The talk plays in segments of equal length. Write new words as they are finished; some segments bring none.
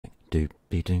doop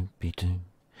be doop be doop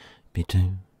be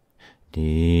doop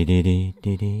dee dee dee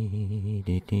dee dee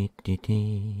dee dee dee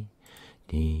dee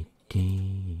dee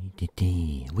dee dee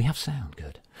dee. We have sound,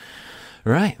 good.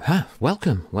 Right,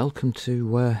 welcome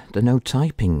to the no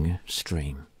typing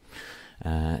stream.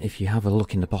 If you have a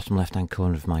look in the bottom left hand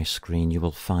corner of my screen, you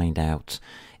will find out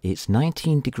it's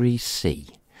 19 degrees C.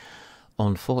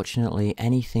 Unfortunately,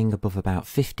 anything above about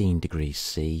 15 degrees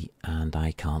C and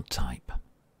I can't type.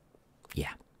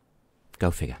 Yeah,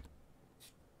 go figure.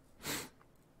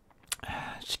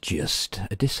 It's just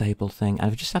a disabled thing.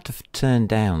 I've just had to turn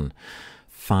down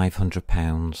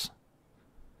 £500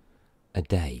 a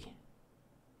day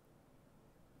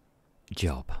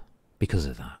job because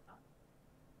of that.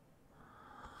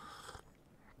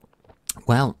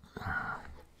 Well,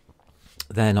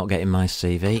 they're not getting my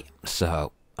CV,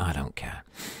 so I don't care.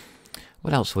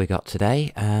 What else have we got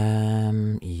today?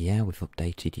 Yeah, we've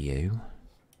updated you.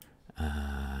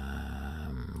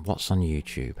 What's on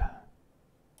YouTube?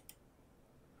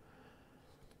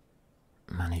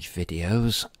 Manage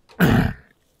videos.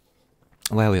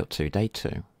 Where are we up to? Day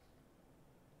 2.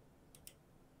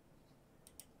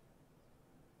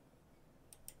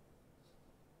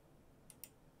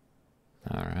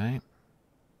 All right.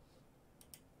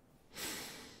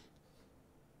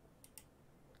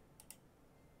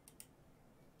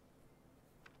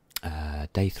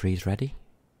 Day 3 is ready.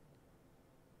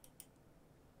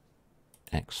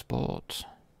 Export.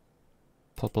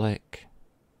 Public.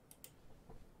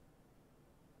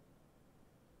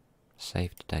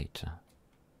 Saved data.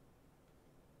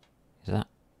 Is that?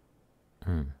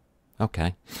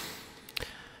 Okay.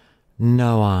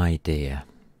 No idea.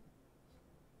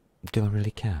 Do I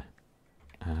really care?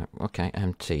 Okay,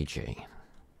 MTG.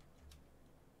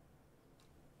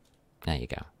 There you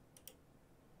go.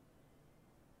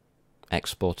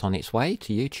 Export on its way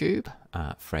to YouTube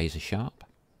at Fraser Sharp.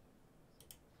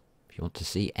 If you want to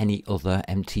see any other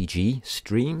MTG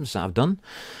streams that I've done.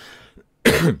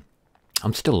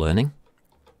 I'm still learning.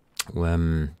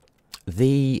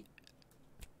 The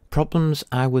problems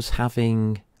I was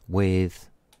having with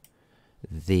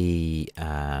the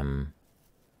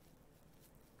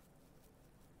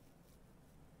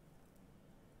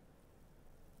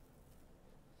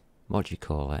what do you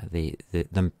call it?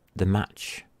 The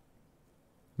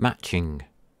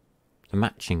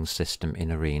matching system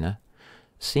in Arena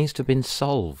seems to have been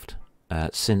solved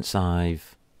since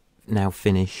I've now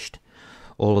finished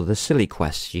all of the silly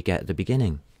quests you get at the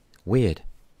beginning. Weird.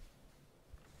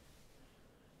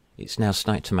 It's now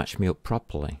starting to match me up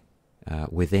properly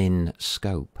within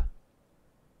scope,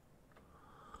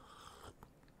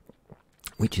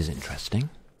 which is interesting.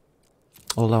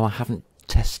 Although I haven't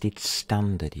tested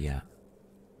standard yet.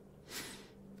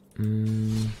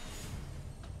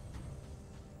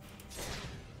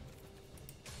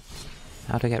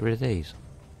 How do I get rid of these?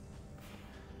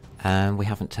 And we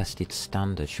haven't tested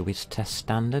standard. Should we test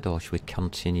standard or should we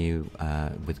continue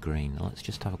with green? Let's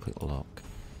just have a quick look.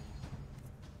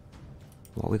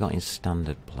 What have we got in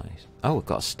standard place? Oh, we've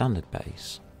got a standard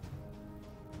base.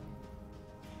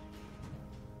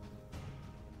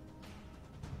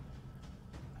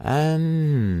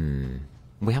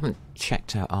 We haven't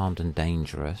checked out armed and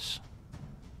dangerous.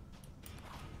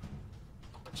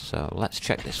 So let's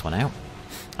check this one out.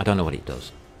 I don't know what it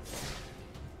does.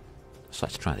 So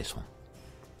let's try this one.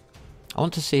 I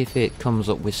want to see if it comes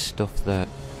up with stuff that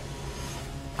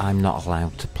I'm not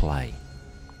allowed to play.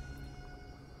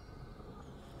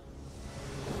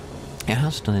 It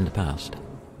has done in the past.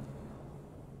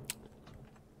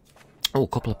 Oh, a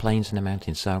couple of planes in the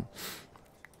mountain, so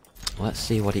let's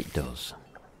see what it does.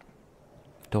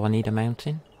 Do I need a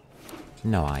mountain?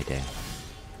 No idea.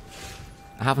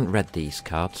 I haven't read these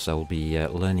cards, so we'll be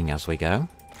learning as we go.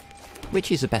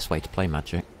 Which is the best way to play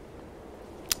Magic.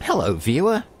 Hello,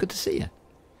 viewer. Good to see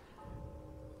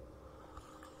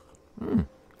you.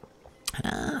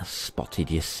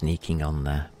 Spotted you sneaking on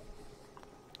there.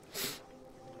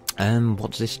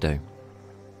 What does this do?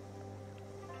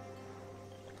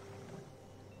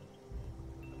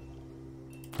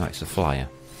 Oh, it's a flyer.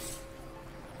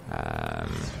 I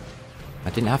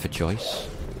didn't have a choice.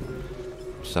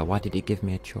 So why did it give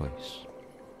me a choice?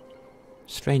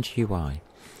 Strange UI.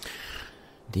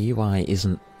 The UI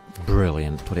isn't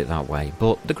brilliant, put it that way,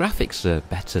 but the graphics are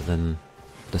better than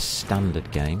the standard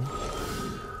game.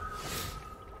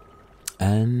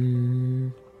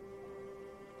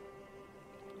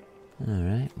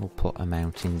 Alright, we'll put a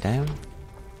mountain down.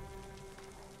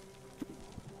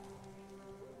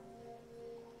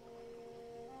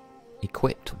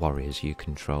 Equipped warriors you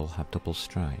control have double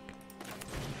strike.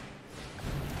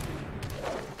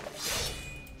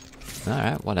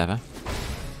 Alright, whatever.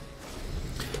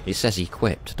 It says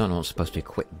equipped. I don't know what I'm supposed to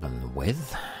equip them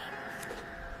with.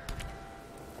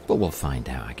 But we'll find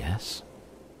out, I guess.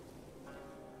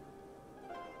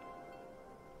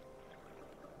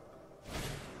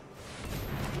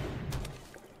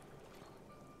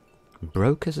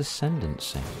 Broker's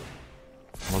Ascendancy.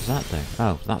 What's that do?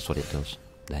 Oh, that's what it does.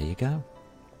 There you go.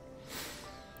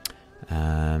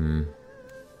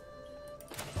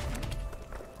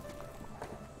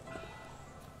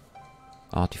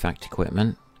 Artifact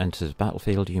equipment. Enters the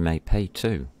battlefield, you may pay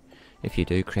 2. If you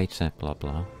do, create a blah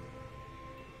blah.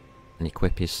 And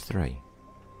equip is 3.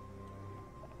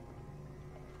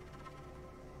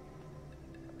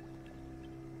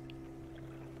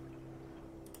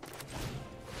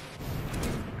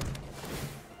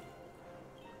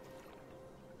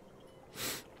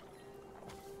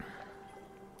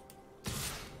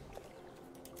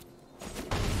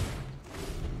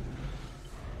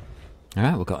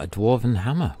 Alright, we've got a Dwarven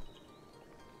Hammer.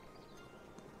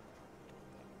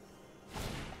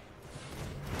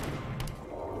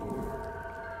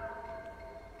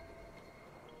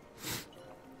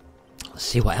 Let's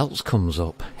see what else comes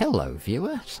up. Hello,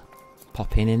 viewers.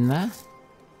 Popping in there.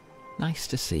 Nice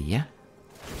to see you.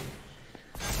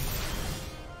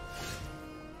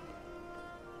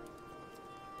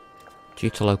 Due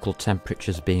to local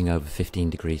temperatures being over 15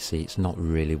 degrees C, it's not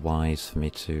really wise for me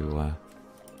to...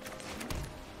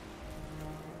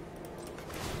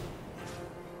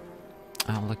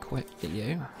 I'll equip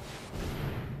you.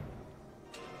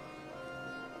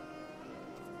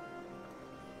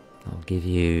 I'll give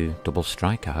you double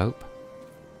strike, I hope.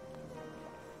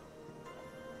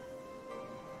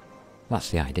 That's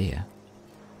the idea.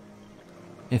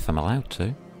 If I'm allowed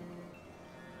to.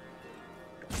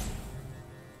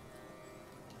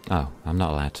 Oh, I'm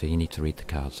not allowed to. You need to read the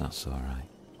cards, that's alright.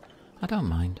 I don't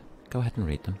mind. Go ahead and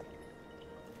read them.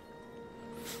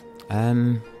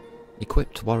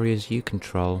 Equipped warriors you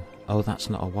control. Oh, that's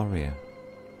not a warrior.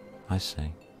 I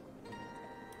see.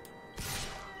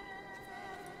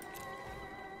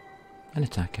 An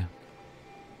attacker.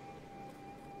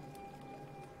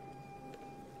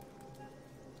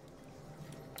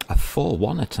 A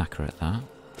 4-1 attacker at that.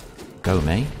 Go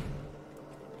me.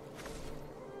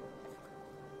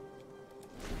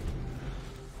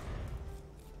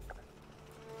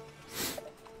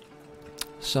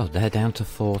 So they're down to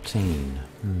 14.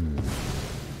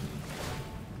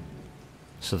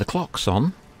 So the clock's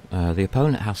on. The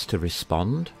opponent has to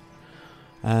respond.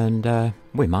 And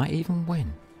we might even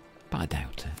win. But I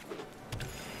doubt it.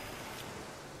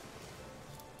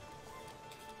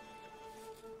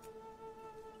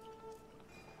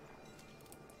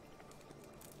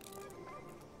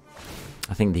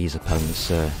 I think these opponents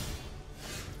are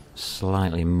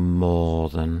slightly more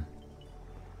than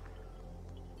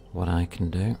what I can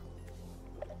do.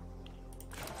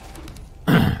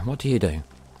 What do you do?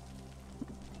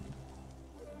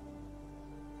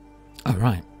 Oh,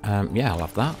 right. Yeah, I'll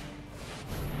have that.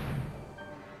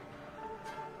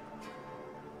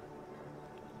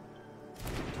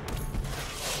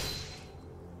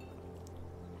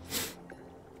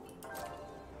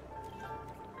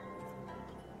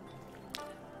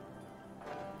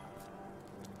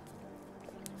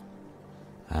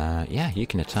 Yeah, you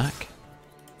can attack.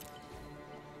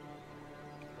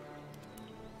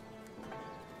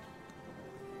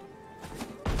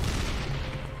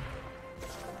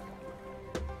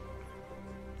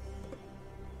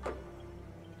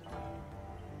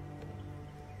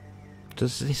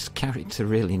 Does this character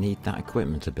really need that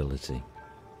equipment ability?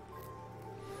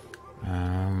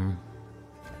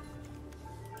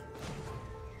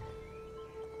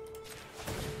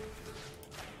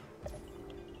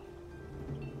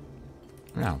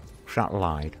 No, that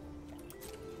lied.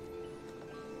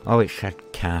 Oh, it said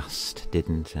cast,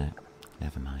 didn't it?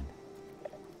 Never mind.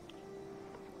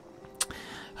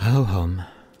 Ho hum.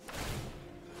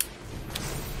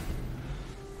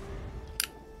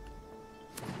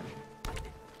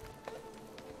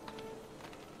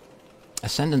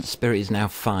 Ascendant Spirit is now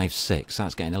 5/6.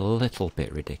 That's getting a little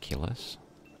bit ridiculous.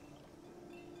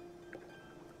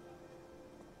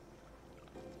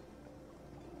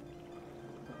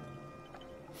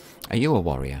 Are you a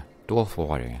warrior? Dwarf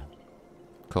warrior?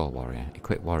 Core warrior?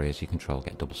 Equip warriors you control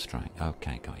get double strike.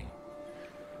 Okay, got you.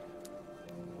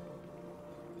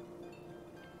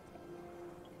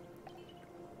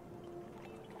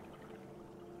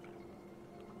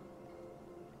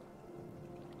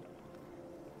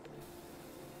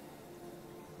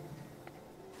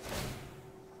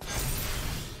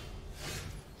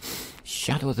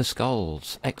 Shadow of the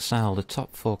Skulls. Exile the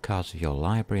top 4 cards of your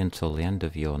library until the end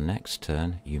of your next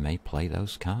turn. You may play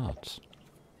those cards.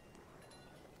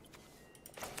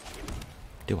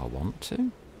 Do I want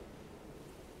to?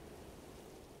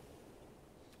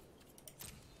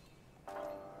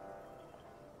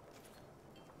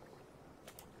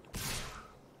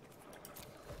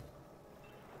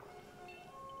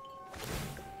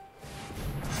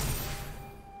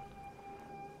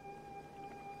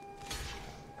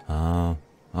 Oh,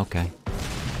 okay.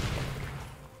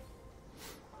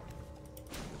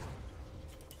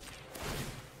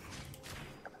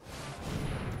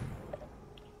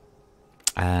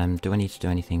 Do I need to do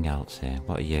anything else here?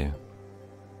 What are you?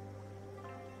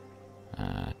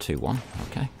 2-1,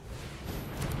 okay.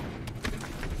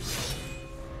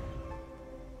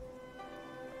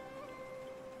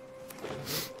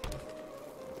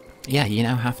 Yeah, you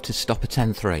now have to stop a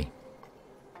 10-3.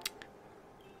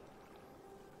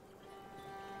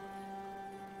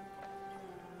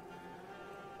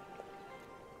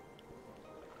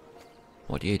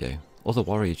 What do you do? Other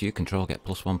warriors you control get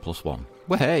 +1/+1.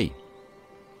 Well, hey!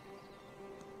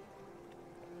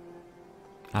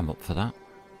 I'm up for that.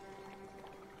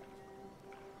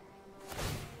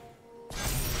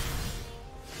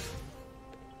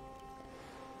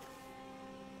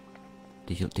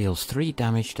 Deals 3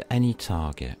 damage to any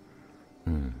target.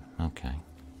 Okay.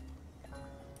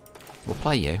 We'll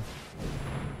play you.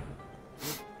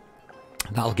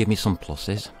 That'll give me some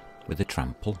pluses with the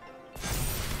trample.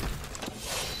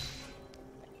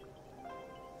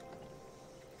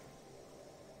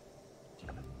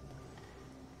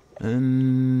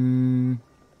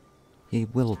 He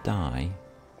will die.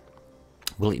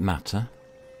 Will it matter?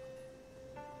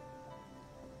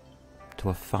 To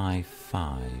a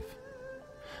 5/5.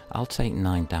 I'll take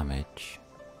 9 damage.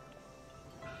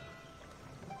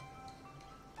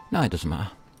 No, it doesn't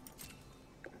matter.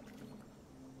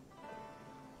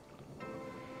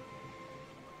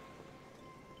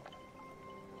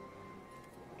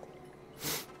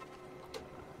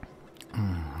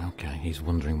 Okay, he's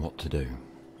wondering what to do.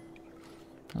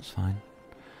 That's fine.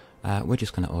 We're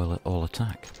just going to all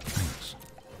attack. Thanks.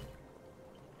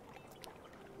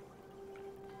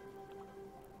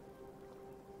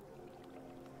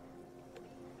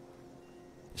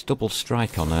 It's double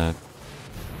strike on her.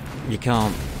 You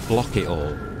can't block it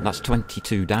all. That's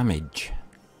 22 damage.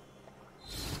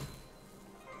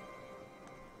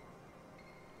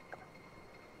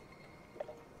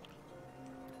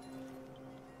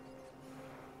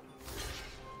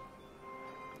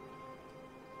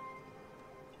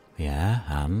 Yeah,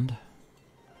 and...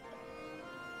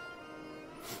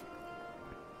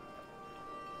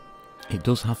 It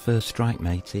does have first strike,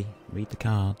 matey. Read the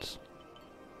cards.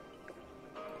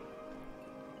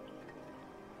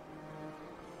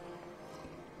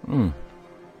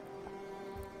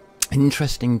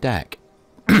 Interesting deck.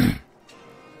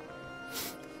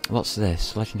 What's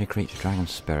this? Legendary creature, dragon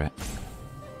spirit.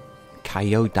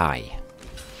 Kyodai.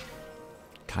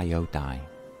 Kyodai.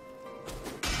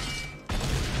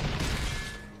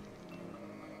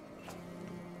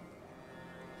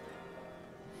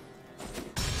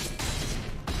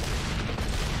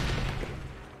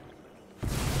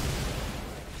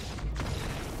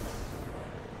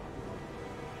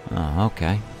 Oh,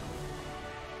 okay.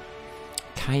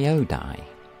 Kyodai.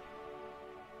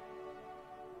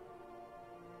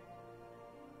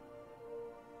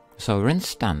 So we're in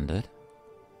standard.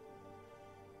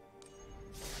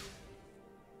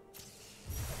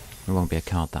 There won't be a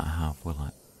card that I have, will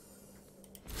it?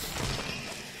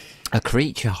 A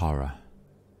creature horror.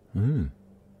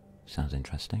 Sounds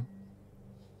interesting.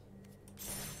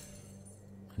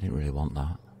 I didn't really want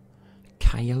that.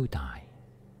 Kyodai.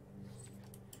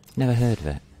 Never heard of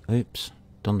it. Oops.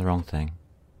 Done the wrong thing.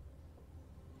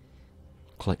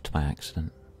 Clicked by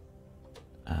accident.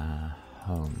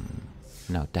 Home.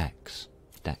 No, Dex.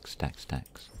 Dex.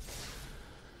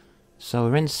 So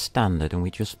we're in standard and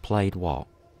we just played what?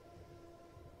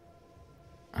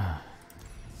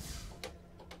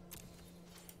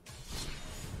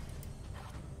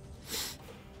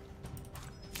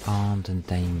 Armed and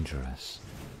dangerous.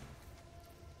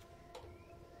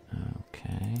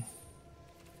 Okay.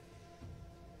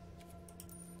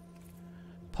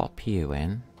 Pop you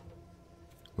in.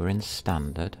 We're in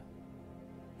standard.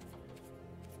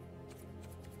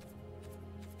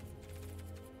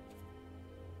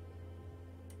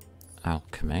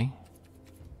 Alchemy.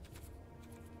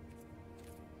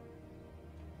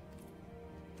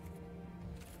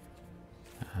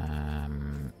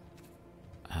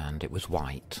 And it was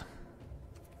white.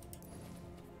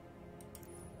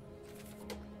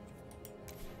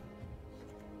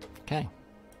 Okay.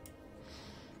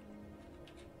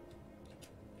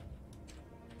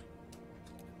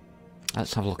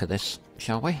 Let's have a look at this,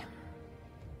 shall we?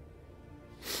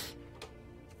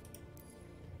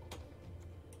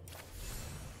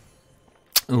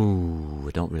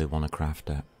 don't really want to craft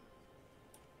it.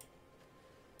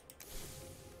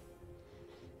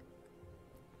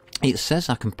 It says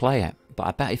I can play it, but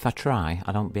I bet if I try,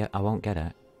 I won't get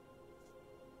it.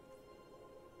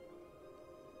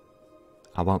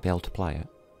 I won't be able to play it.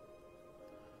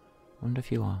 Wonder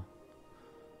if you are.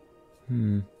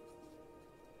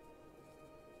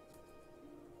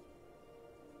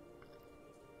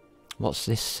 What's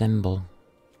this symbol?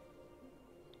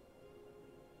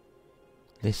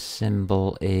 This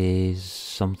symbol is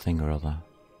something or other.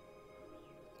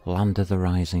 Land of the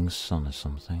Rising Sun or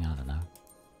something, I don't know.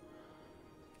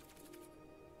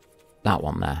 That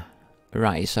one there.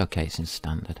 Right, it's okay, it's in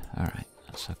standard. Alright,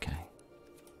 that's okay.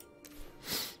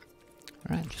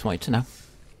 Alright, just wanted to know.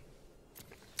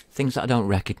 Things that I don't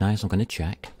recognise, I'm going to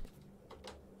check.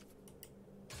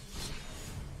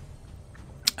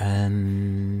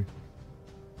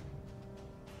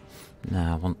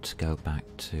 Now I want to go back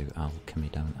to alchemy,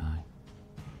 don't I?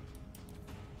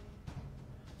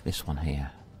 This one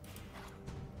here.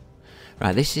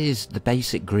 Right, this is the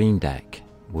basic green deck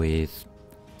with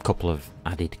a couple of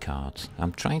added cards.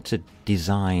 I'm trying to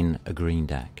design a green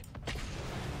deck.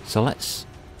 So let's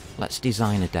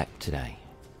design a deck today.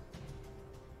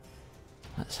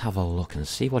 Let's have a look and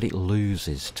see what it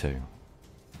loses to.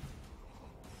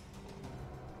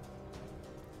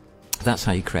 That's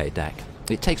how you create a deck.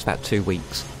 It takes about 2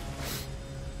 weeks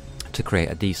to create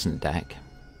a decent deck.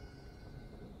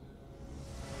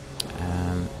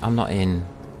 I'm not in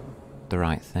the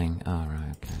right thing. Oh,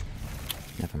 right, okay.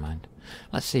 Never mind.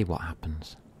 Let's see what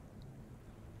happens.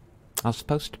 I was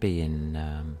supposed to be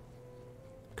in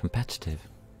competitive.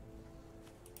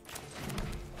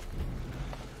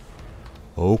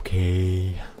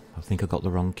 Okay. I think I got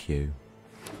the wrong cue.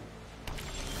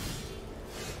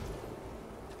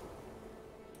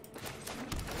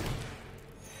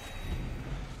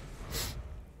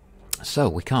 So,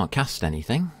 we can't cast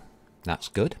anything. That's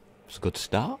good. It's a good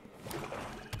start.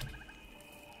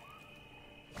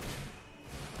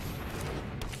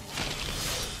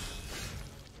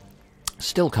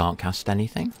 Still can't cast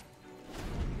anything.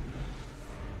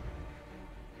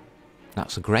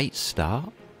 That's a great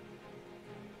start.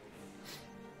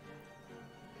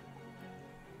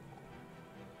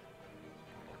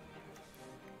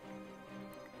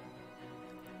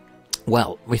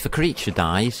 Well, if a creature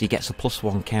dies, he gets a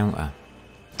 +1 counter.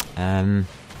 I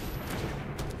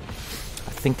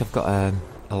think I've got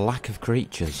a lack of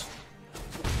creatures.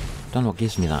 Don't know what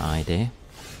gives me that idea.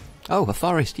 Oh, a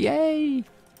forest! Yay!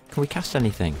 Can we cast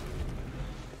anything?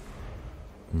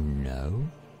 No.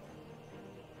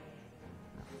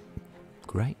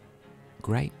 Great.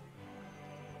 Great.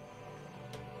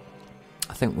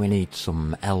 I think we need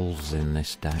some elves in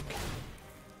this deck.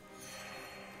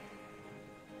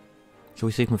 Shall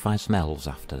we see if we can find some elves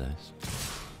after this?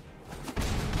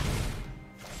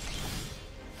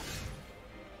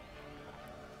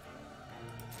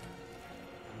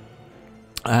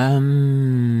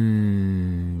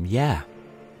 Yeah.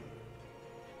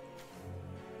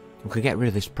 We could get rid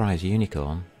of this prize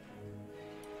unicorn.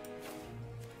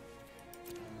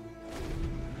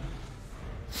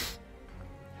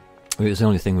 It was the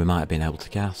only thing we might have been able to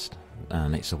cast,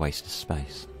 and it's a waste of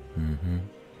space.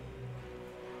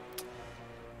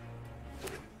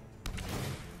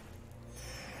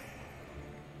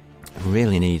 It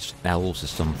really needs elves or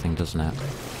something, doesn't it?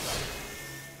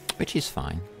 Which is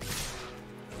fine.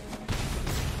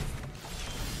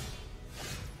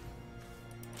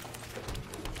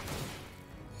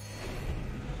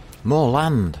 More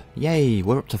land! Yay,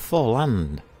 we're up to 4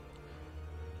 land.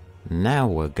 Now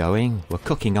we're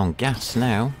cooking on gas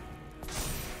now.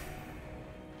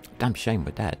 Damn shame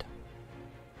we're dead.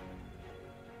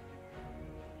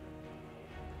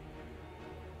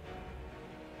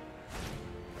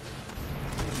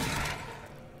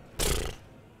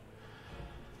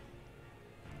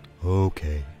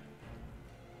 Okay.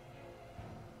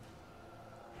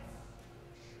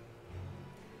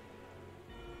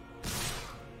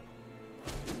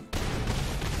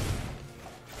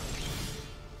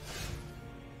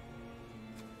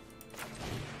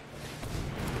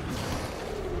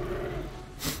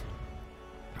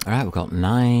 Alright, we've got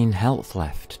 9 health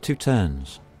left. 2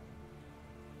 turns.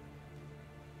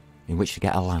 In which to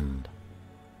get a land.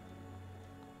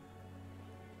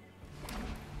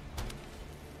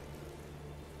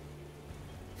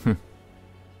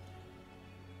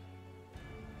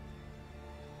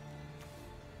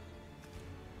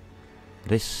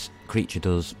 This creature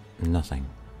does nothing.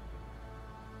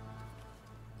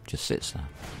 Just sits there.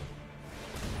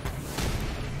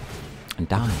 And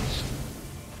dies.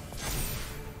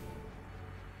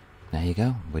 There you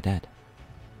go, we're dead.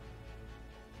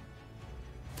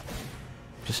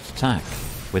 Just attack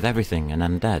with everything and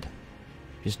undead.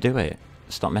 Just do it.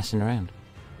 Stop messing around.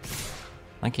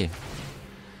 Thank you.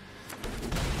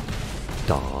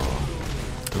 Duh.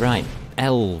 Right,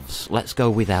 elves. Let's go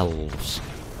with elves.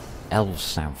 Elves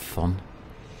sound fun.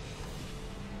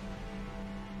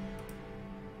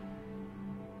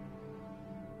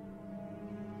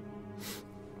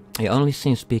 It only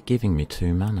seems to be giving me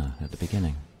 2 mana at the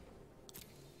beginning.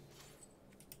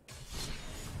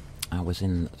 I was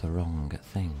in the wrong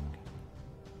thing.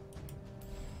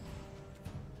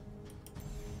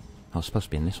 I was supposed to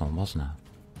be in this one, wasn't I?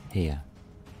 Here.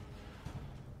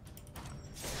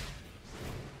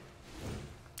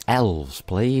 Elves,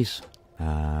 please.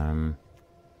 How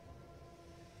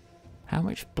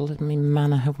much bloody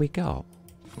mana have we got?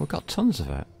 We've got tons of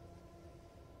it.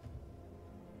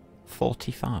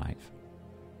 45.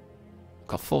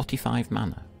 Got 45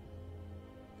 mana.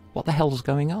 What the hell's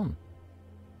going on?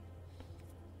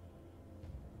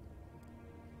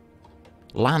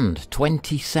 Land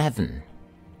 27.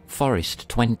 Forest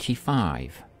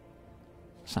 25.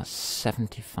 So that's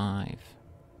 75.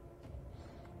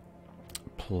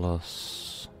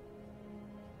 Plus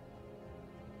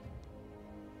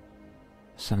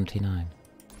 79.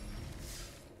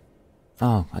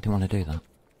 Oh, I didn't want to do that.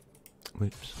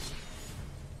 Whoops.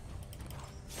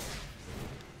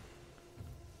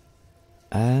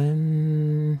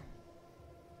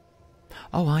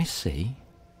 Oh, I see.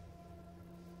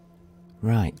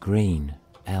 Right, green,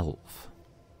 elf.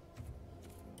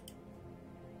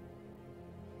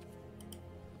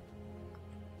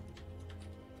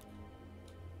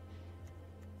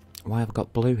 Why have I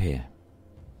got blue here?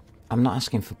 I'm not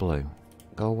asking for blue.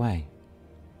 Go away.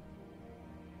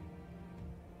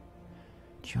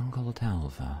 Jungle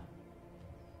Delver.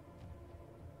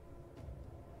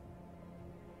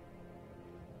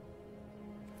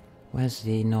 Where's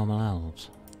the normal elves?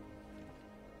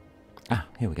 Ah,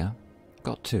 here we go.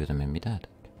 Got 2 of them in my deck.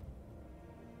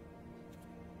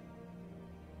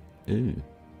 Ooh.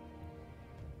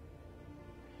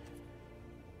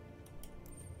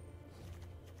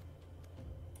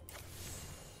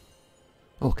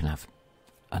 Oh, can I have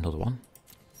another one?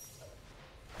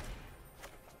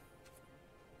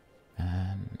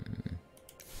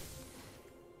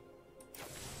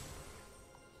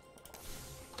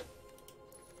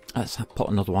 Let's put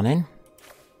another one in.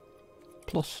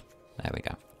 Plus. There we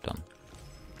go. Done.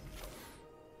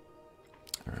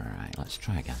 Right, let's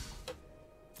try again.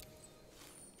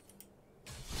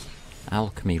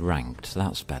 Alchemy ranked, so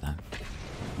that's better.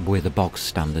 With a bog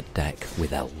standard deck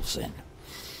with elves in.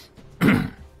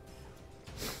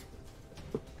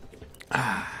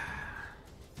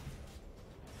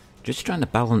 Just trying to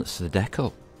balance the deck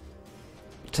up.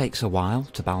 It takes a while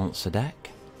to balance the deck.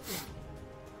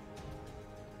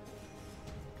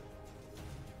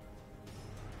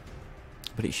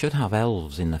 But it should have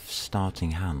elves in the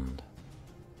starting hand.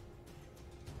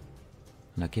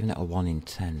 And I've given it a 1 in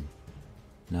 10.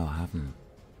 No, I haven't.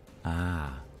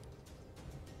 Ah.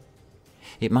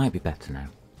 It might be better now.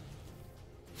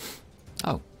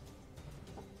 Oh.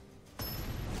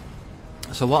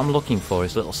 So what I'm looking for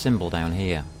is a little symbol down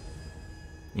here.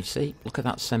 You see? Look at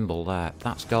that symbol there.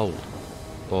 That's gold.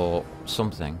 Or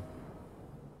something.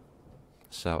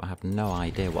 So I have no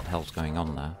idea what the hell's going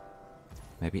on there.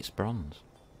 Maybe it's bronze.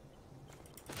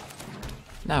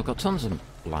 Now I've got tons of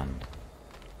land.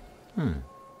 And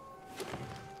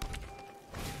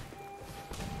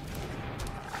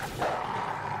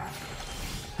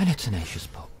a tenacious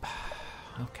pup.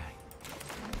 Okay.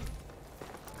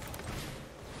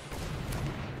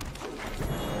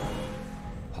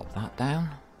 Pop that down.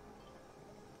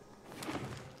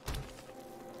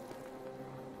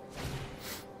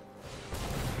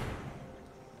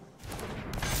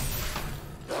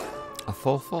 A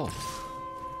 4/4.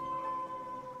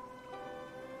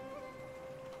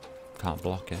 Can't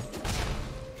block it.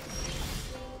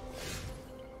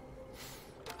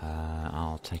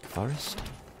 I'll take a forest.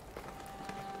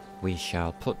 We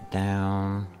shall put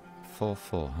down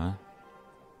 4/4, huh?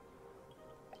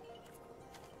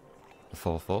 A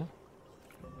 4/4?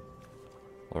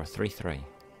 Or a 3/3?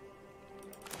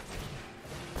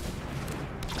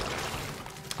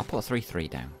 I'll put a 3/3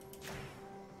 down.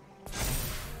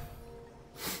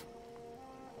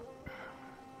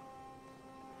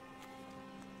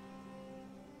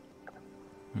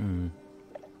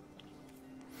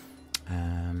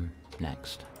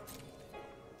 Next.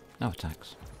 No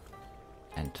attacks.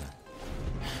 Enter.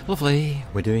 Lovely.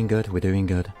 We're doing good. We're doing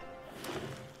good.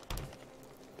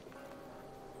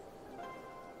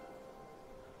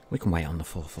 We can wait on the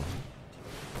 4/4.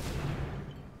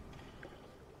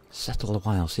 Settle a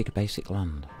while. Seek a basic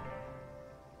land.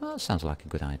 Well, that sounds like a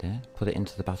good idea. Put it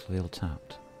into the battlefield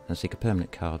tapped, and seek a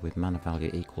permanent card with mana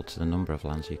value equal to the number of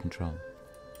lands you control.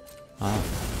 Oh.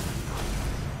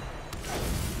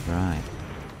 Right.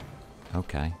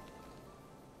 Okay.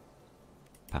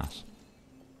 Pass.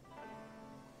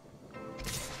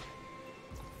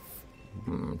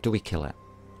 Do we kill it?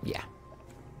 Yeah.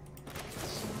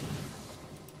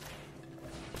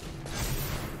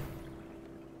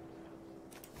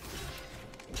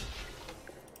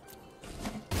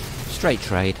 Straight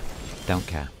trade. Don't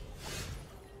care.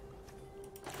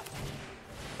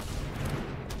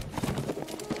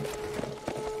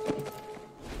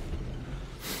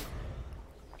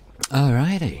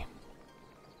 Alrighty.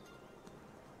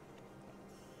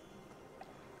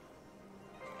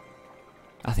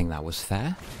 I think that was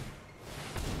fair.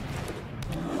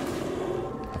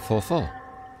 A 4/4.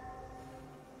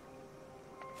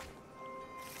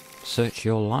 Search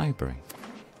your library.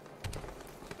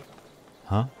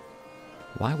 Huh?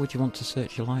 Why would you want to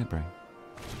search your library?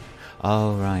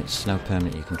 Oh, right. It's no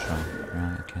permanent you control.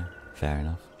 Right, okay. Fair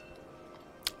enough.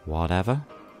 Whatever.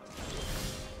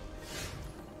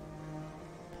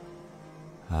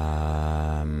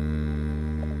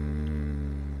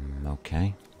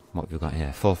 Okay. What have we got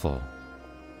here? 4/4.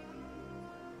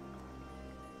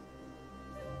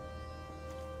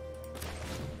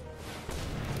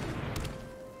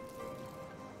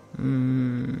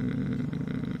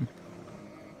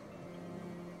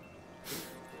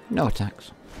 No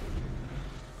attacks.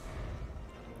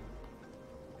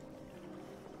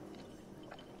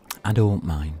 I don't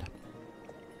mind.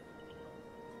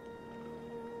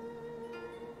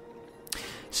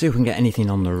 See if we can get anything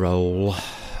on the roll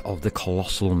of the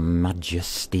Colossal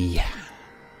Majesty.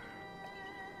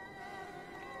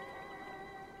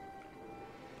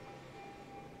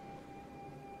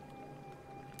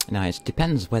 Now, it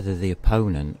depends whether the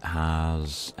opponent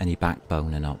has any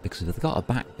backbone or not, because if they've got a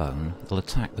backbone, they'll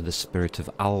attack with the Spirit of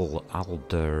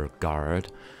Aldergard,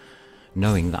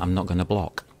 knowing that I'm not going to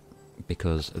block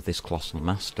because of this Colossal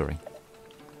Mastery.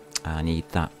 I need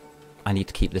that. I need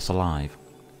to keep this alive.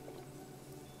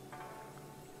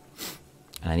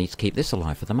 And I need to keep this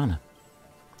alive for the mana.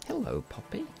 Hello,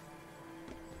 Poppy.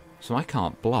 So I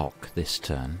can't block this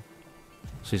turn.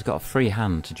 So he's got a free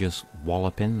hand to just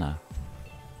wallop in there,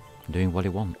 doing what he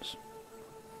wants.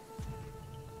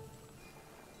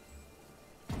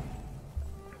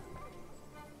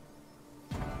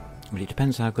 But it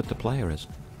depends how good the player is.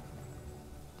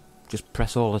 Just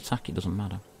press all attack, it doesn't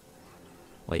matter.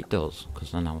 Well, it does,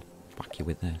 because then I'll whack you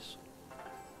with this.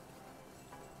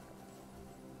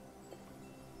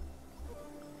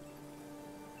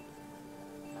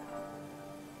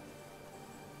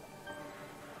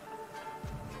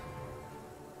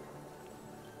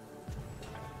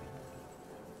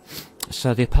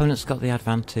 So the opponent's got the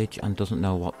advantage and doesn't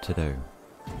know what to do.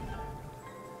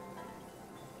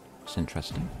 It's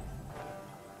interesting.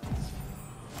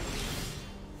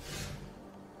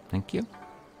 Thank you.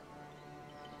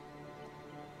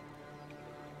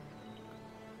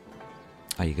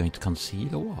 Are you going to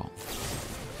concede or what?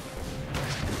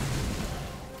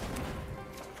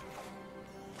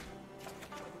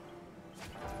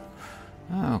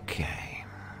 Okay.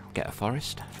 Get a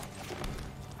forest.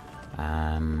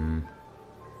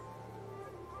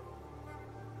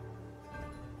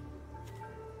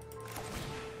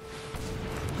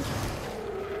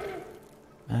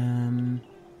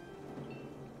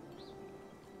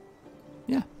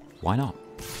 Yeah, why not?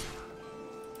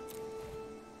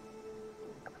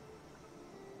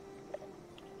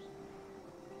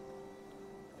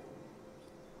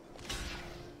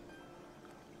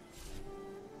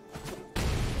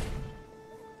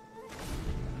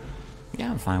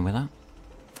 Yeah, I'm fine with that.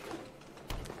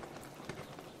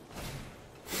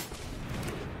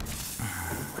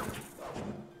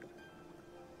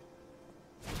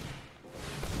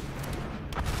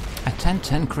 A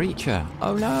 10/10 creature.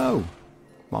 Oh no!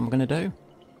 What am I going to do?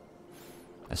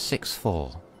 A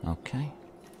 6/4. Okay.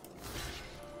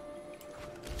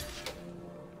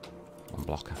 One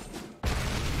blocker.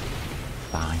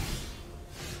 Bye.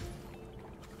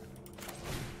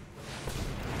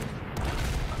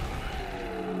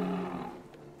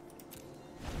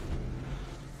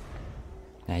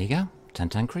 There you go.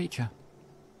 10/10 creature.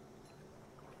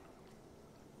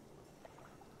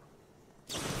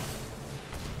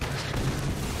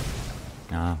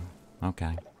 Oh,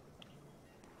 okay.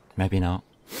 Maybe not.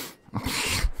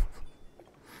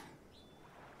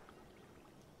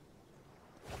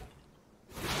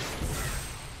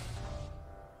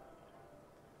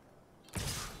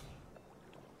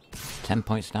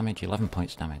 £10 damage, 11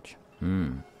 points damage.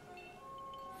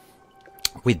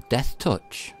 With Death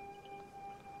Touch.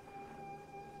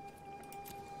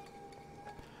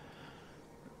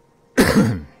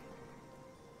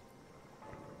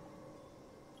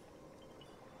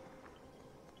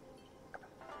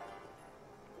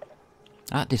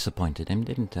 That disappointed him,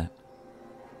 didn't it?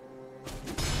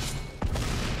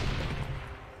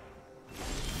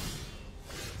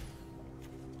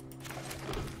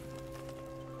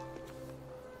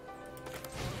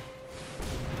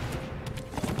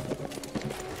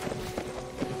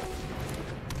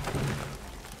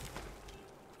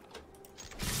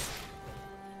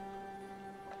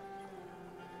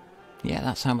 Yeah,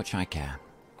 that's how much I care.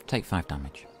 Take 5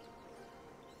 damage.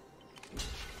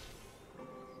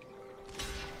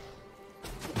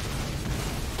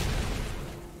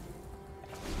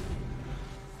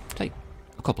 Take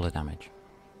a couple of damage.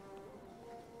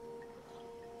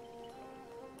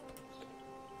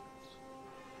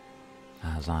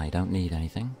 As I don't need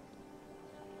anything.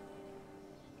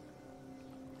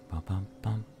 Bum, bum,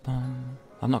 bum, bum.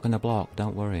 I'm not going to block,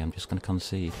 don't worry, I'm just going to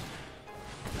concede.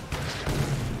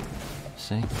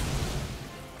 See?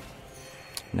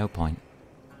 No point.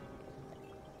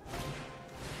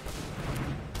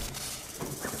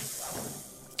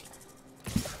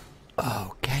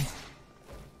 Okay.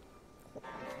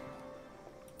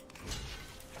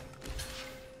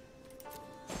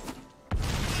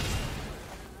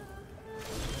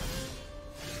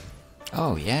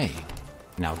 Oh, yay.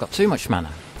 Now I've got too much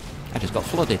mana. I just got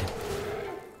flooded.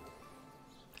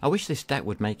 I wish this deck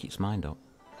would make its mind up.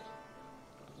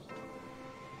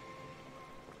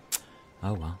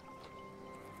 Oh well.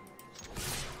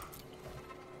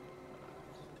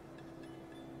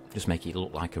 Just make it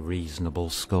look like a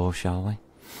reasonable score, shall we?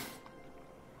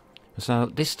 So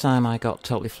this time I got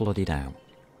totally flooded out.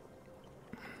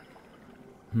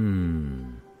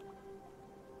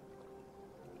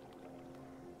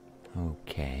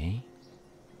 Okay.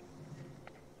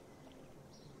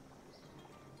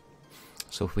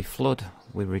 So if we flood,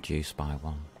 we reduce by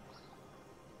 1.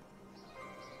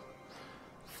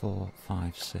 4,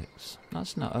 5, 6.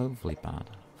 That's not overly bad.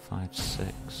 5,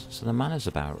 6. So the mana's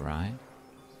about right.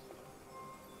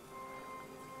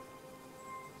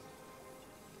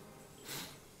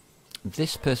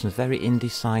 This person's very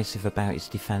indecisive about his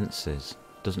defences.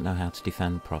 Doesn't know how to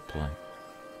defend properly.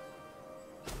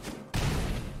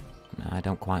 I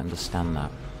don't quite understand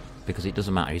that. Because it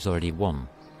doesn't matter, he's already won.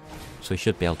 So he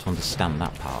should be able to understand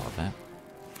that part of it.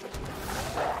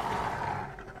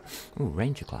 Ooh,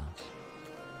 Ranger class.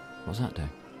 What does that do?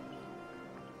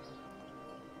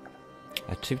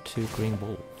 A 2/2 green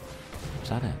wolf. Is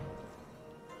that it?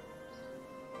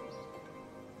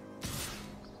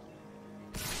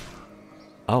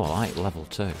 Oh, I like level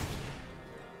 2.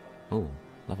 Ooh,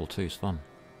 level 2's fun.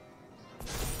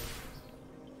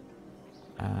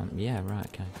 Yeah, right,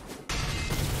 okay.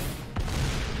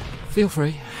 Feel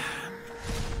free.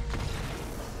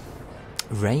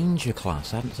 Ranger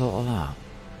class, I hadn't thought of that.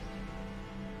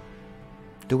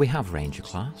 Do we have Ranger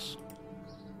class?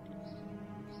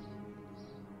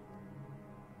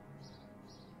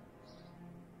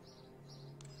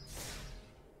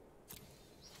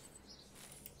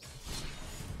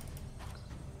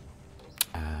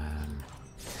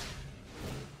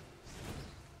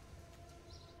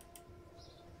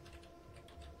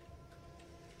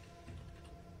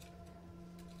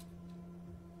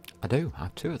 I do, I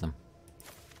have 2 of them.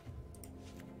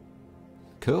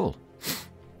 Cool.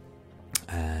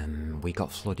 We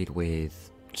got flooded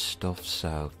with stuff,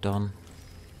 so done.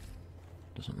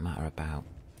 Doesn't matter about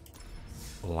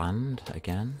land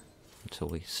again until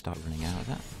we start running out of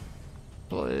that.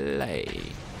 Play.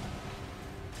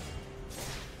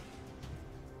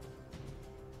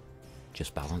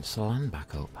 Just balance the land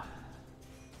back up.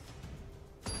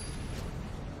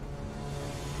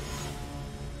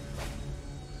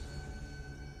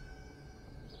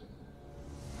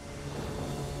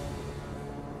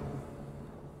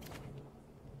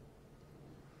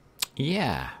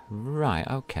 Yeah, right,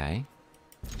 okay.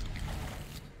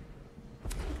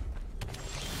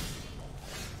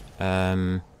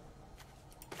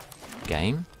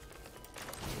 Game?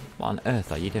 What on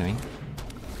earth are you doing?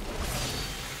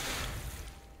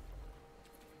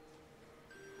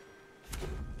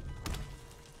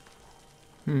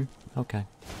 Okay.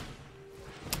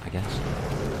 I guess.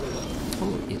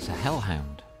 Oh, it's a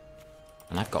hellhound.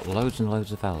 And I've got loads and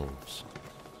loads of elves.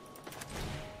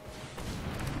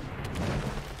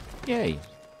 Yay!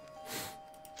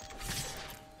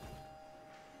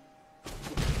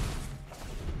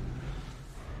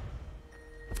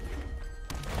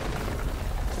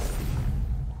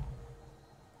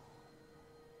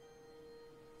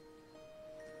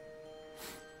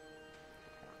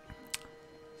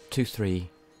 Two, 3,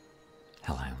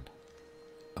 hellhound.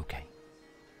 Okay.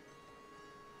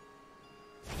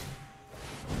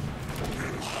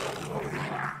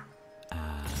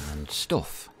 And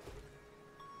stuff.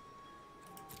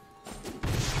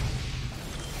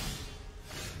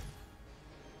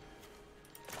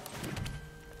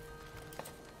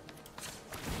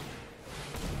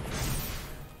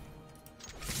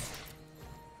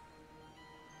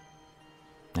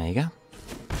 you go.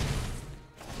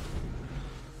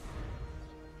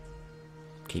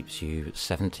 Keeps you at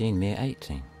 17, me at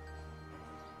 18.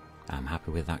 I'm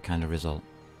happy with that kind of result.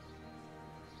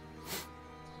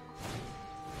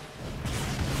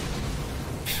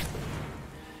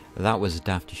 That was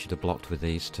daft, you should have blocked with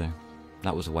these two.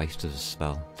 That was a waste of a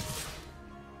spell.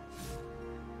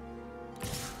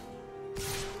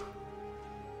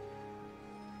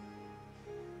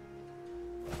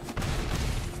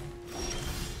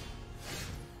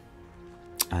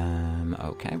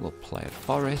 Okay, we'll play a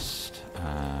forest.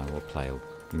 We'll play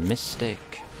a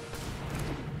mystic.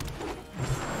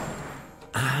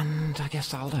 And I guess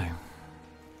that'll do.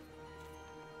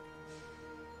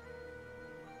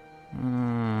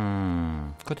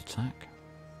 Good attack.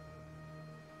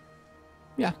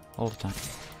 Yeah, all attack.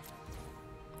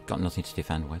 Got nothing to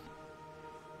defend with.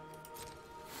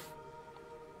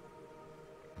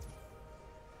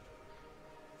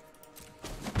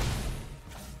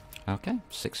 Okay,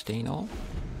 16 all.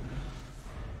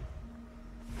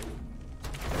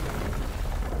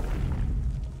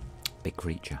 Big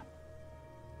creature.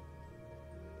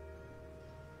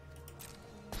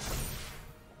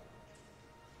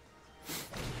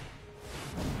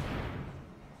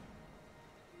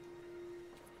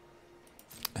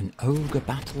 An ogre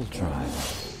battle tribe.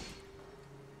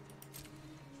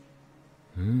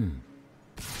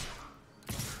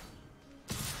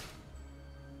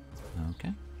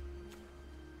 Okay.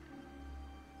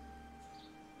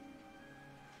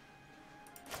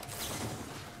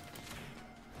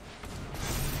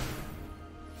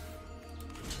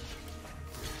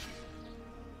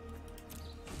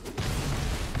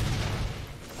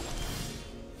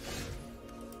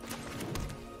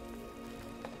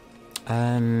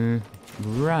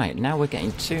 Right, now we're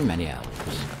getting too many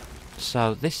elves.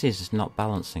 So this is not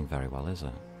balancing very well, is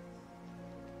it?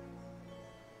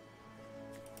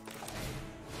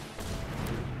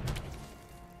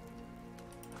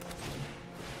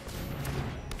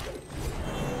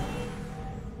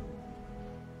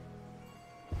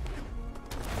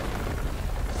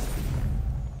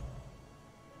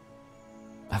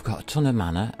 I've got a ton of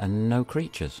mana and no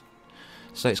creatures.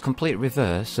 So it's complete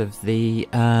reverse of the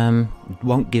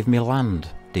won't give me land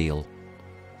deal.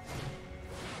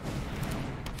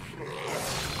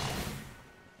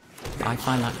 I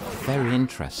find that very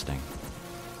interesting.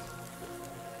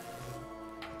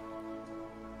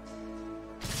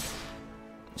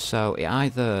 So it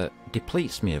either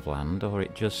depletes me of land or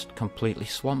it just completely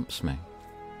swamps me.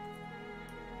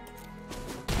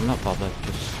 I'm not bothered,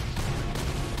 just...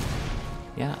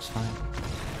 yeah, that's fine.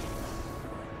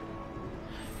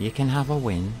 You can have a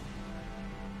win.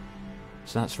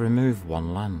 So that's remove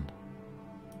one land.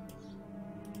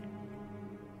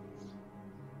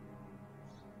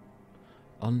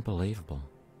 Unbelievable.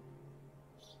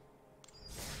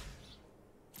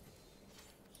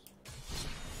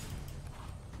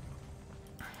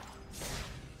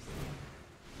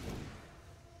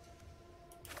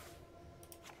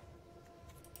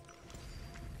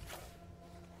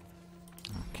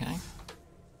 Okay.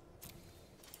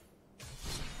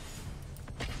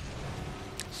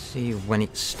 See when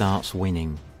it starts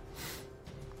winning.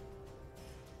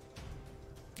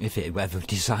 If it ever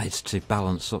decides to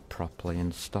balance up properly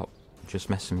and stop just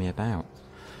messing me about.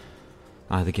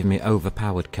 Either give me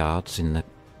overpowered cards in the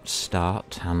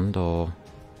start hand, or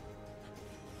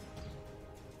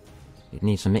it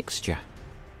needs a mixture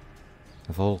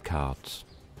of all cards.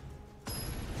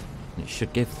 And it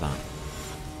should give that.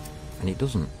 And it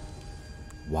doesn't.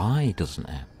 Why doesn't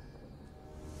it?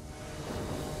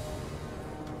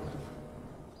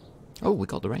 Oh, we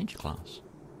got the range class.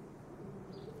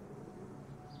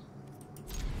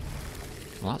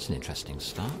 Well, that's an interesting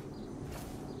start.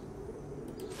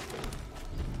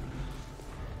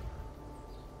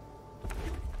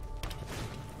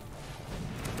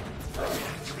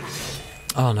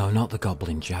 Oh no, not the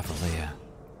Goblin Javelier.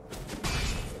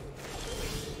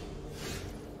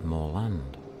 More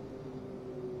land.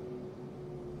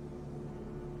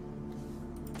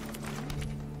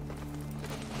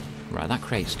 Right, that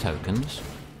creates tokens.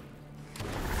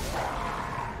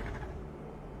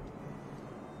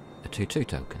 A 2/2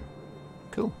 token.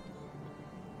 Cool.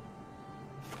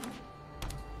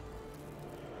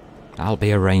 I'll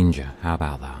be a ranger. How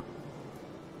about that?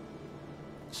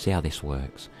 See how this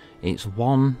works. It's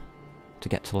 1 to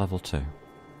get to level 2.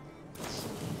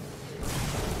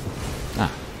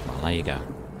 Ah, well, there you go.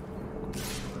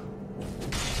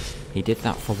 He did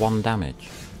that for 1 damage.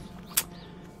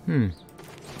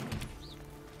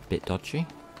 Bit dodgy.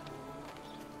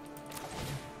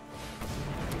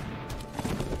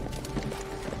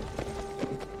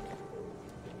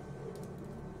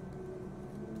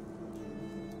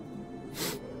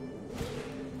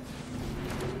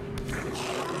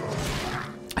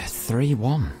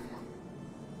 3-1.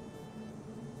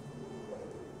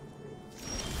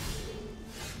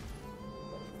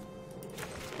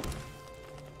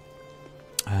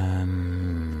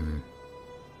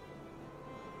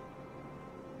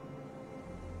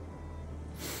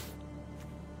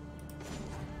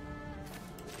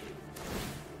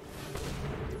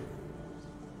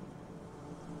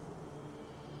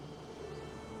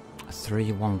 A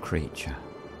 3-1 creature.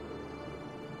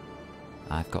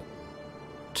 I've got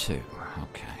 2.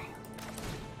 Okay.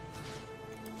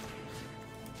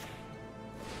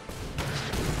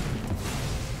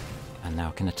 And now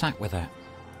I can attack with it.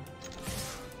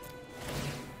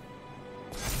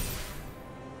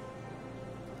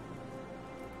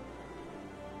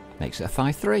 Makes it a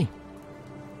 5-3.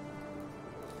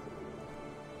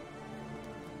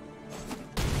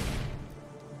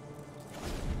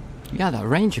 Yeah, that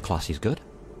ranger class is good.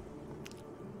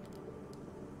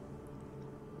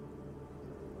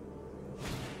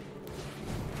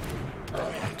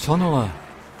 A tunneler.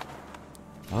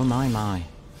 Oh my my.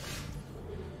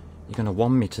 You're gonna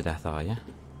one me to death, are you?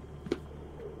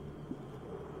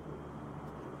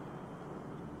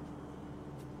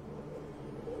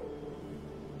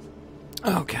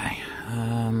 Okay.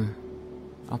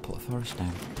 I'll put a forest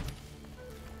down.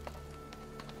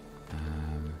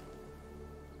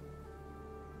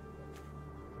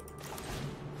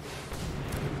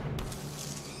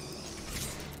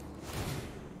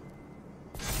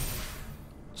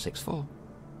 6-4.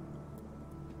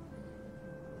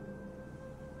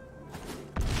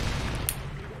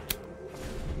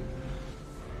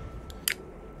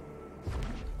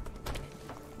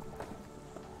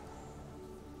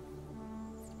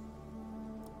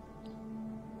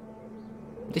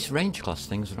 This range class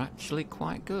things are actually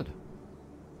quite good.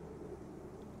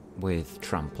 With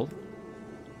trample.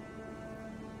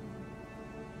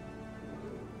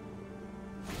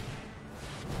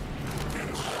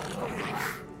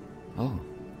 Oh.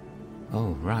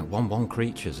 Oh, right. 1-1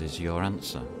 creatures is your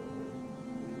answer.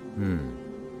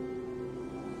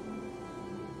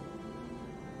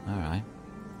 Alright.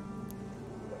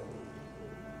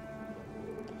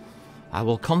 I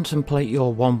will contemplate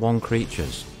your 1-1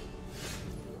 creatures.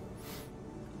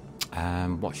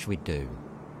 What should we do?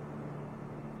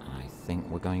 I think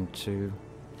we're going to...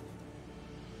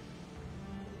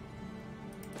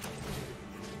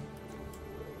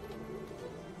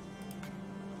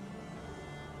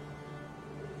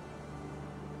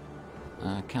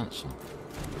 cancel.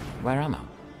 Where am I?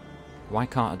 Why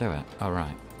can't I do it? Oh,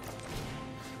 right.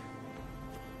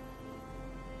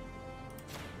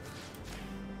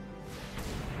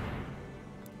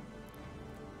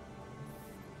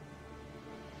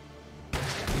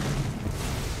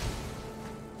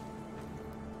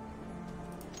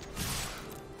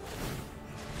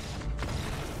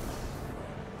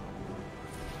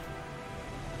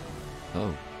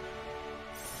 Oh.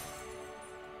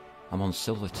 I'm on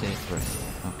silver tier 3.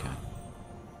 Okay.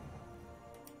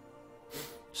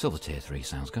 Silver tier 3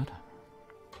 sounds good.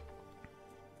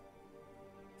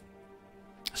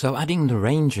 So adding the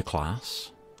ranger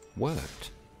class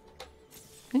worked.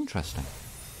 Interesting.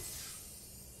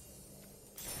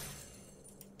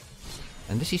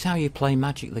 And this is how you play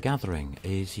Magic the Gathering,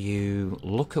 is you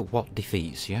look at what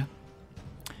defeats you,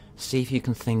 see if you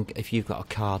can think if you've got a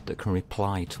card that can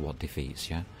reply to what defeats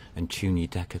you, and tune your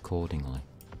deck accordingly.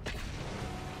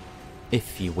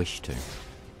 If you wish to.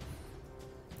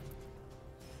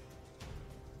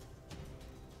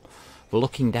 We're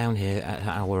looking down here at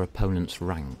our opponent's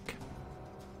rank.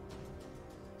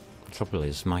 The trouble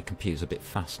is, my computer's a bit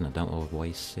fast and I don't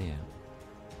always see it.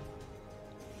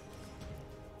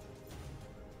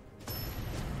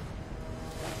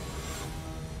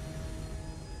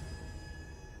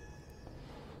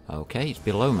 Okay, it's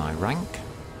below my rank.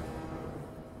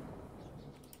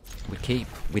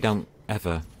 We don't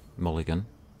ever mulligan.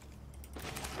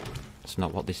 That's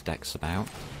not what this deck's about.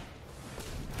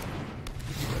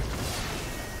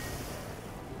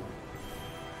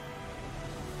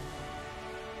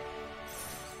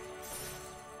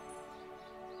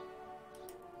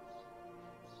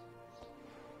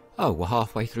 Oh, we're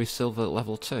halfway through silver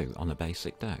level 2 on a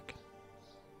basic deck.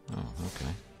 Oh,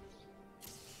 okay.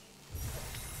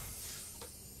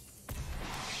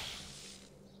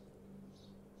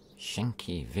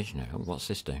 Shanky Visioner. Oh, what's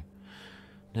this do?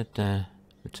 Return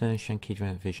Shanky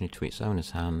Visioner to its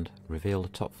owner's hand. Reveal the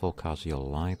top 4 cards of your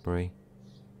library.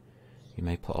 You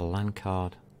may put a land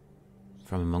card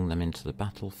from among them into the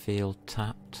battlefield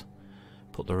tapped.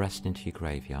 Put the rest into your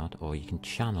graveyard, or you can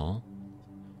channel,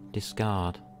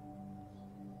 discard.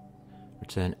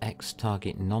 Return X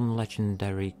target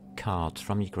non-legendary cards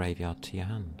from your graveyard to your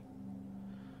hand.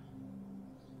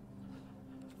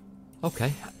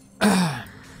 Okay.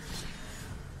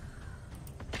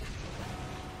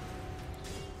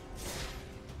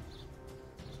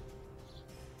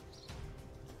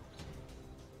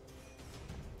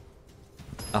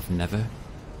 I've never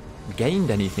gained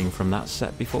anything from that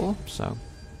set before, so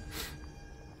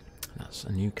that's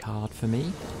a new card for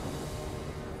me.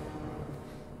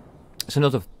 So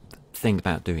another thing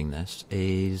about doing this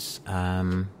is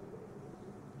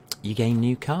you gain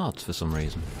new cards for some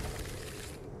reason.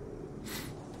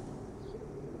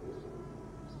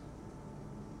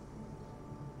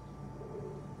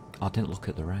 I didn't look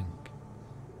at the rank.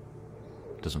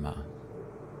 Doesn't matter.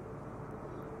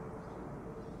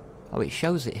 Oh, it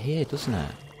shows it here, doesn't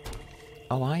it?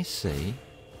 Oh, I see.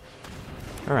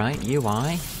 Alright,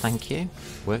 UI, thank you.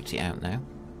 Worked it out now.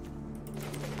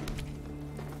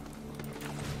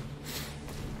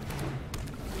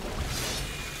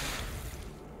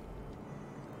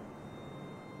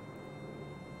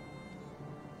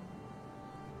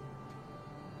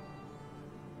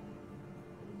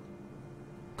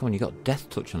 Come on, you got Death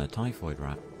Touch on a Typhoid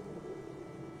Rat.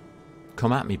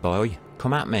 Come at me, boy.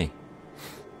 Come at me.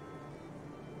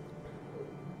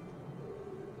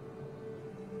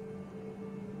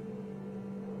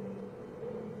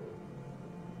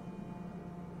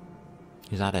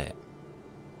 Is that it?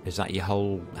 Is that your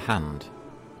whole hand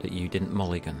that you didn't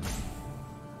mulligan?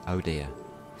 Oh dear.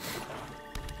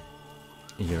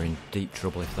 You're in deep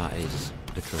trouble if that is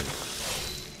the truth.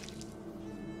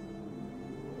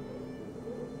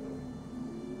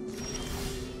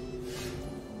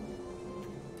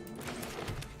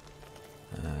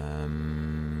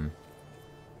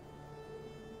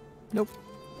 Nope.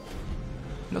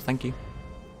 No, thank you.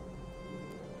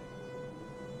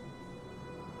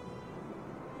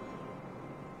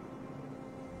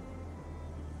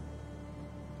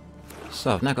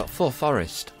 So I've now got 4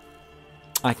 forest.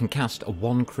 I can cast a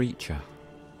 1 creature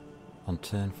on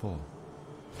turn 4.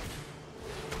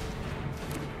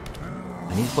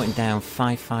 And he's putting down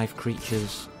 5/5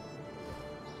 creatures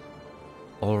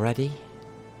already.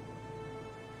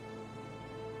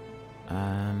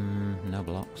 No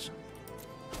blocks.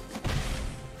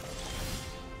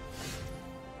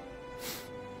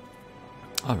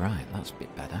 Alright, that's a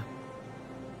bit better.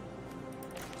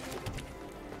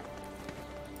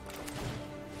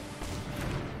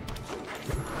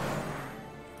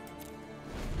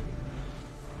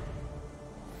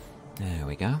 There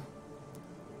we go.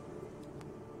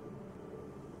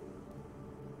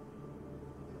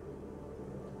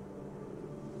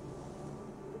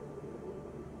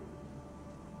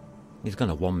 He's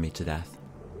gonna one me to death.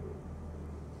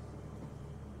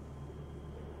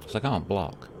 So I can't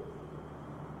block.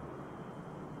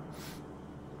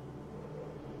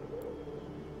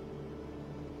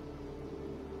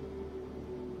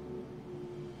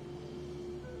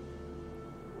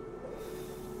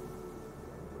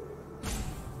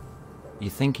 You're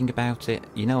thinking about it,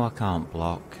 you know I can't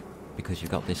block because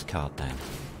you've got this card down.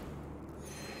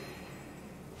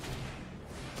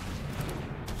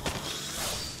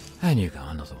 And you got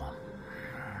another one.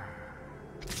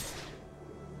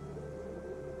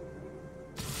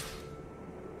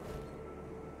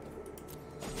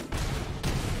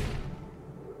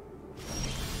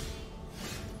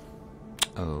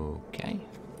 Okay.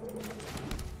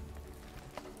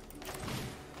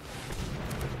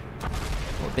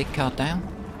 Put a big card down.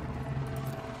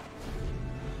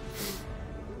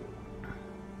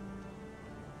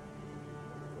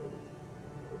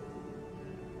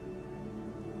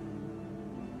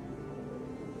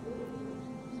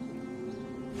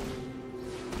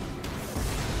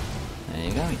 There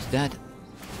you go, it's dead.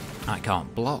 I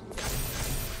can't block.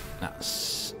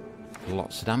 That's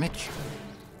lots of damage.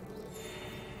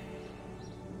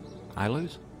 I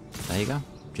lose. There you go.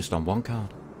 Just on 1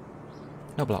 card.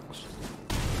 No blocks.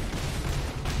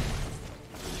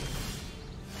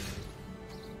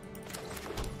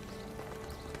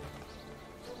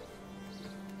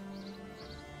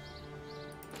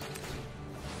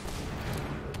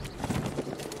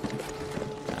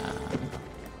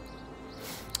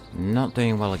 Not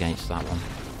doing well against that one.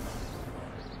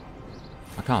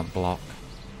 I can't block,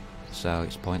 so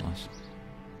it's pointless.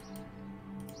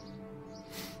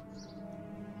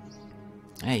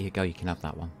 There you go, you can have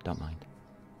that one, don't mind.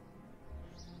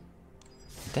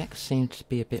 The deck seemed to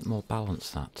be a bit more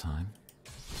balanced that time.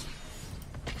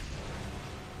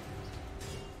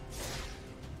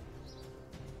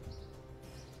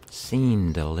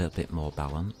 Seemed a little bit more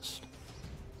balanced.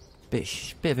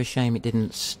 Bit of a shame it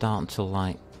didn't start until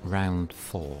like round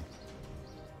 4.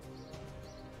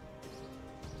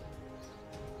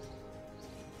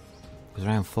 Because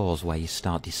round 4 is where you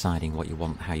start deciding what you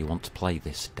want, how you want to play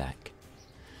this deck.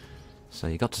 So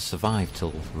you got to survive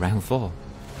till round 4.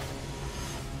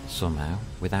 Somehow,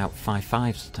 without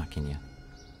 5/5s attacking you.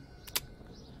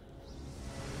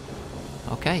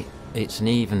 Okay, it's an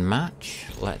even match.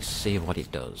 Let's see what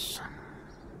it does.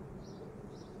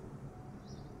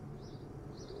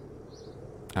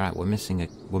 Alright, we're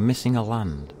missing a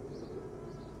land.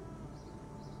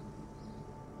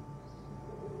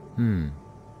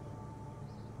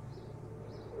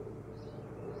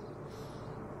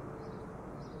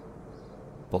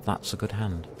 But that's a good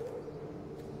hand.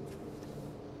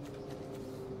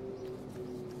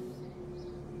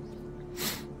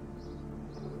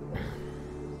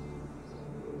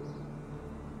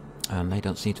 And they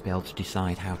don't seem to be able to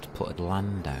decide how to put a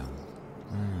land down.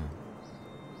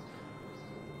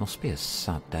 Must be a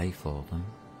sad day for them.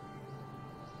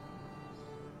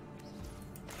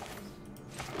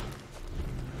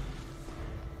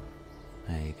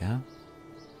 There you go.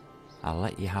 I'll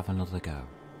let you have another go.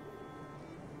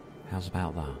 How's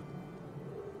about that?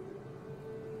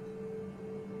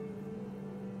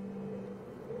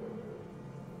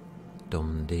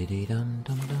 Dum dee dee dum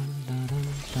dum dum dum dum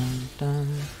dum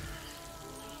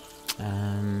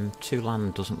dum. 2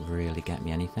 land doesn't really get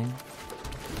me anything.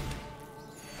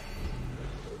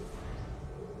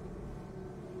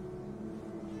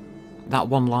 That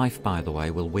 1 life, by the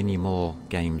way, will win you more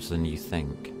games than you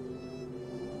think.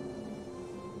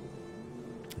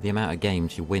 The amount of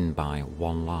games you win by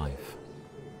 1 life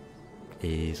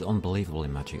is unbelievable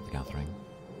in Magic the Gathering.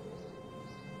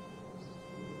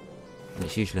 And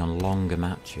it's usually on longer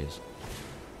matches.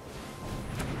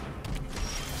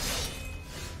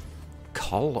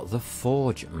 Coll the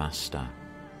Forge Master.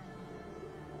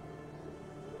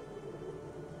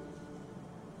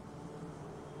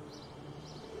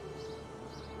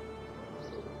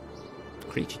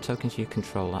 Creature tokens you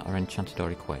control that are enchanted or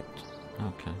equipped.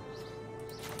 Okay.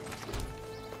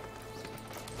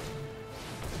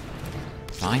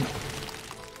 Fine.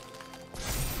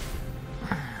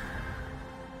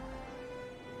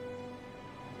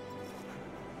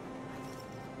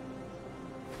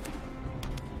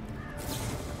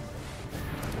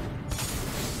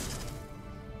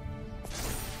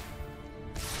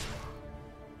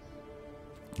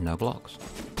 No blocks.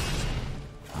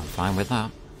 I'm fine with that.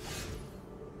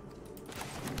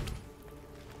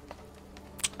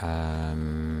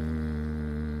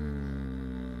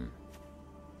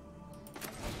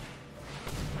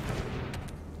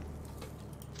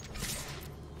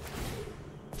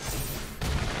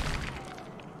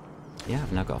 Yeah,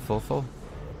 I've now got a 4/4.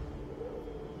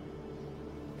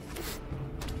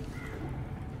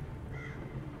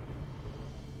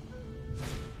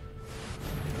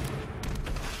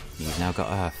 You've now got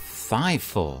a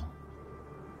 5/4.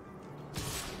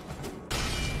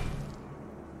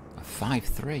 A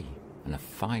 5/3 and a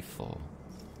 5/4.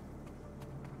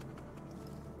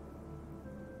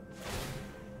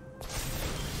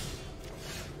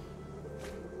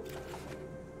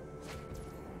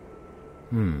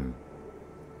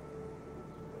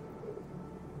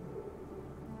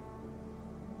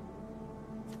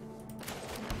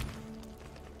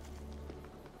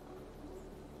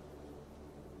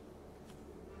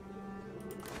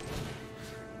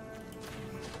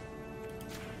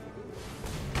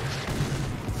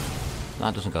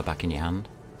 That doesn't go back in your hand.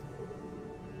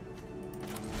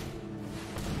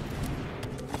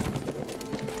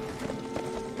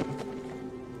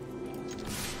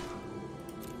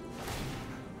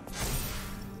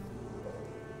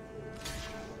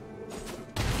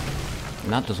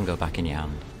 And that doesn't go back in your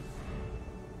hand.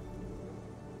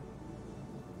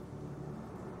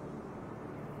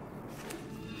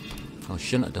 Oh,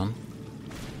 shouldn't have done.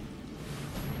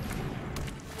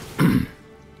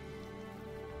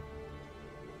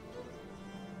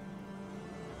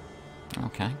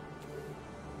 Okay.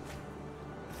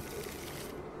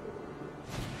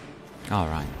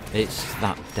 Alright, it's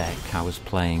that deck I was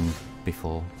playing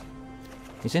before.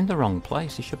 He's in the wrong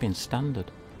place, he should be in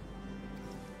standard.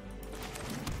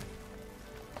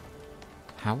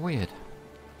 How weird.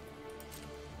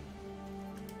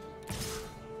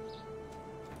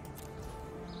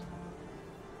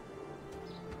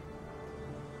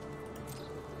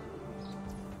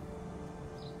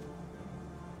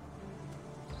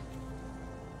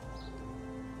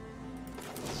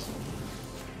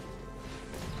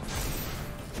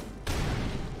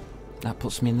 That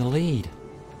puts me in the lead.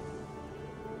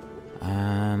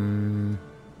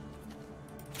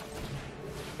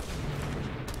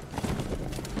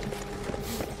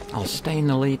 I'll stay in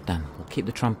the lead then. We'll keep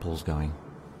the tramples going.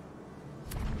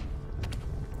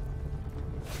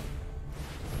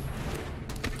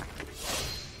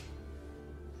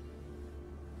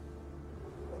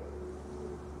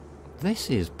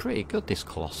 This is pretty good, this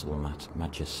Colossal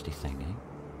Majesty thing, eh?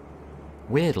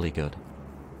 Weirdly good.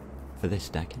 For this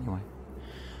deck, anyway.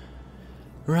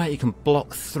 Right, you can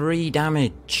block 3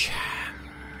 damage.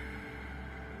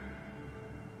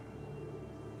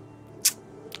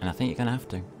 And I think you're going to have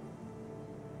to.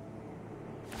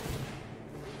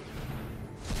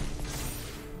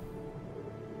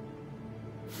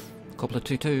 A couple of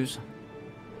 2/2s.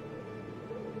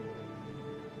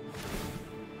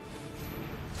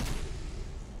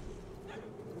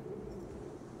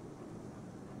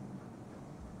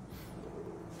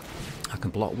 I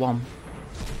can block 1.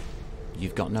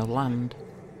 You've got no land.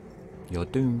 You're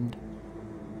doomed.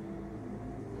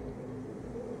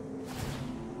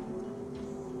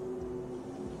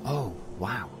 Oh,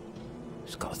 wow.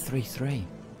 It's got a 3/3.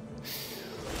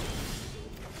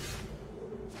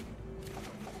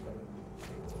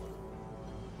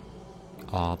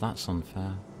 Oh, that's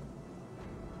unfair.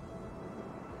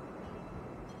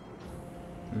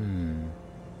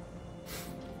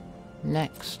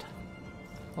 Next.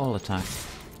 All attack.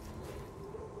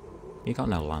 You got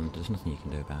no land, there's nothing you can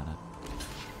do about it.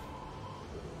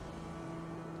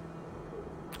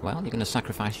 Well, you're going to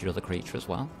sacrifice your other creature as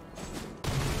well.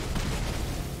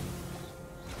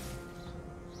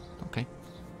 Okay.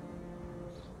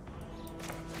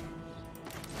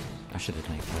 I should have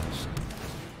done it first.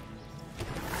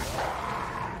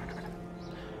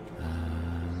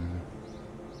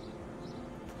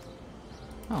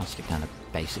 I'll stick down a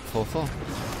basic 4/4.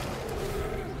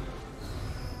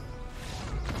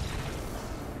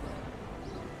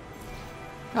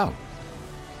 Oh.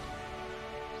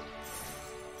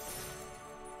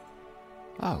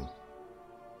 Oh.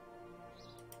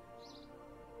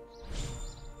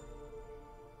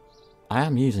 I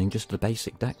am using just the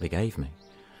basic deck they gave me.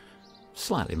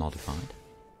 Slightly modified.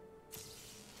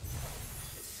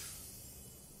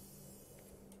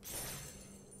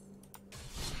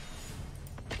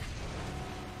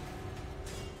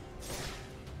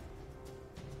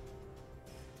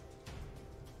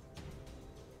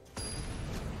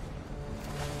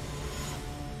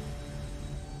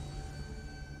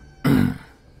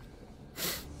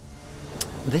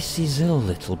 This is a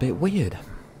little bit weird.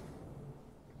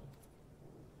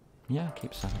 Yeah,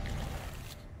 keep saying.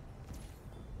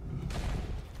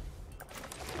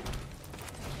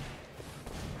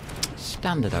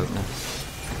 Standard opener.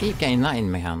 I keep getting that in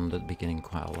my hand at the beginning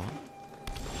quite a lot.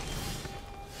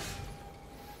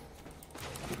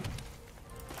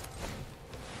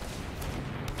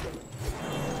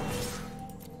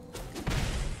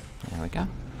 There we go.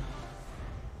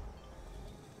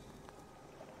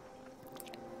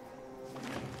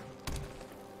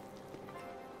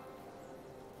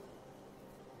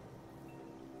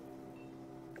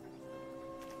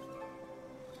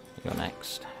 You're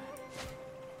next.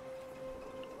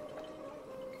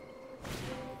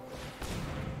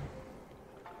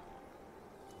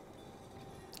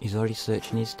 He's already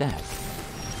searching his deck.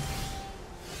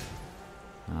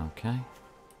 Okay.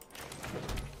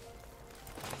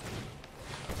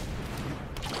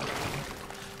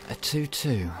 A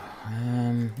 2/2.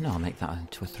 No, I'll make that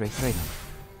into a 3/3 then.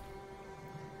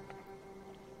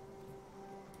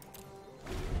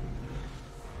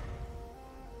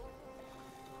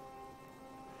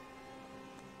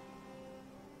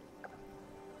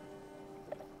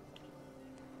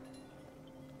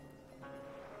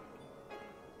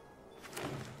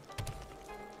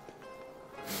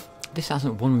 This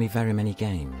hasn't won me very many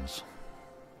games.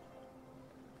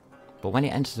 But when it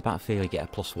enters the battlefield, you get a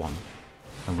 +1.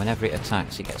 And whenever it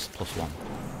attacks, it gets a +1.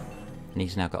 And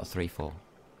he's now got a 3/4.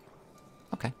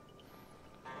 Okay.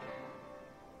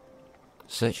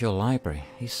 Search your library.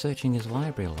 He's searching his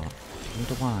library a lot.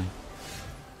 Wonder why.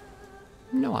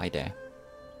 No idea.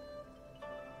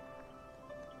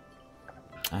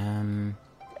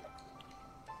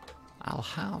 I'll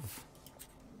have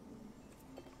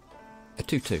a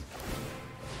 2/2.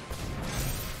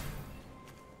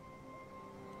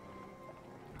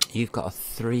 You've got a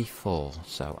 3/4,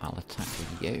 so I'll attack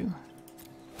with you.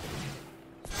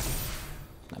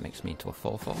 That makes me into a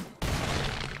 4/4.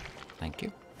 Thank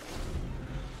you.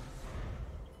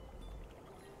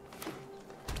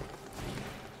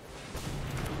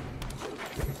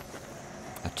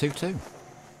 A 2/2.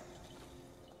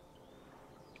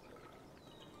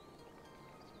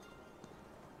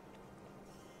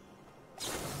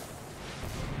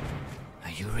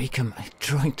 Eureka,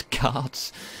 drawing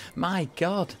cards. My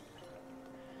god.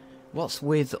 What's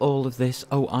with all of this?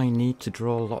 Oh, I need to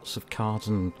draw lots of cards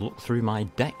and look through my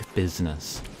deck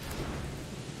business.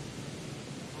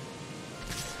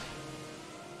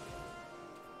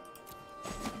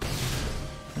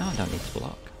 No, I don't need to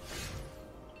block.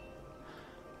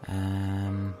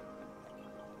 Um...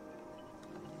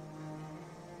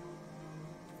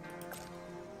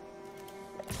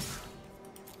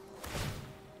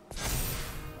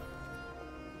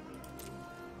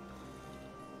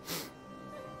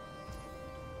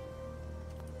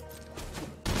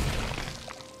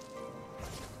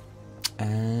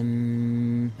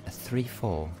 A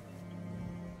 3-4.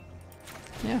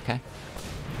 Yeah, okay.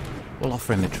 We'll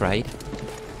offer him a trade.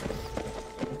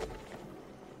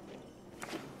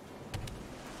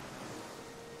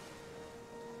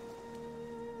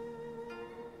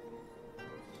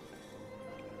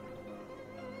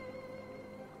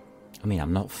 I mean,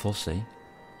 I'm not fussy.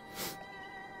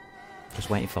 Just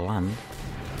waiting for land.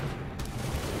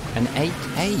 An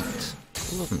 8-8!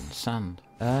 Blood and sand.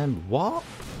 What?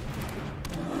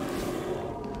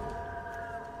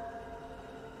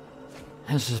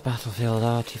 Enters battlefield,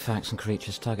 artifacts and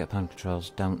creatures target opponent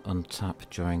controls don't untap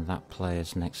during that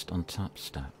player's next untap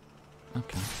step.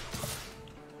 Okay.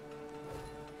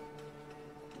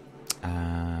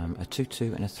 A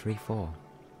 2-2 and a 3-4.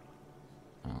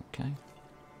 Okay.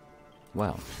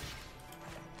 Well,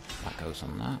 that goes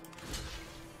on that.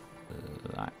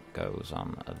 That goes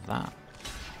on that.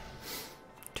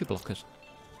 2 blockers.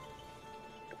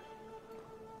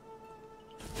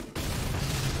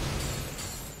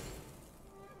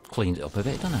 Cleans it up a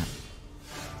bit, doesn't it?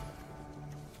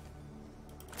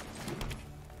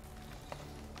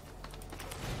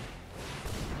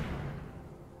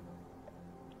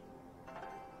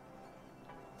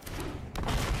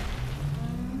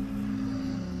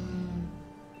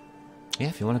 Yeah,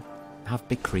 if you want to have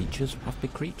big creatures, have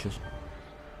big creatures.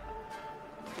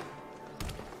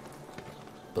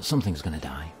 But something's going to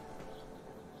die.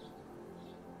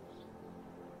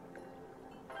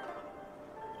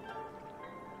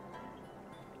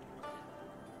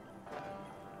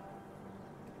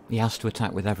 He has to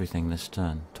attack with everything this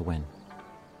turn to win.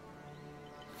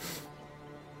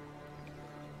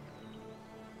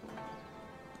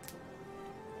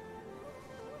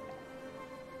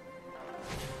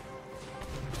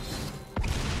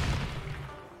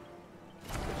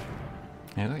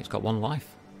 There we go, he's got 1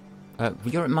 life.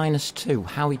 You're at -2.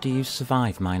 How do you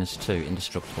survive -2?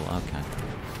 Indestructible, okay.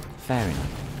 Fair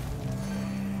enough.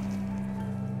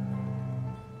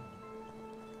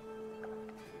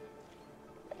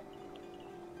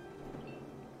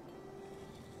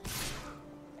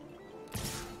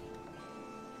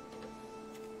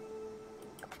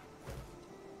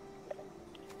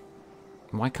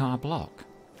 Why can't I block?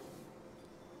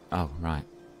 Oh, right.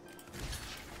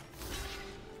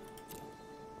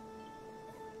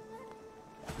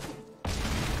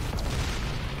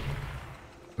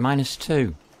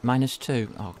 -2.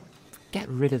 -2. Oh, get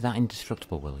rid of that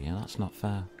indestructible, will you? That's not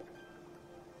fair.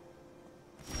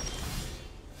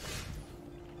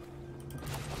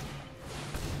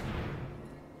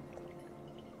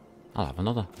 I'll have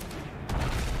another.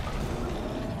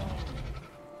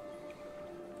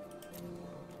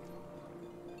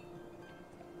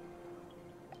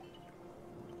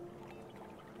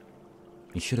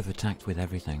 You should have attacked with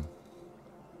everything.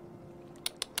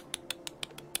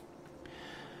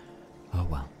 Oh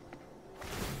well.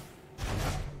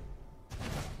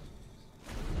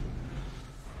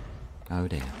 Oh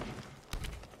dear.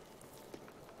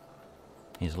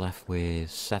 He's left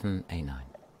with 7, 8, 9.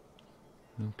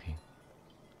 Okay.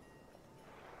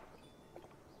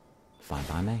 Fine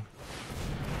by me.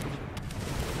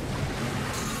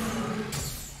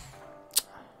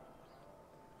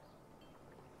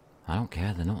 I don't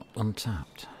care, they're not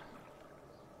untapped.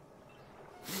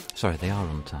 Sorry, they are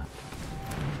untapped.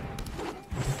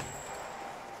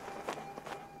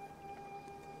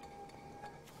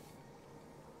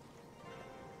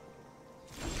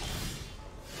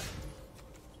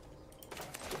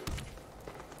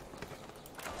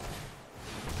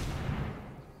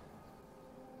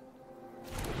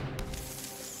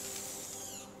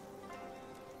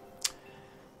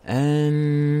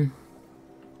 Um...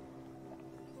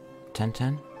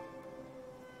 10-10?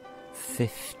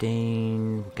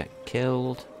 15... get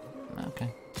killed?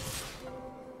 Okay.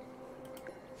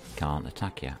 Can't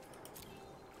attack yet.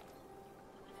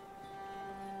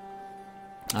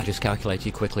 I just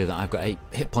calculated quickly that I've got 8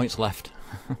 hit points left.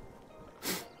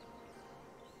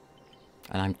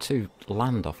 And I'm 2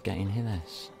 land off getting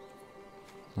this.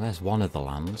 Well, there's one of the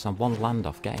lands. I'm 1 land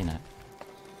off getting it.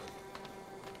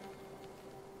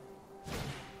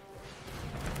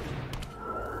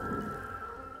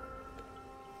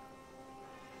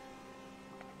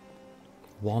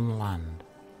 One land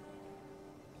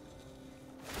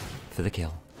for the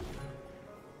kill.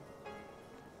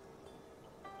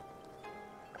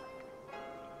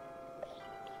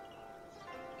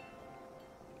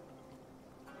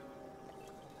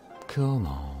 Come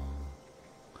on.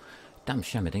 Damn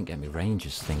shame I didn't get my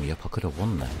Rangers thingy up. I could have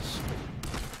won this.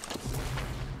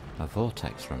 A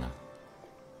Vortex Runner.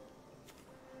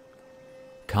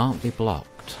 Can't be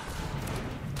blocked.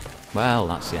 Well,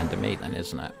 that's the end of me then,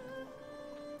 isn't it?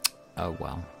 Oh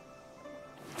well.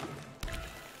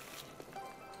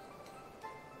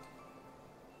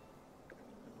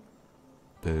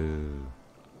 Boo.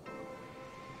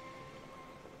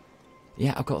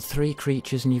 Yeah, I've got 3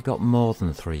 creatures and you've got more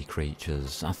than 3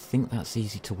 creatures. I think that's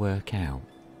easy to work out.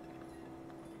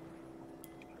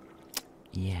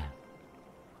 Yeah.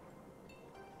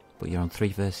 But you're on 3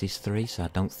 versus 3, so I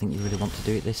don't think you really want to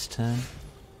do it this turn.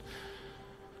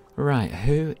 Right,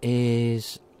 who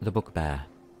is the bugbear?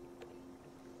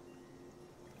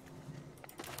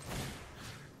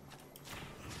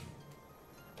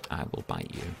 I will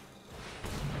bite you.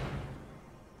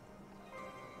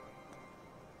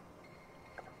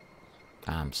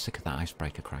 I'm sick of that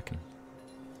icebreaker kraken.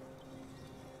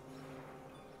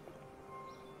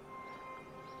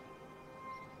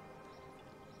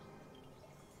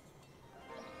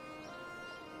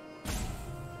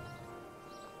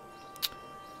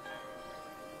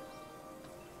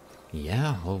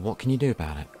 Yeah, well, what can you do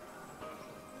about it?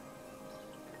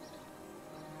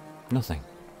 Nothing.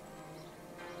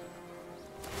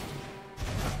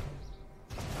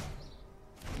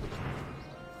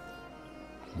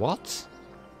 What?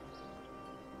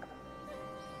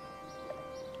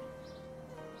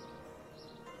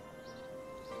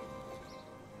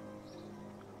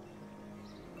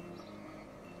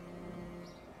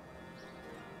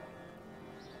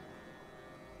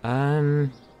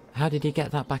 How did he get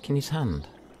that back in his hand?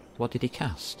 What did he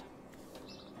cast?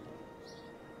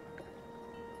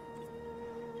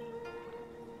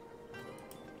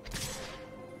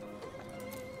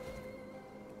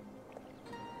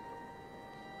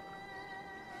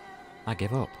 I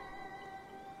give up.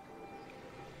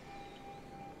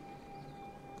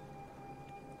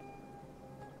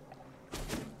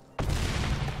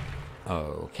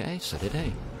 Okay, so did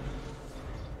he.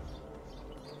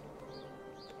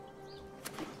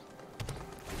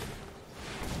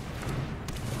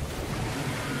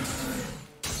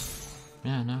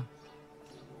 Yeah, no.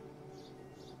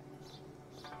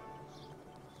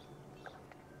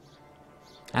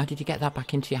 How did you get that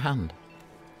back into your hand?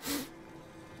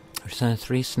 Return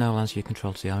 3 snowlands you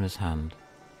control to the owner's hand.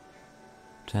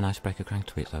 Turn Icebreaker Crank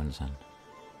to its owner's hand.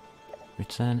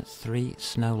 Return 3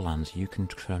 snowlands you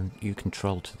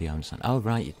control to the owner's hand. Oh,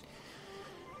 right.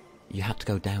 You had to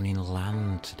go down in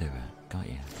land to do it. Got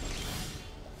you.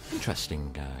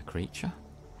 Interesting creature.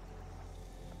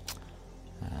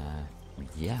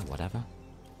 Yeah, whatever.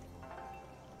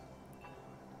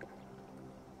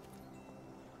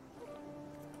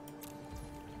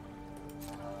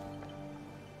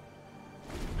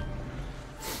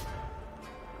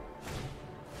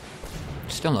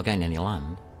 Still not getting any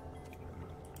land.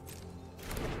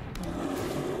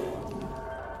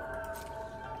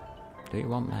 Do you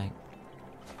want, mate?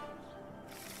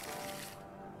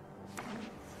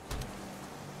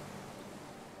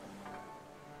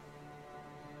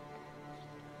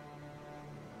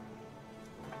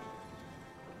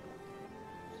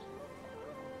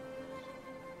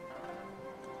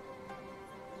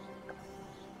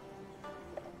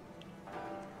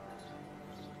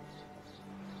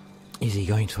 Is he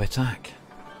going to attack?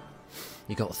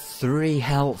 You got 3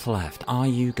 health left. Are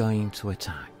you going to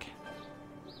attack?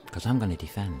 Because I'm going to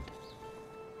defend.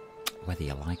 Whether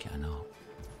you like it or not.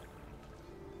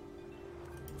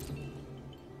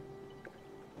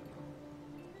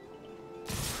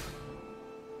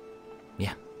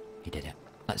 Yeah, he did it.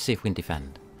 Let's see if we can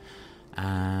defend.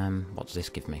 What does this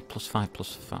give me?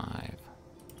 +5/+5.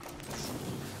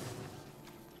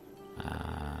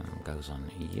 Goes on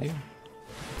you.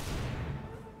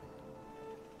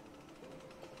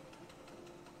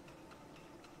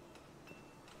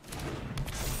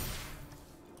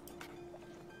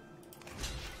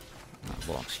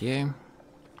 Blocks you.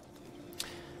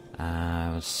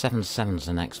 7/7's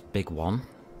the next big one.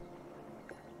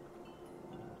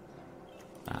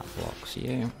 That blocks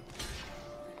you.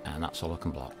 And that's all I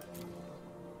can block.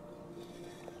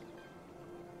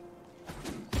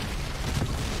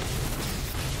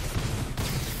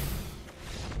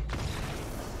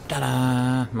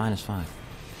 Ta-da! -5.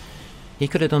 He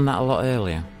could have done that a lot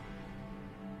earlier.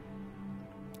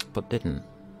 But didn't.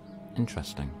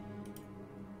 Interesting.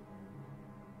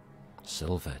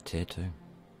 Silver, tier 2.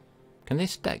 Can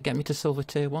this deck get me to silver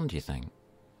tier 1, do you think?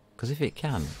 Because if it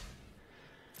can,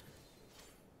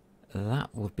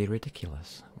 that would be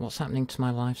ridiculous. What's happening to my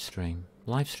live stream?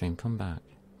 Live stream, come back.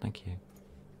 Thank you.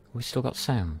 We still got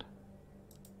sound.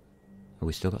 Have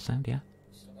we still got sound? Yeah?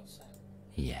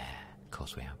 Yeah, of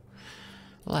course we have.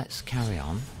 Let's carry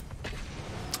on.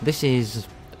 This is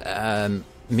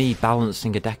me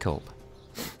balancing a deck up.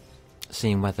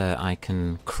 Seeing whether I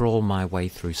can crawl my way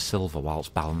through silver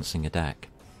whilst balancing a deck.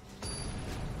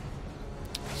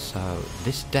 So,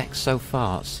 this deck so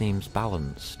far seems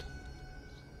balanced.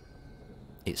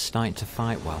 It's starting to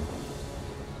fight well.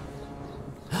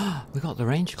 We got the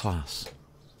range class.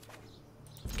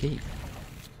 Keep.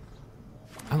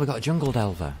 And we got a jungle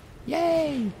delver.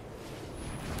 Yay!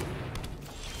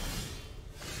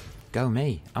 Go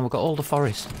me. And we've got all the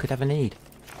forest I could ever need.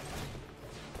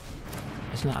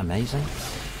 Isn't that amazing?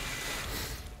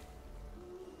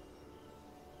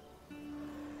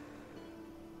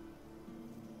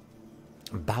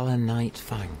 Balanite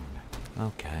Fang.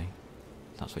 Okay.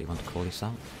 That's what you want to call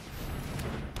yourself.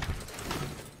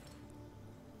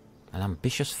 An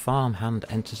ambitious farmhand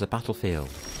enters the battlefield.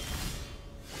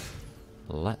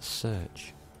 Let's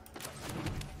search.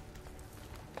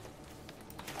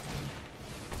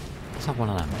 Let's have one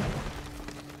of them.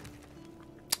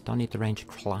 Don't need the range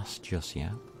class just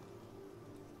yet.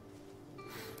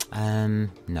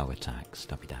 No attacks,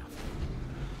 don't be daft.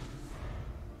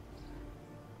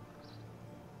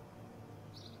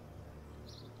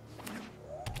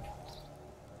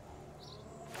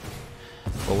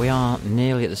 But we are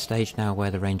nearly at the stage now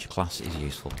where the ranger class is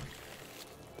useful.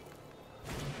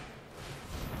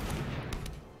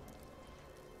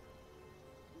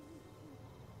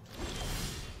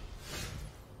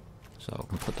 So we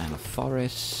can put down a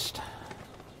forest.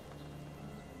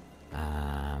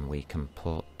 And we can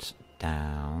put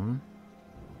down...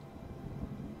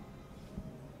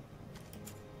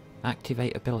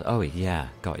 Activate ability. Oh yeah,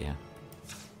 got you.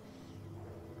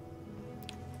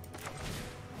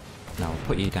 No, I'll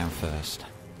put you down first.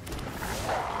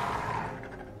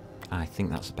 I think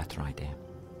that's a better idea.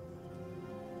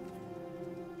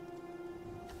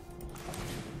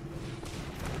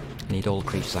 Need all the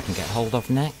creatures I can get hold of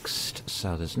next,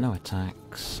 so there's no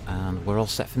attacks, and we're all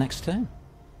set for next turn.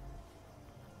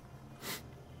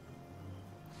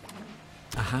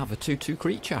 I have a 2/2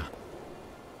 creature.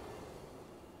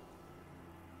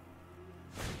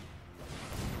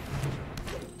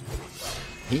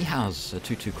 He has a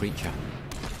 2/2 creature.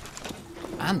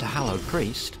 And a hallowed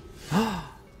priest.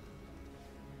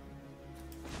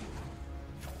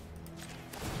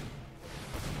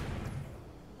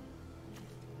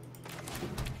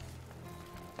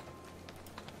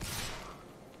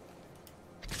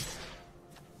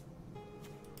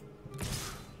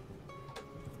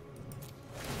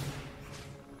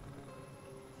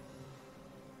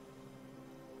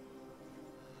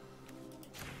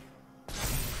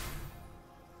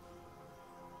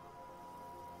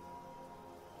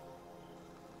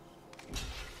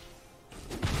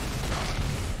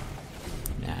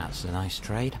 That's a nice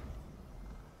trade.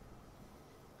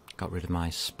 Got rid of my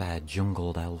spare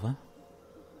jungle delver.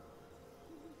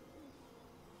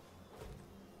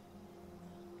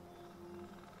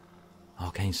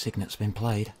 Arcane Signet's been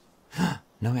played.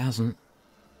 No, it hasn't.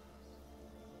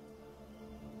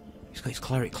 He's got his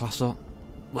cleric class up.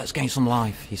 Let's gain some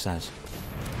life, he says.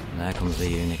 And there comes the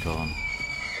unicorn.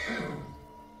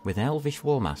 With an elvish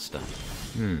war master.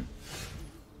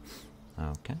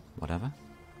 Okay, whatever.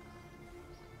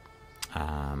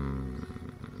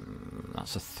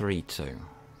 That's a 3/2.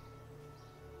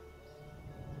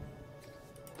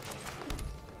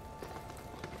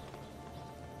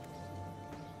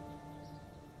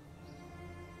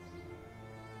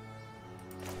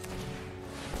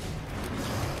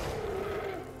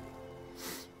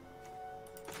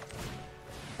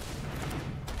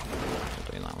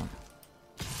 Doing that one.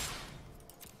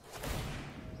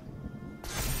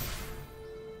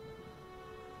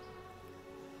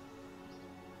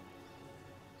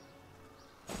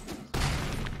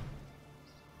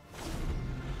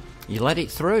 You let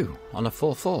it through on a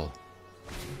 4/4.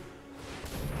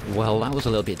 Well, that was a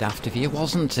little bit daft of you,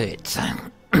 wasn't it?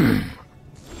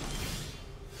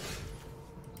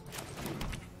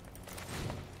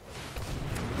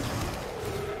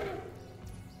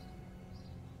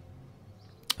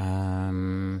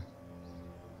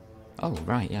 Oh,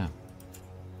 right, yeah.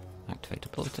 Activate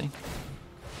ability.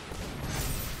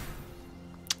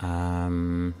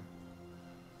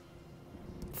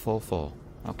 4/4.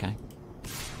 Okay.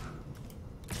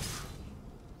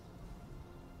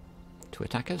 2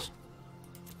 attackers.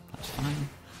 That's fine.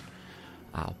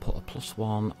 I'll put a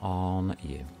 +1 on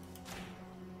you.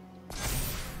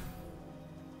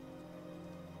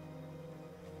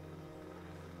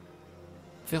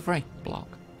 Feel free.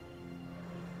 Block.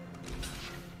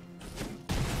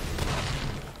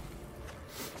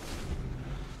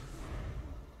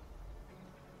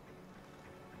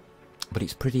 But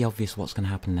it's pretty obvious what's going to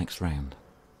happen next round.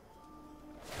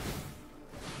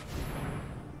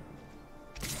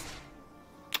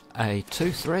 A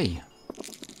 2-3.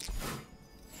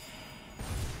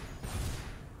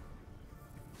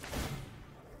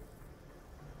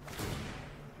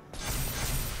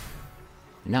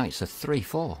 Now it's a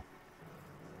 3-4.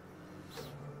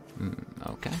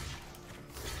 Okay.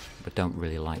 But don't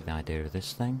really like the idea of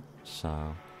this thing,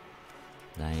 so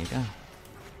there you go.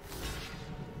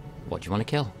 What do you want to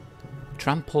kill?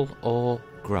 Trample or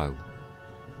grow?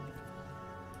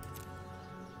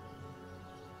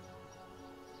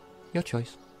 Your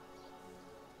choice.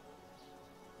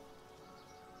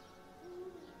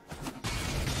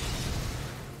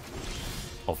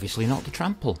 Obviously not the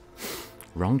trample.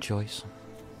 Wrong choice.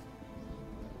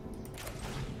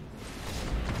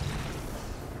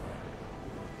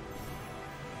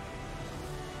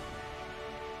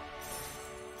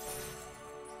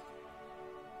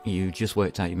 You just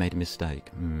worked out you made a mistake.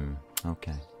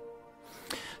 Okay.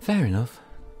 Fair enough.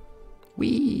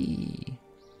 Whee!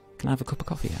 Can I have a cup of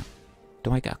coffee yet?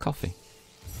 Do I get a coffee?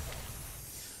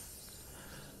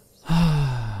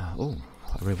 Oh,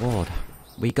 a reward.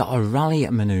 We got a rally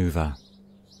manoeuvre.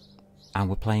 And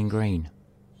we're playing green.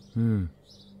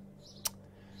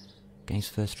 Gains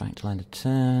first strike till end of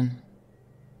turn.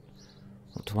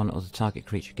 Up to one other target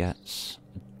creature gets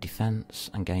defense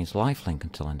and gains lifelink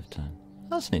until end of turn.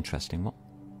 That's an interesting one.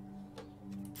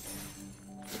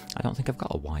 I don't think I've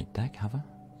got a white deck, have I?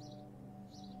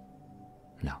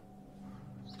 No.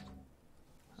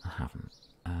 I haven't.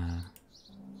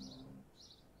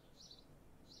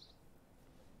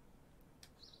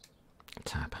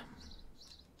 Tab.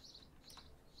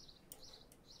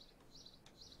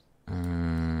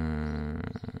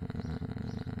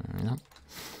 No.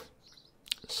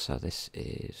 So this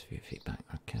is view feedback.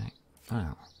 Okay.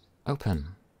 File.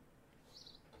 Open.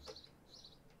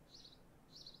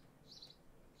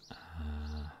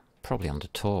 Probably under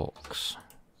talks.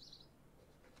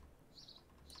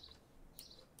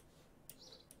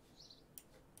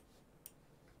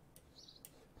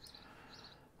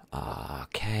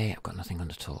 Okay, I've got nothing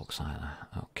under talks either.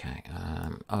 Okay,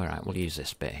 alright, we'll use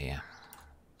this bit here.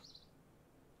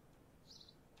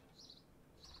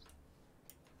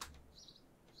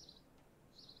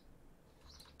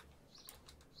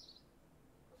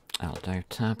 I'll do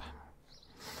tab.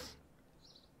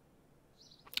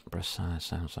 Brush size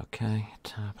sounds okay.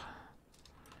 Tab.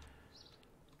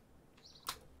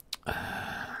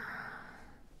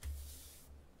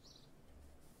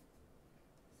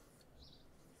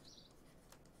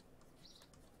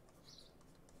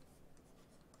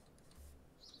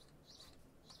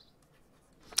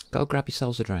 Go grab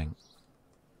yourselves a drink.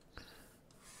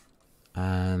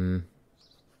 There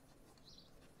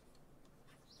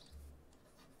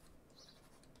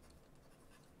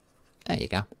you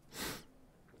go.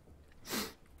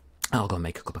 I'll go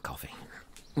make a cup of coffee.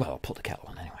 Well, I'll put the kettle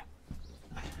on anyway.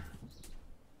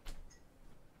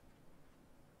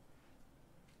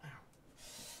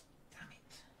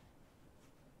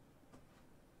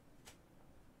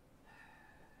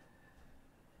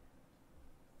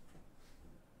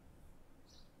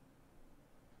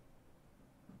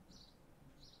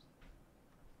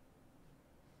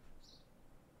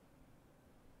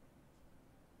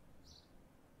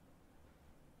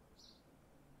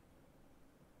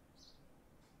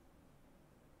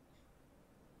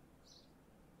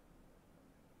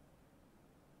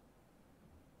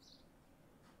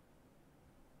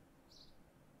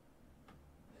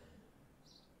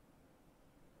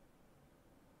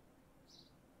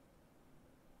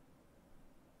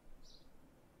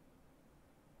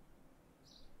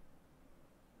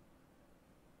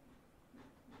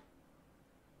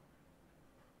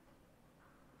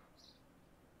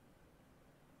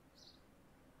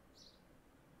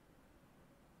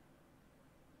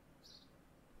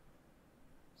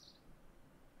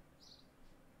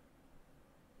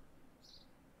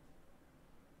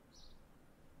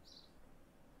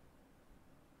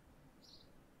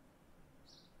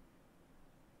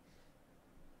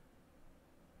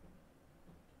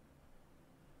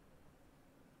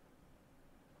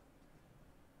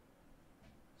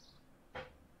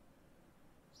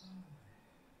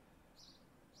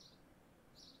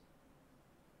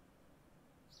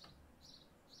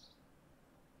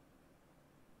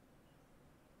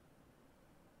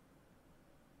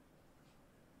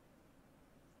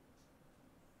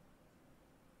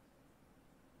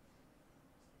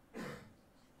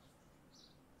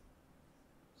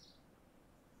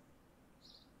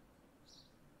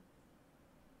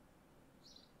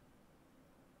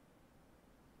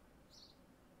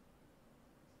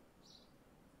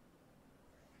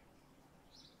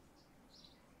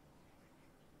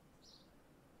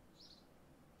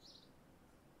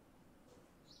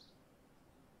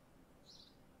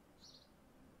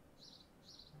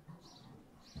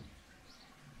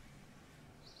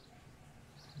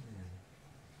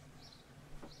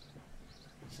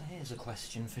 here's a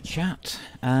question for chat.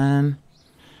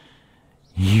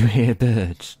 You hear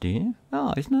birds, do you?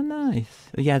 Oh, isn't that nice?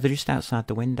 Yeah, they're just outside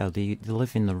the window. They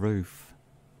live in the roof.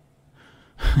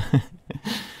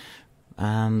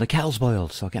 And the kettle's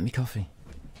boiled, so I'll get me coffee.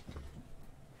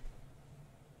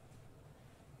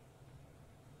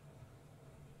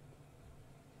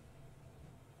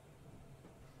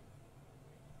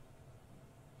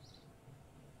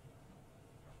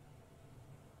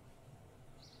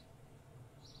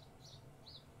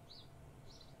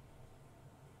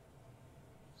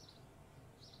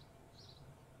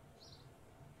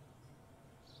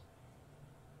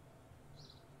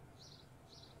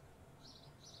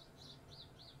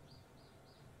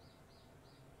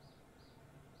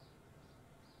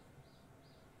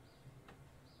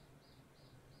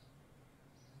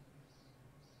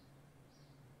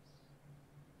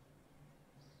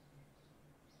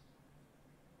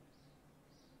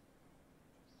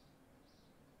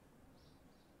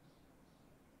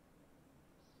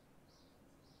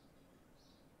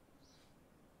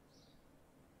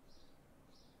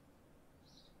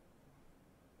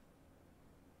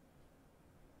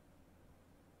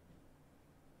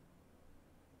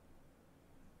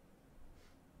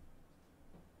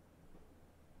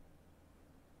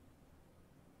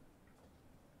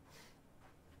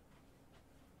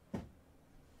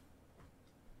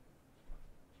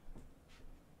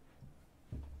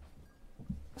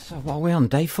 So what are we on?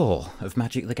 Day 4 of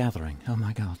Magic the Gathering. Oh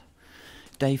my god.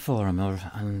 Day 4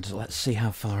 and let's see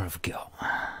how far I've got.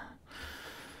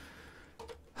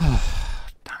 Oh,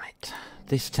 damn it.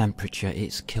 This temperature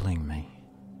is killing me.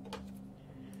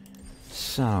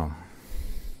 So,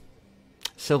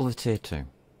 Silver Tier 2.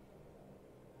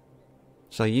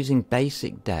 So using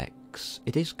basic decks,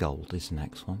 it is gold, this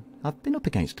next one. I've been up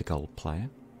against a gold player.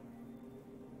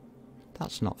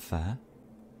 That's not fair.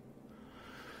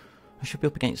 I should be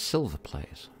up against silver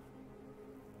players.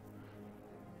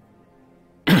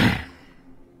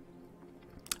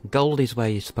 Gold is where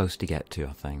you're supposed to get to,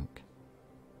 I think.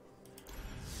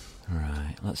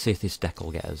 Right, let's see if this deck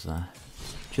will get us there.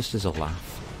 Just as a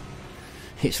laugh.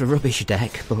 It's a rubbish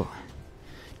deck, but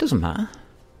it doesn't matter.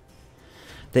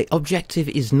 The objective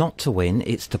is not to win,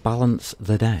 it's to balance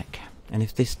the deck. And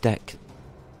if this deck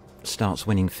starts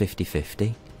winning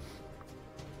 50-50,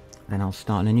 then I'll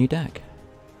start a new deck.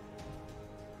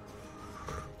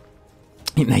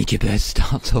 It made your bird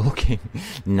start talking.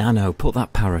 Nano, put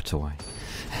that parrot away.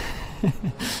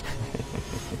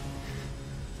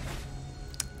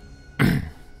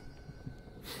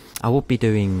 I would be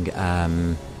doing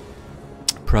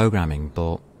programming,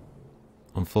 but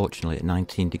unfortunately at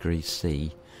 19 degrees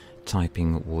C,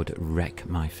 typing would wreck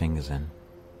my fingers in.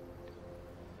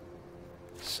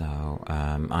 So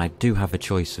I do have a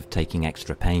choice of taking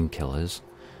extra painkillers,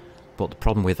 but the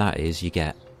problem with that is you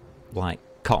get like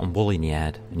cotton wool in your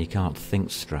head and you can't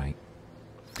think straight.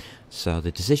 So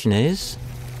the decision is,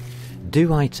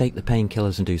 do I take the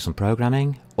painkillers and do some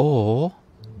programming, or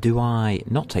do I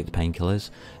not take the painkillers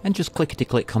and just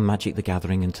clickety-click on Magic the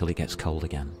Gathering until it gets cold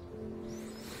again?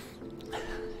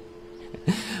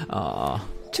 Ah,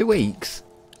 2 weeks?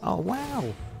 Oh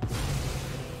wow.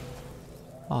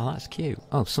 Oh, that's cute.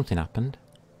 Oh, something happened.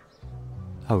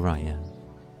 Oh right, yeah.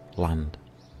 Land.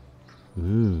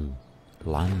 Ooh,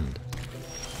 land.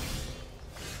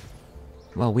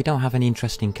 Well, we don't have any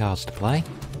interesting cards to play,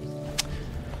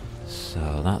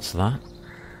 so that's that.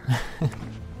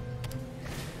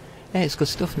 Yeah, it's good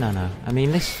stuff, Nano. I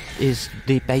mean, this is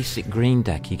the basic green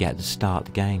deck you get to start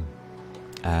the game.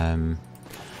 Haven't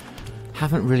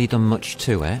really done much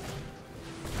to it.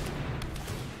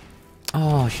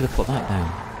 Oh, I should have put that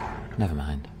down. Never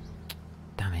mind.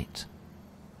 Damn it.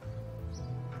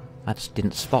 I just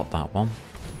didn't spot that one.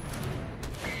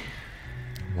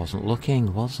 Wasn't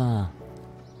looking, was I?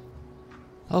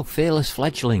 Oh, Fearless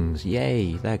Fledglings.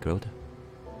 Yay, they're good.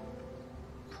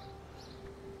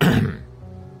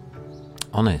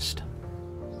 Honest.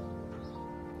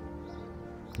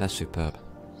 They're superb.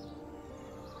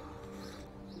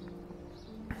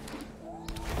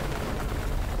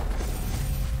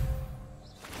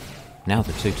 Now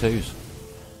the 2/2s.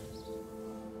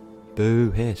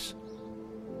 Boo, hiss.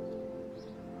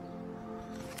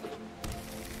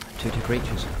 2/2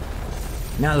 creatures.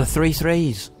 Now the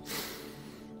 3/3s.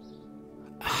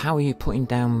 How are you putting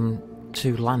down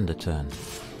 2 land a turn?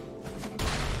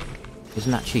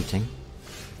 Isn't that cheating?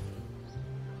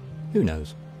 Who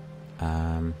knows?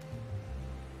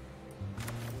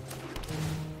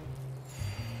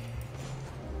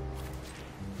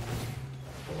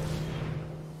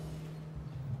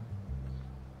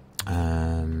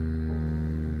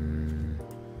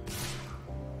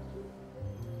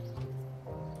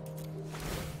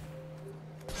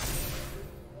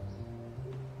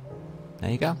 There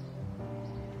you go.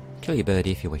 Kill your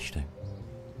birdie if you wish to.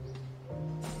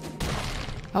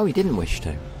 Oh, he didn't wish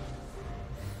to.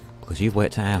 Because you've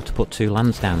worked out how to put 2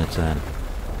 lands down a turn.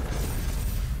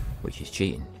 Which is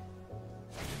cheating.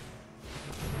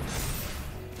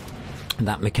 And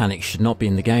that mechanic should not be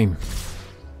in the game.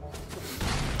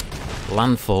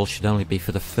 Landfall should only be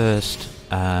for the first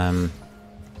land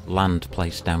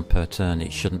placed down per turn.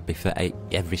 It shouldn't be for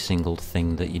every single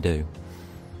thing that you do.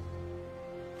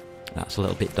 That's a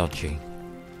little bit dodgy.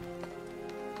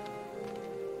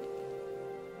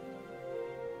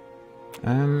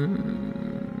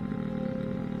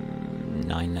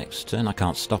 Nine next turn. I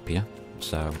can't stop you,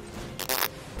 so...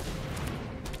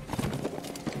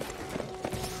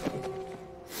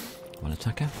 One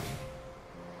attacker.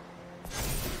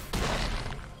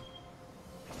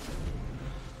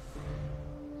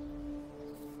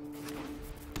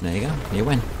 There you go. You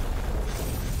win.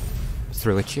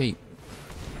 Through a cheat.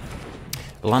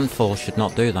 Landfall should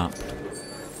not do that.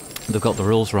 They've got the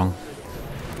rules wrong.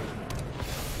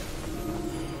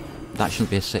 That shouldn't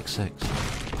be a 6/6.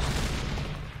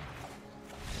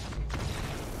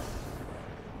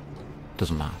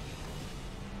 Doesn't matter.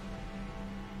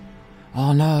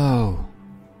 Oh no!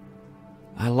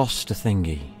 I lost a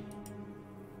thingy.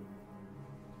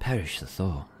 Perish the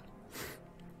thought.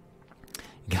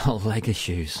 Got leg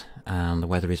issues, and the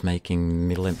weather is making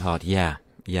me limp hard. Yeah.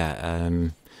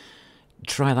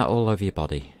 Try that all over your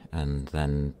body, and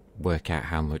then work out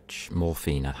how much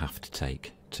morphine I'd have to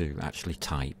take to actually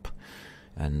type.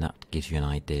 And that gives you an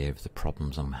idea of the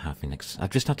problems I'm having. I've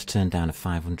just had to turn down a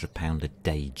 £500 a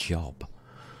day job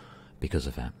because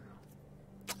of it.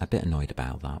 A bit annoyed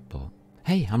about that, but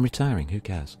hey, I'm retiring, who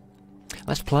cares?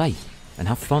 Let's play and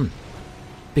have fun,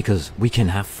 because we can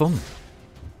have fun.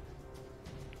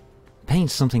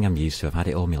 Pain's something I'm used to, I've had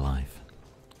it all my life.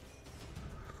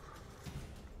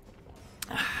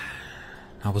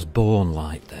 I was born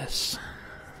like this.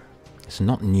 It's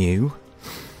not new.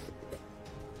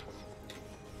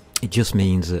 It just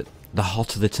means that the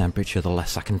hotter the temperature, the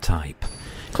less I can type.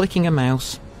 Clicking a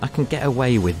mouse, I can get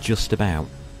away with just about.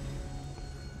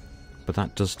 But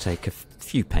that does take a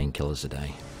few painkillers a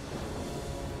day.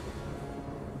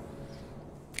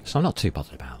 So I'm not too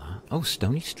bothered about that. Oh,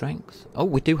 Stony Strength. Oh,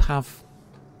 we do have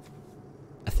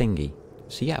a thingy.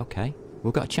 So yeah, okay.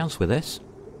 We've got a chance with this.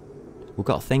 We've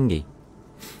got a thingy.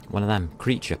 One of them.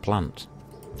 Creature, plant.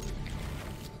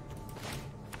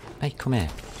 Hey, come here.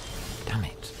 Damn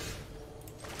it.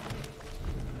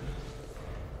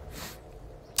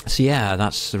 So yeah,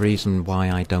 that's the reason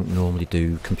why I don't normally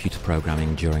do computer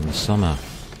programming during the summer.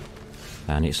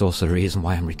 And it's also the reason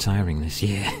why I'm retiring this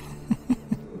year.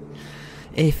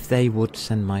 If they would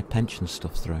send my pension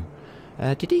stuff through.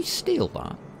 Did he steal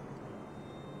that?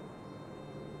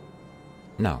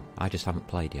 No, I just haven't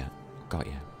played yet. Got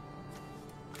you.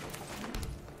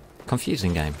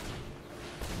 Confusing game.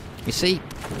 You see,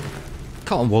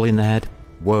 cotton wool in the head.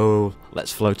 Whoa,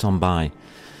 let's float on by.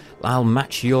 I'll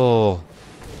match your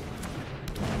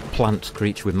plant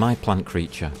creature with my plant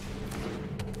creature.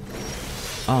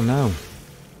 Oh no.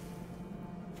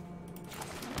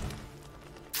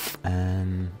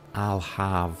 I'll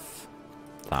have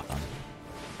that one.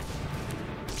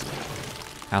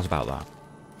 How's about that?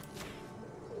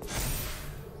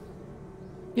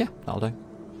 Yeah, that'll do.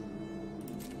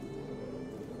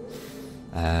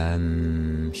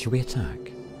 Should we attack?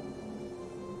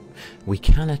 We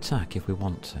can attack if we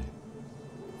want to.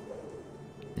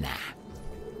 Nah.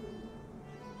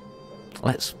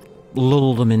 Let's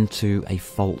lull them into a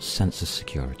false sense of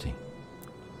security.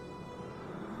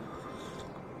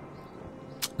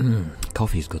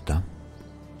 Coffee's good though.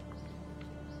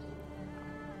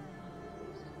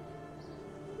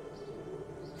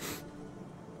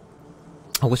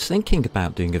 I was thinking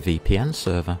about doing a VPN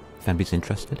server, if anybody's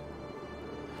interested.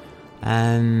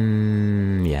 Yeah,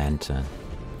 in turn.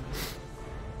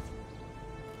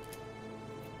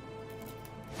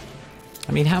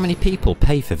 I mean, how many people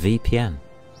pay for VPN?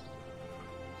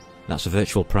 That's a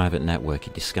virtual private network.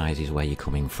 It disguises where you're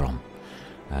coming from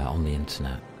on the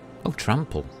internet. Oh,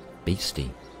 Trample.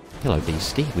 Beastie. Hello,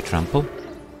 Beastie. We Trample.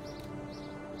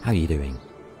 How are you doing?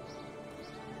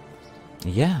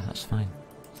 Yeah, that's fine.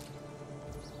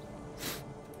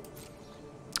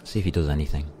 See if he does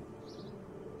anything.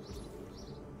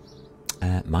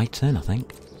 My turn, I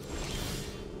think.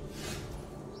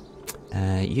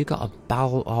 You got a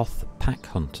Baloth Pack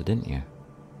Hunter, didn't you?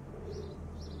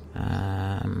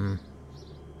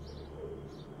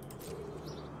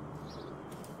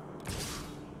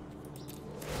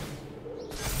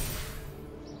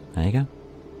 There you go.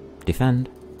 Defend.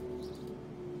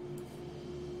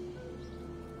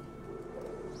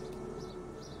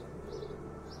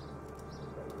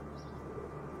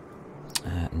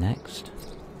 next?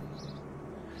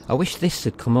 I wish this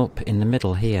had come up in the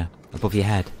middle here, above your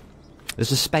head.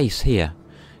 There's a space here.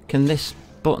 Can this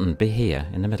button be here,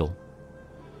 in the middle?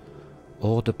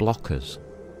 Order blockers.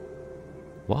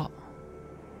 What?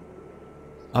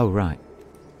 Oh, right.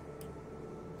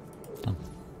 Done.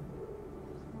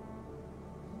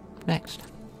 Next.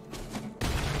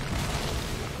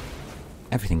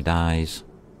 Everything dies.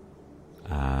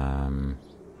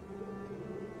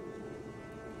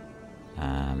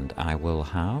 And I will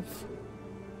have...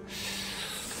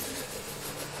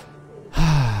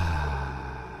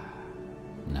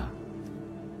 No.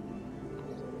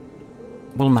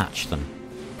 We'll match them.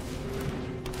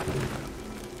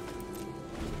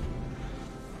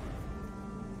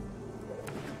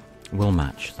 We'll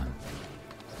match them.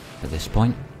 At this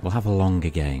point, we'll have a longer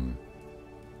game.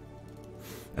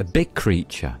 A big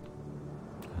creature.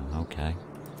 Oh, okay.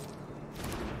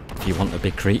 If you want a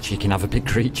big creature, you can have a big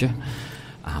creature.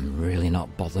 I'm really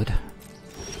not bothered.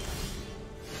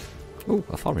 Ooh,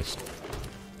 a forest.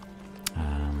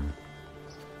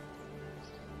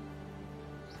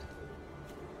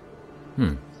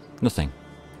 Nothing.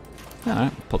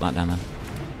 Alright, put that down there.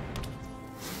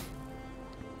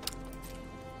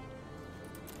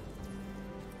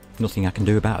 Nothing I can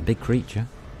do about a big creature.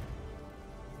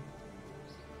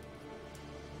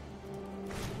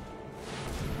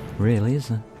 Really, is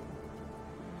there?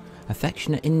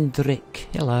 Affectionate Indrik.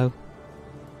 Hello.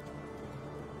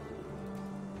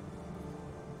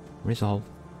 Resolve.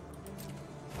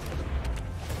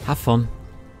 Have fun.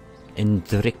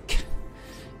 Indrik.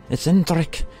 It's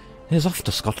Indrik. He's off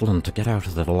to Scotland to get out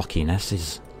of the Loch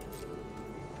Nesses.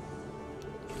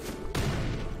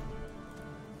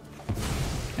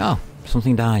 Oh,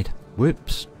 something died.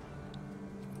 Whoops.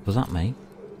 Was that me?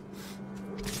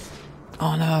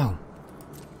 Oh no.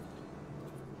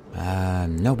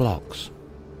 No blocks.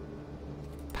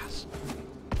 Pass.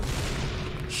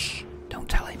 Shh, don't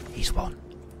tell him. He's won.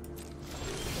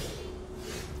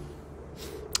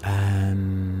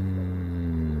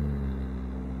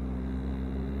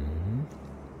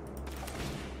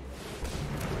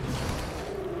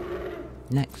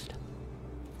 Next.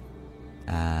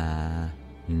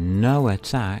 No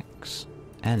attacks.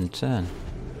 End turn.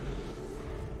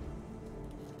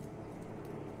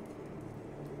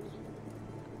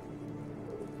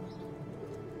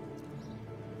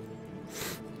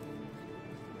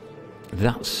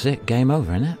 That's it. Game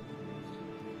over, isn't it?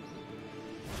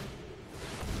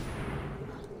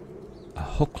 A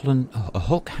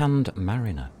Hookhand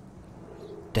Mariner.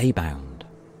 Daybound.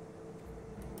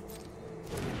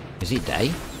 Is it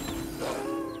day?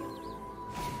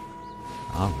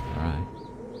 Oh, right.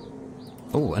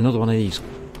 Oh, another one of these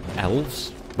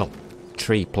elves. Well,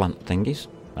 tree plant thingies.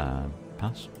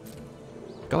 Pass.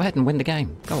 Go ahead and win the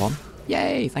game. Go on.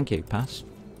 Yay, thank you. Pass.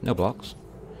 No blocks.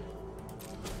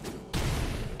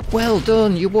 Well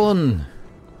done, you won!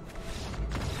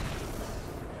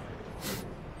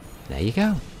 There you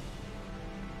go.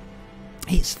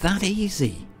 It's that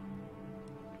easy.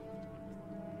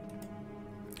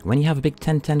 When you have a big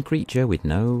 10-10 creature with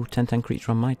no 10-10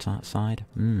 creature on my side,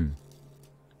 I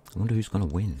wonder who's going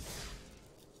to win.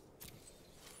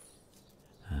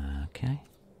 Okay.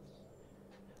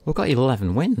 We've got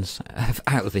 11 wins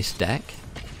out of this deck.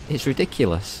 It's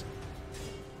ridiculous.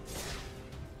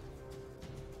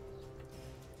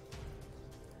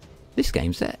 This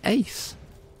game's at ace.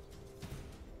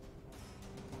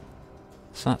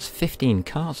 So that's 15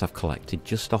 cards I've collected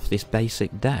just off this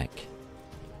basic deck.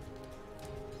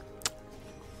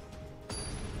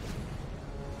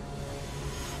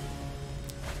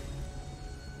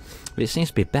 But it seems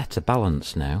to be better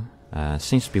balanced now.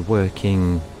 Seems to be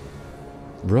working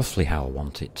roughly how I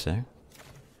want it to.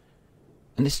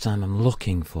 And this time I'm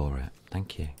looking for it.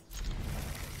 Thank you.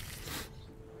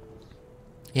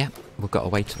 Yeah, we've got a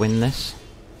way to win this.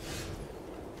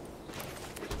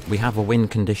 We have a win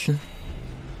condition.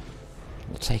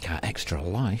 We'll take our extra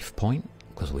life point,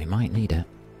 because we might need it.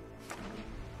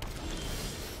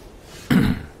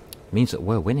 Means that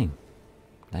we're winning.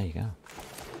 There you go.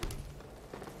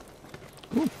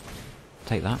 Ooh,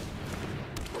 take that.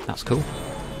 That's cool.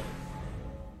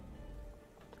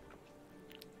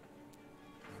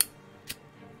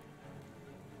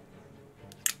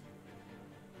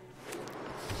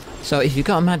 So if you've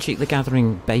got a Magic the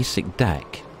Gathering basic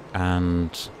deck,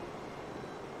 and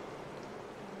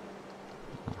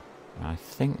I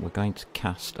think we're going to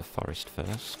cast a forest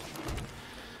first,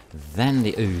 then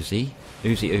the Oozy,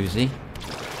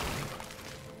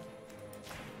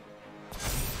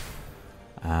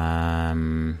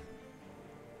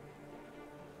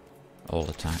 all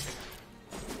attack,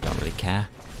 don't really care.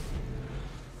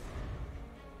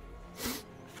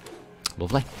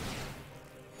 Lovely.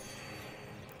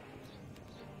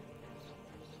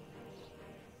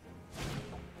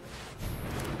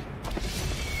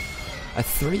 A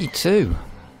 3-2.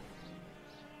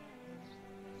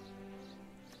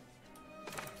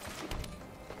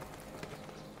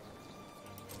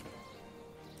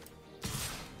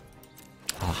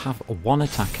 I'll have a 1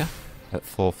 attacker at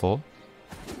 4-4.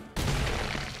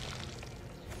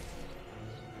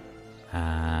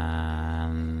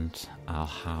 And I'll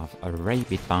have a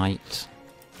Rabid Bite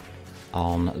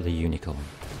on the Unicorn.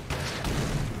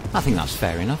 I think that's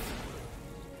fair enough.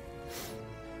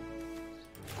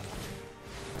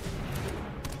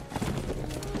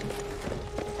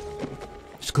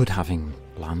 It's good having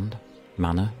land,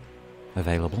 mana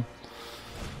available.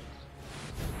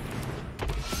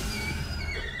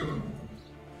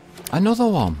 Another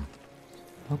one.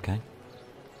 Okay.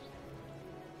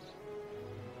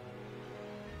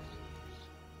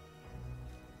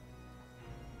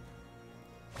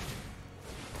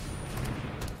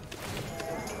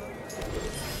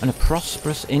 And a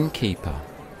prosperous innkeeper.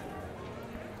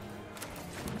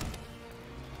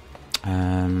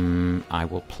 I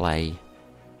will play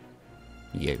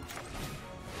you.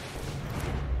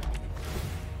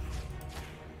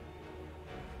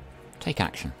 Take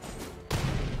action.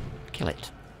 Kill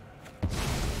it.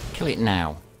 Kill it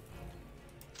now.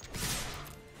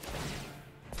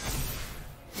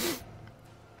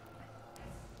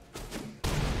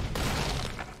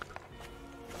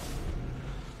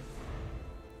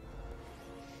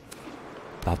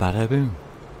 Ba-ba-da-boom.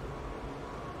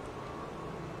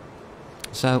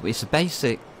 So it's a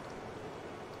basic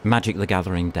Magic the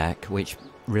Gathering deck which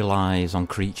relies on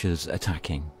creatures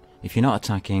attacking. If you're not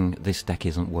attacking, this deck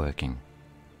isn't working.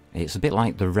 It's a bit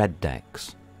like the red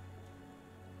decks.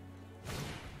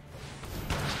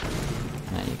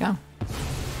 There you go.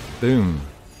 Boom.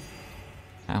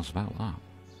 How's about that?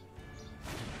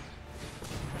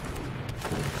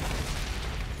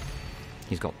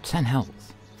 He's got 10 health.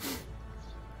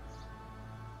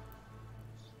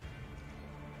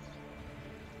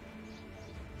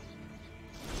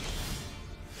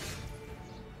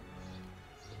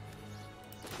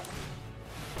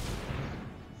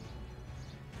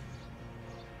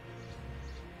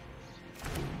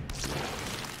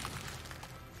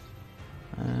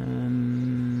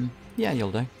 Yeah,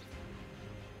 you'll do.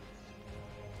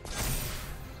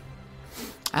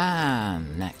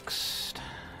 And next.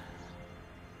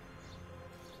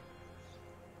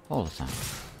 All the time.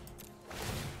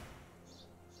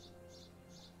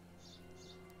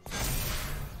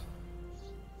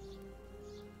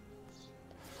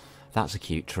 That's a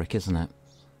cute trick, isn't it?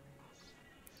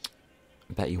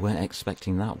 I bet you weren't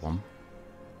expecting that one.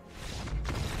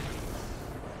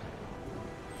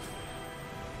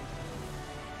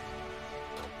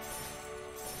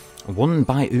 Won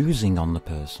by oozing on the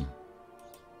person.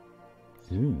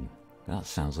 Ooh, that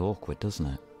sounds awkward, doesn't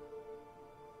it?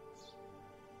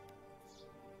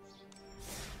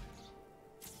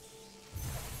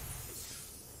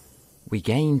 We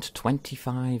gained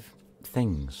 25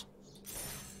 things.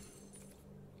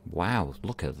 Wow,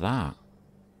 look at that.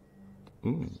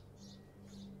 Ooh.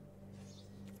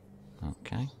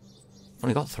 Okay.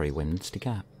 Only got 3 wins to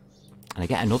get. And I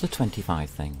get another 25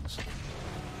 things.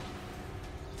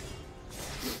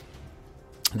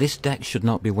 This deck should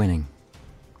not be winning.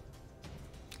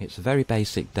 It's a very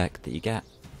basic deck that you get,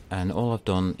 and all I've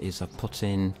done is I've put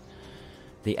in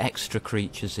the extra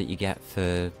creatures that you get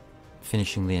for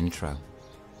finishing the intro.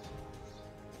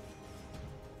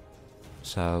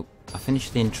 So I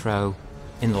finished the intro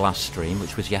in the last stream,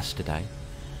 which was yesterday.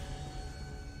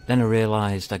 Then I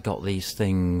realised I got these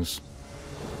things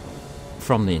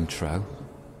from the intro,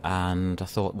 and I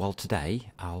thought, well,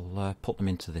 today I'll put them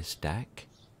into this deck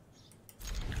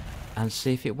and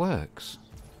see if it works.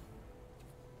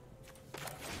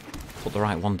 Put the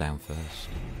right one down first.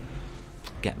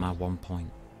 Get my 1 point.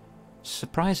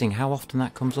 Surprising how often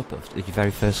that comes up at your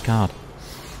very first card.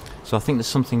 So I think there's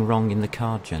something wrong in the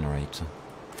card generator.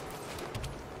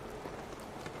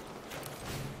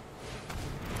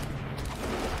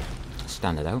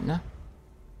 Standard opener.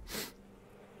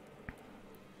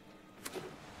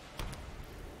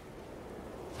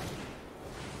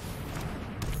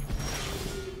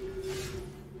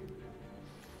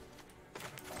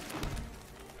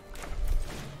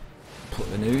 Put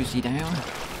an Uzi down.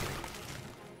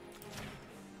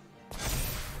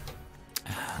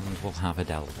 And we'll have a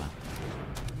Delver.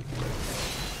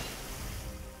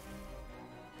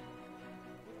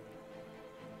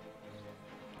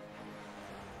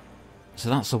 So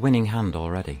that's a winning hand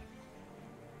already.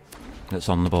 That's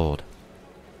on the board.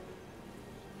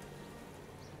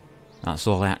 That's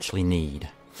all I actually need.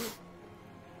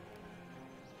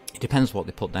 It depends what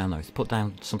they put down though. If they put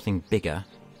down something bigger,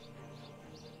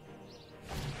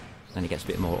 then it gets a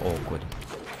bit more awkward.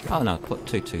 Oh no, put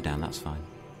 2-2 down, that's fine.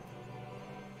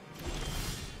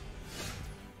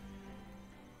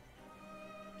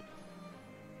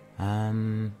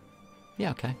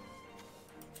 Yeah, okay.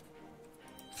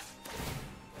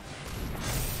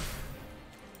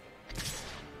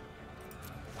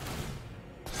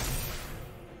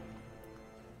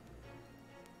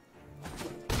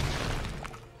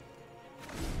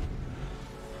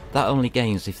 That only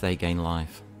gains if they gain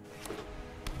life.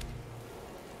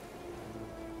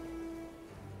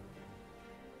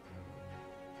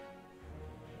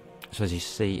 So as you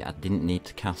see, I didn't need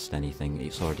to cast anything,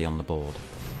 it's already on the board.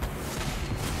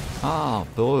 Ah,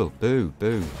 boo, boo,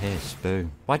 boo, piss, boo.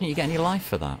 Why didn't you get any life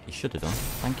for that? You should have done.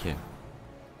 Thank you.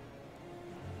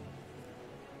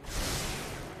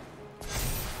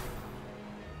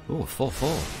 Ooh,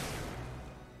 4-4.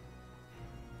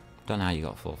 Don't know how you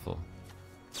got 4-4.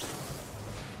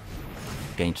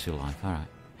 Gain 2 life, alright.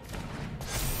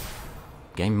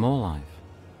 Gain more life.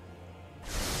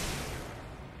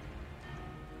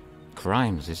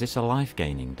 Crimes, is this a life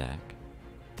gaining deck?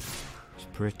 It's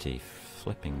pretty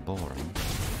flipping boring.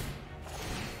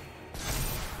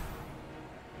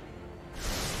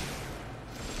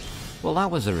 Well,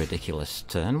 that was a ridiculous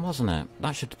turn, wasn't it?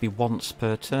 That should be once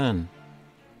per turn.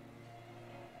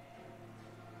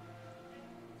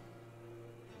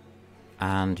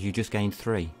 And you just gained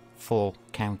 4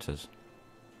 counters.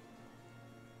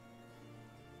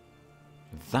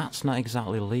 That's not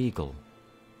exactly legal.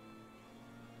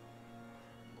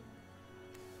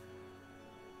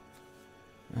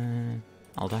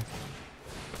 I'll do.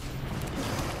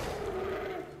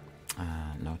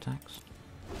 No attacks.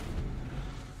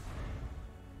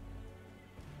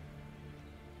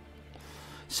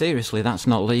 Seriously, that's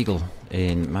not legal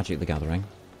in Magic the Gathering.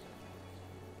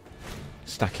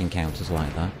 Stacking counters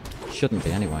like that. Shouldn't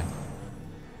be anyway.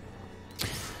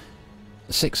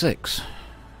 6-6.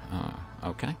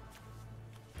 Okay.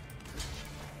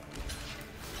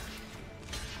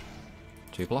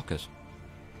 2 blockers.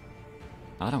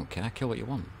 I don't care, kill what you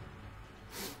want.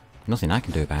 Nothing I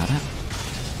can do about it.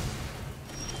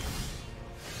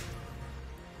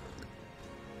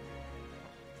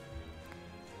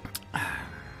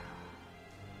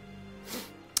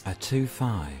 A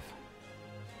 2-5.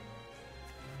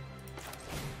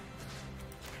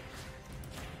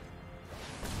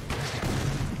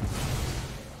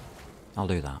 I'll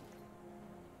do that.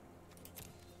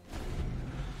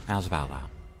 How's about that?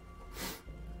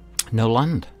 No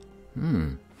land. A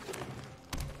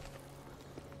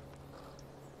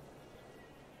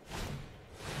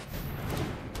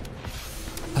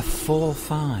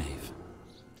 4-5.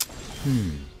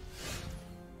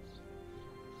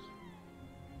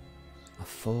 A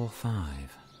 4-5.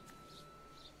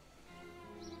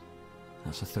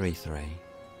 That's a 3-3.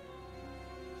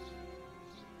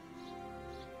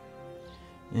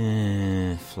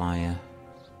 Flyer.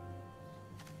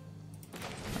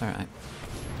 Alright.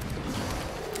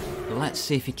 Let's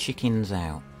see if he chickens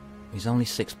out. He's only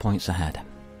 6 points ahead.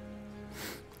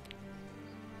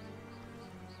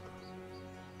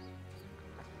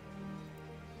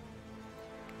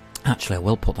 Actually, I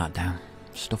will put that down.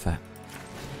 Stuff it.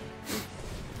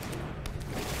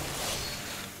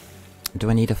 Do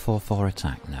I need a 4-4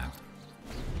 attack? No.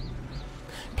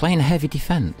 Playing heavy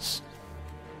defence.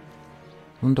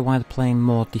 Wonder why they're playing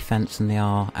more defence than they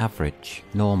are average.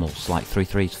 Normals, like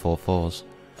 3-3s, 4-4s.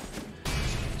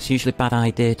 It's usually a bad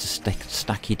idea to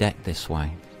stack your deck this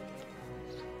way.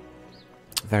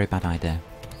 Very bad idea.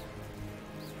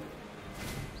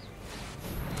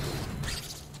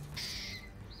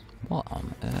 What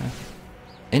on earth?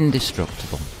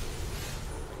 Indestructible.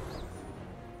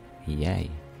 Yay.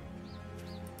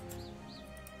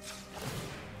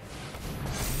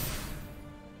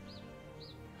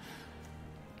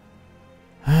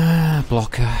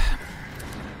 Blocker.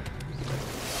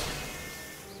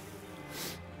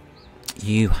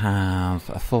 You have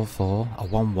a 4-4, a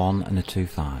 1-1 and a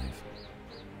 2-5.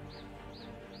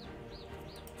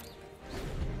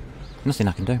 Nothing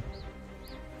I can do.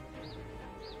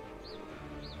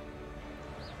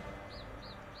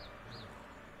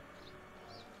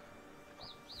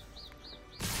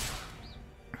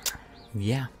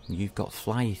 Yeah, you've got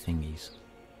flyy thingies.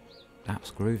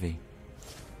 That's groovy.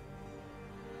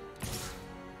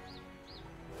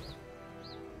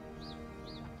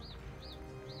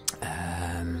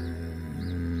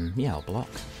 Yeah, I'll block.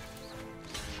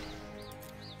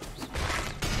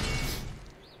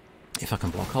 If I can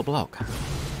block, I'll block.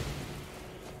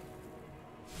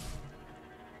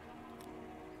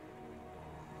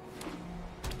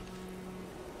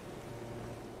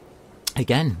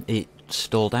 Again, it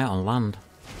stalled out on land.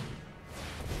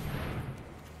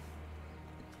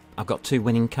 I've got 2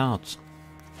 winning cards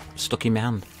stuck in my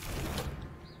hand.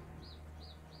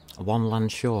 1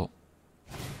 land short.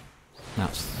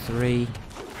 That's 3.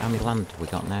 How many land have we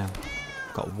got now?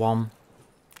 Got 1,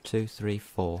 2, 3,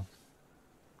 4.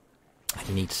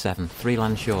 You need 7. 3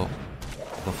 land short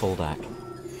of a full deck.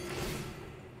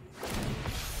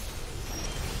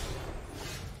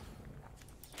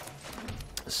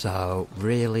 So,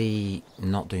 really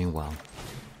not doing well.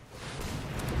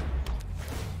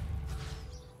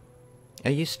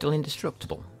 Are you still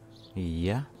indestructible?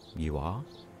 Yeah, you are.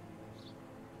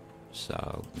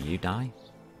 So, you die.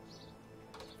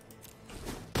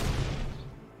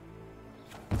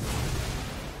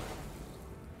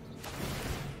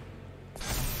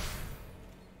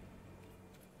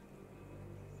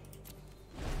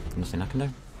 Nothing I can do.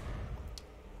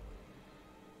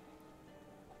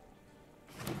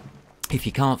 If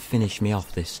you can't finish me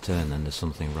off this turn, then there's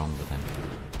something wrong with him.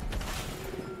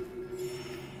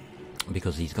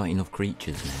 Because he's got enough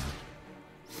creatures now.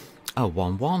 Oh,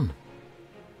 1-1.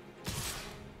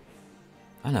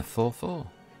 And a 4-4.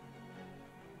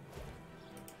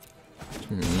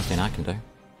 Nothing I can do.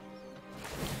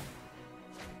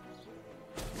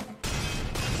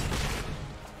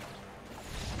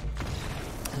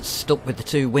 Stuck with the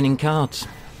 2 winning cards.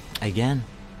 Again.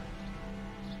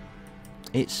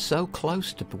 It's so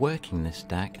close to working, this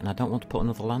deck, and I don't want to put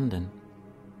another land in.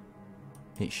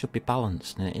 It should be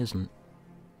balanced, and it isn't.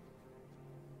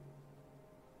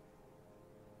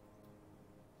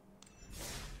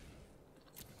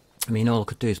 I mean, all I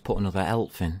could do is put another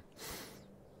elf in.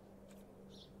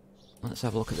 Let's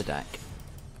have a look at the deck.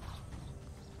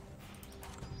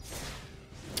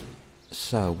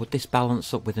 So, would this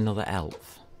balance up with another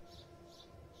elf?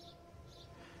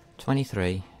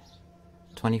 23,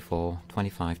 24,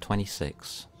 25,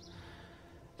 26.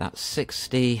 That's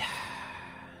 60.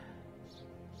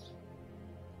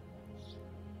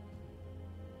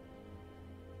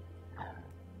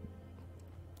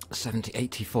 70,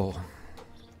 84.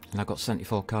 And I've got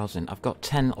 74 cards in. I've got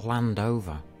 10 land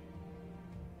over.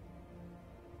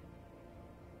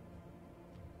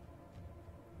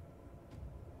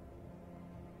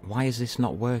 Why is this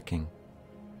not working?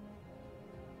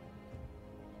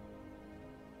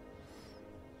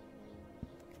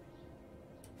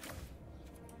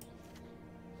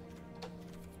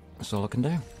 That's all I can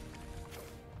do.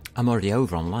 I'm already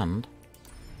over on land.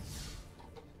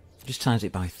 Just times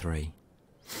it by 3.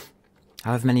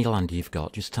 However many land you've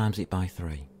got, just times it by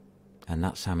 3. And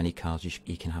that's how many cards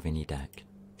you can have in your deck.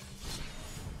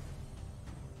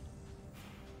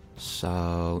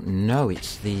 So, no,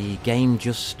 it's the game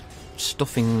just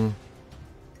stuffing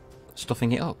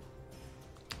it up.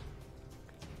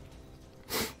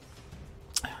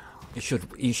 You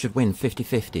should win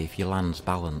 50-50 if your land's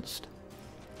balanced.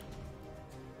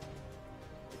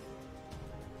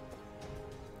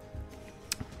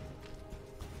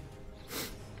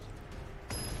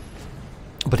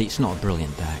 But it's not a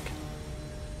brilliant deck.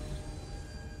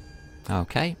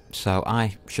 Okay, so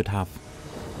I should have...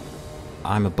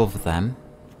 I'm above them.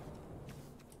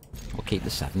 We'll keep the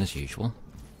 7 as usual.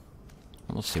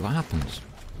 And we'll see what happens.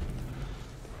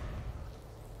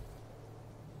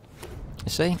 You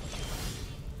see?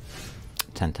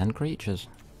 10-10 creatures.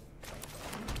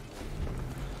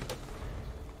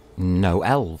 No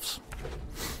elves.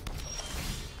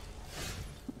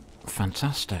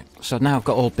 Fantastic. So now I've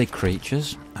got all big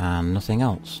creatures and nothing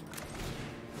else.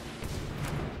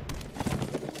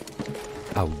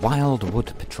 A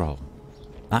Wildwood Patrol.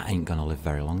 That ain't gonna live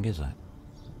very long, is it?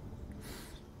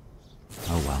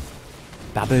 Oh well.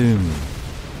 Baboom!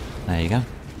 There you go.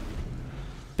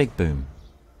 Big boom.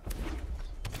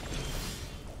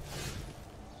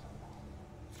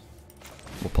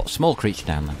 We'll put a small creature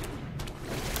down then.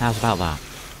 How's about that?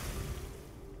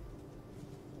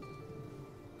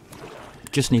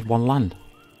 Just need 1 land.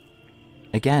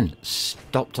 Again,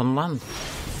 stopped on land.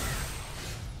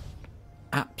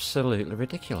 Absolutely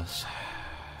ridiculous.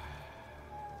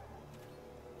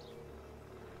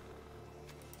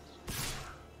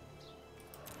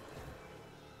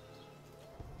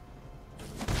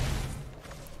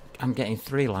 I'm getting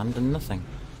 3 land and nothing.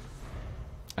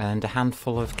 And a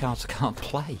handful of cards I can't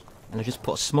play. And I just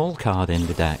put a small card in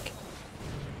the deck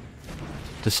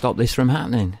to stop this from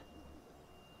happening.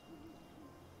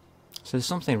 So there's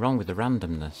something wrong with the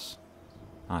randomness,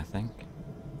 I think.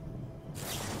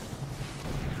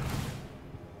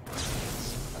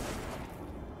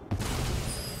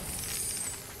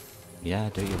 Yeah,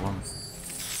 do you want?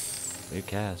 Who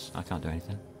cares? I can't do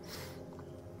anything.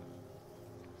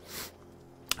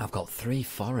 I've got 3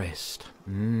 forest.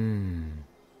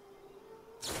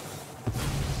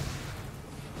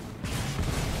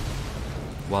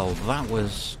 Well, that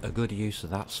was a good use of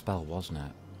that spell, wasn't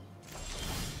it?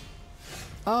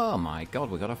 Oh my god,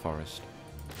 we got a forest.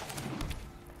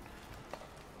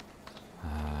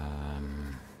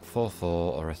 4-4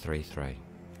 or a 3-3?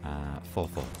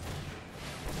 4-4.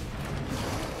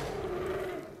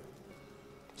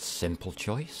 Simple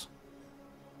choice.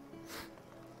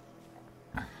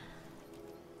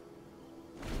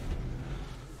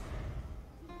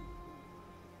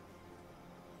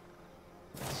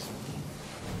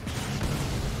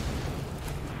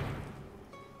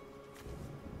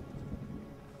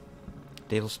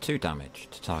 Deals 2 damage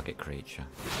to target creature.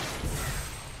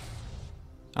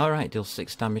 Alright, deals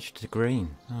 6 damage to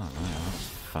green. Oh, right, that's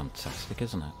fantastic,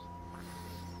 isn't it?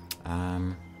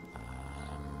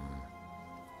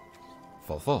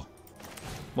 4-4.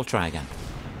 We'll try again.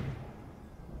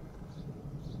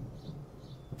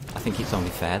 I think it's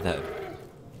only fair that,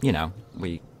 you know,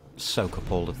 we soak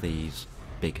up all of these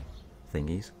big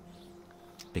thingies.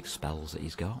 Big spells that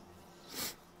he's got.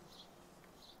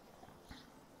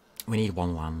 We need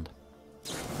 1 land.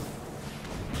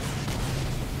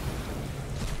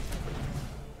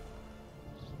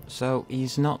 So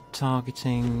he's not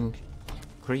targeting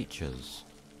creatures.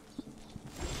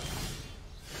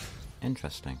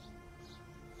 Interesting.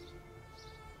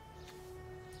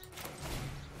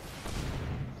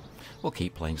 We'll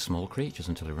keep playing small creatures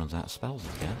until he runs out of spells,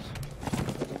 I guess.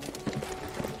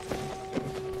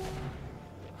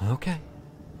 Okay.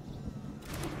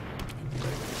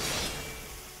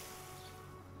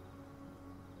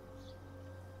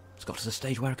 It's got to the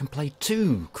stage where I can play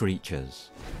 2 creatures.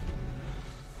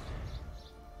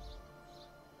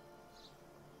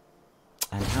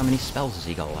 And how many spells has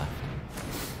he got left?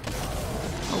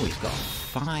 Oh, he's got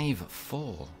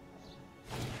 5-4.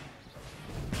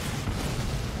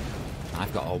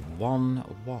 I've got a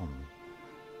 1-1.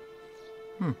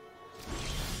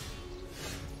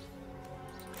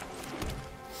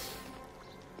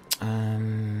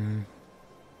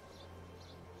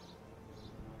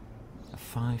 A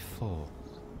 5-4.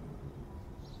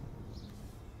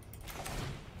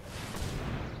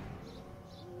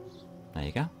 There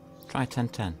you go. Try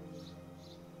 10-10.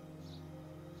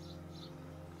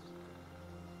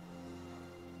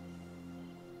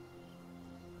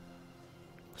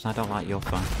 Because I don't like your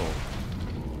 5-4.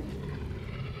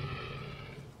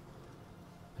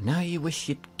 Now you wish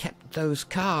you'd kept those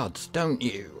cards, don't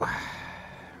you?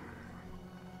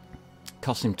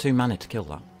 Cost him 2 mana to kill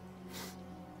that.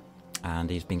 And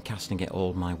he's been casting it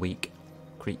all my weak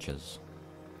creatures.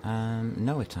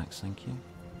 No attacks, thank you.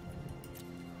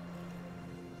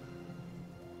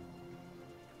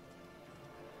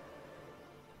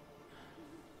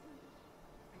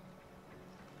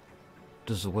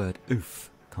 Does the word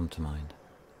oof come to mind?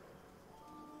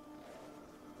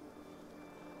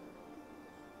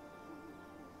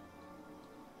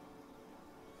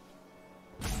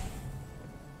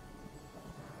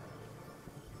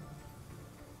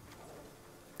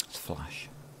 It's flash.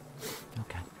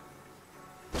 Okay.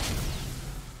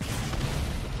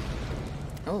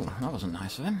 Oh, that wasn't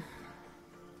nice of him.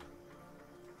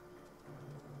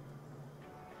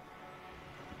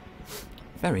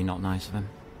 Very not nice of him.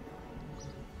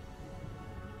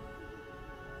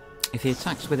 If he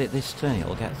attacks with it this turn,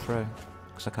 it'll get through,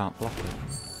 because I can't block it.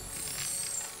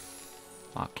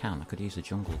 Well, I can. I could use a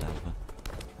Jungle Delver.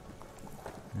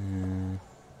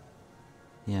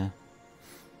 Yeah.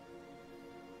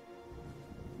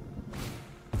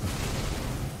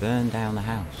 Burn down the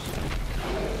house.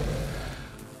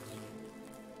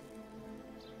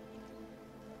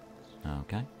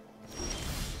 Okay.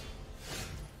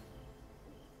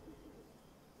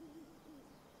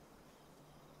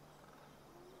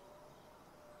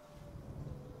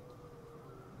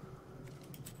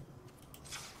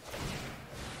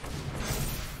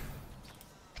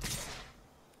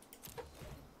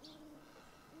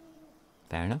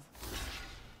 Fair enough.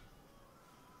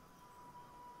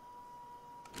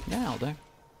 Yeah, I'll do.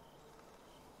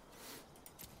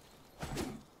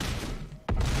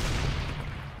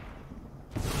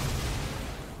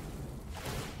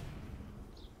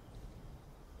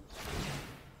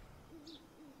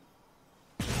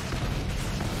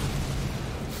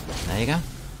 There you go.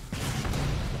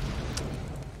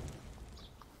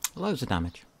 Loads of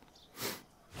damage.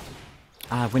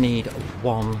 We need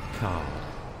 1 card.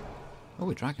 Oh,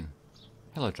 a dragon.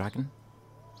 Hello, dragon.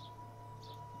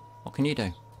 What can you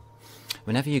do?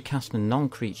 Whenever you cast a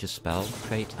non-creature spell,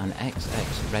 create an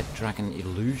XX red dragon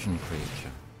illusion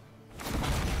creature.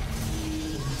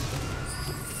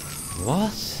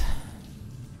 What?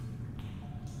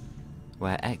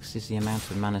 where X is the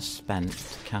amount of mana spent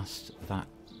to cast that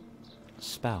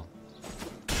spell.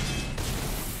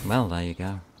 Well, there you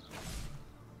go.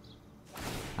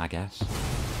 I guess.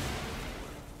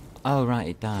 Oh, right,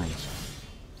 it dies.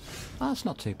 Oh, that's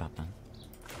not too bad then.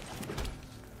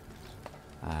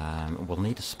 We'll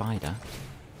need a spider.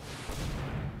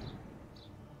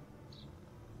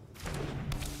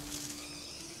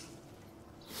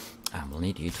 And we'll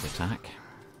need you to attack.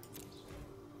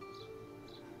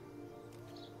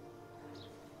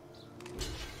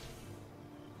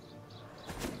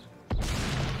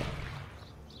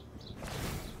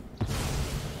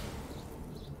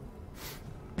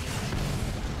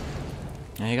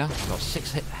 There you go. Got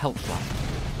 6 health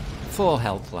left. 4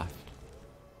 health left.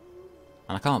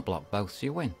 And I can't block both, so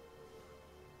you win.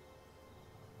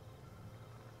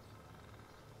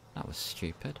 That was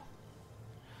stupid.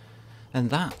 And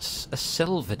that's a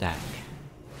silver deck.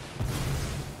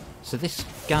 So this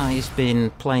guy's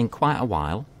been playing quite a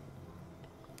while.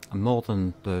 More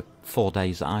than the 4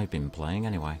 days that I've been playing,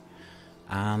 anyway.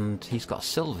 And he's got a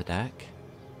silver deck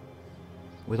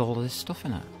with all of this stuff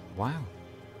in it. Wow.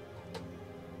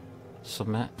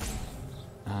 Submit.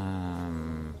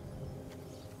 No,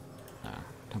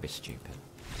 don't be stupid.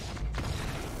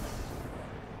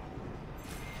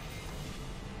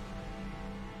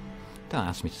 Don't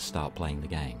ask me to start playing the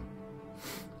game.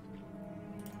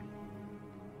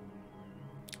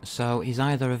 So he's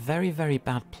either a very, very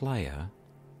bad player,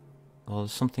 or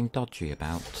there's something dodgy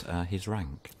about his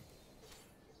rank.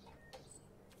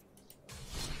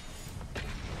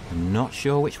 I'm not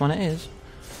sure which one it is.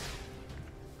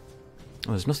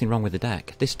 Well, there's nothing wrong with the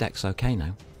deck. This deck's okay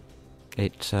now.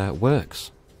 It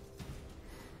works.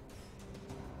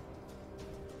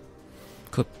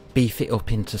 Could beef it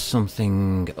up into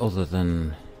something other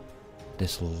than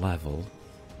this level.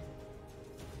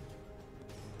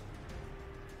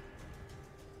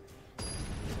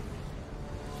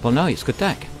 Well, no, it's a good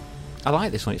deck. I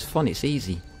like this one. It's fun. It's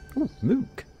easy. Ooh,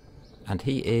 Mook. And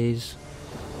he is...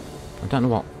 I don't know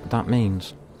what that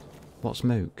means. What's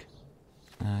Mook?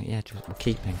 Yeah, just we're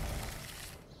keeping.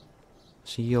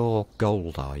 So you're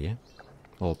gold, are you?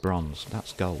 Or bronze?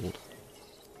 That's gold.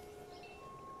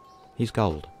 He's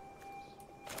gold.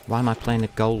 Why am I playing a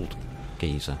gold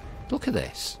geezer? Look at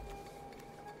this.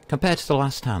 Compared to the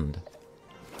last hand.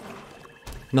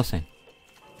 Nothing.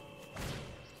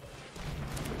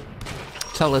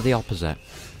 Totally the opposite.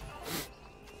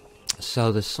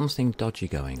 So there's something dodgy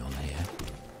going on here.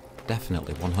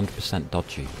 Definitely 100%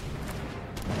 dodgy.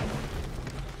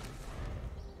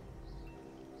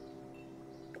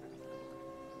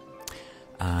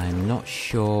 I'm not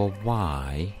sure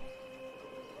why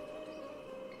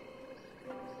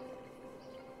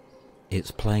it's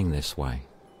playing this way.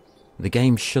 The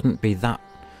game shouldn't be that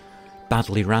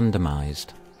badly randomised.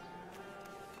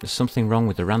 There's something wrong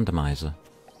with the randomiser.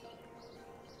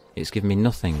 It's giving me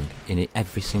nothing in it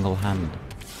every single hand.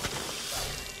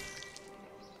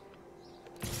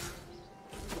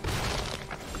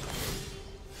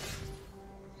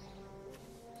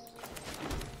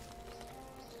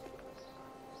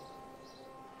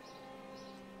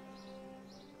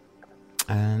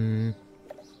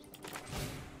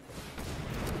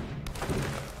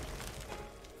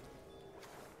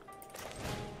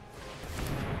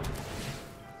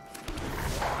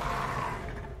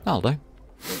 That'll do.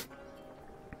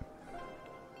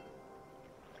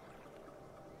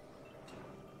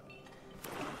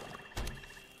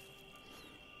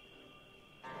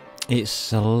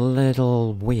 It's a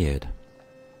little weird.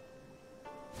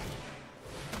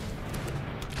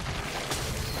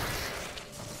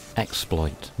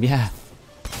 Exploit. Yeah.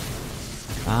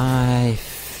 I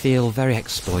feel very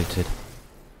exploited.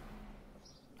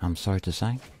 I'm sorry to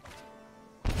say.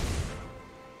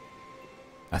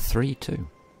 A 3-2.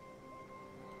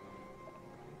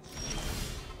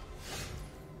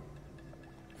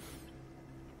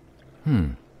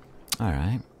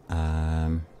 Alright.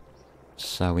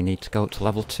 So we need to go up to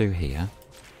level 2 here.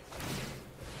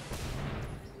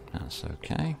 That's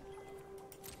okay.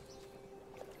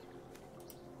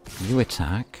 You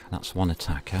attack. That's one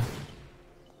attacker.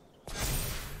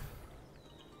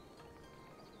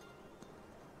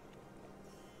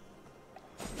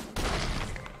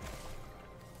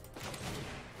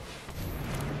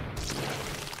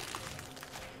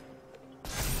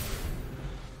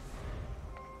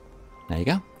 There you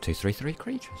go. 2/3/3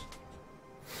 creatures.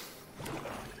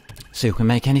 See if we can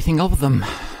make anything of them.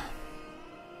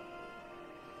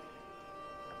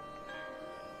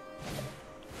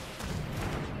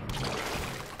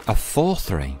 A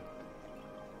 4/3.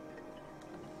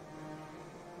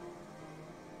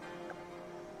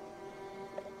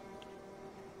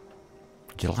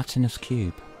 Gelatinous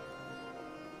cube.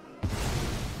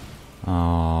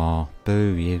 Oh,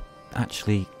 boo, you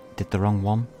actually did the wrong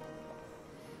one.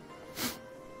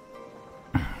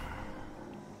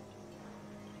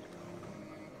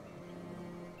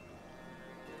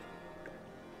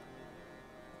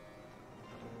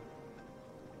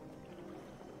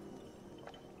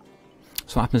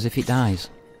 So what happens if it dies?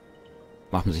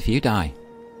 What happens if you die?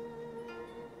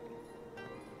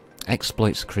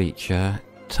 Exploits creature.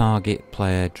 Target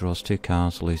player draws 2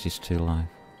 cards, loses 2 life.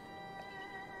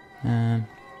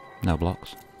 No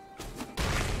blocks.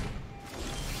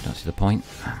 Don't see the point.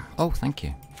 Oh, thank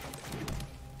you.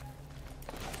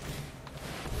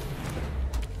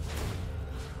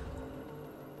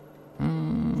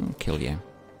 Kill you.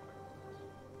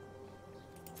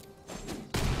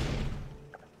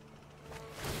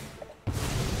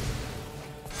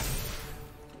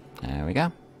 There we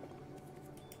go.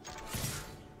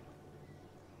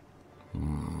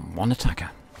 One attacker.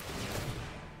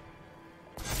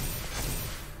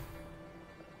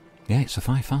 Yeah, it's a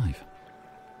 5/5.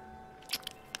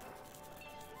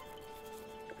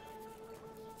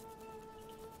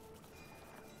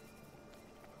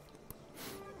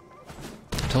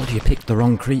 Told you picked the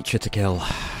wrong creature to kill.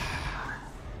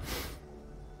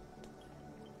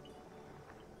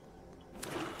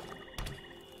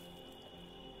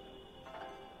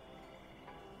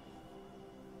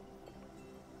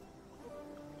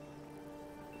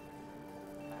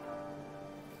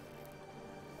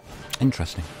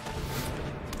 Interesting.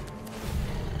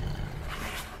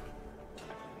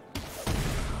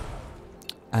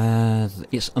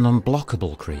 It's an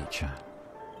unblockable creature.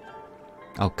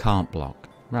 Oh, can't block.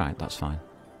 Right, that's fine.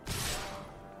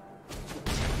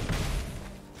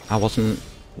 I wasn't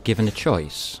given a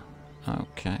choice.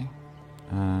 Okay.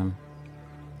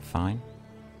 Fine.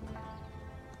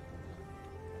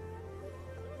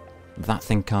 That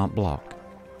thing can't block.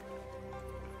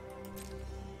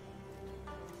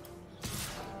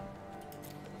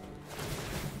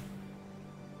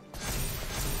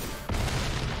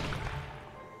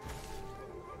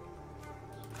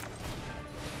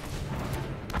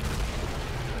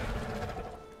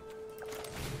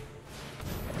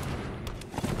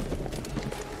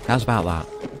 How's about that?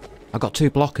 I've got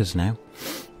 2 blockers now.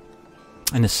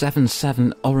 And a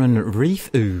 7/7 Oran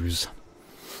Reef Ooze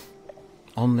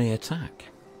on the attack.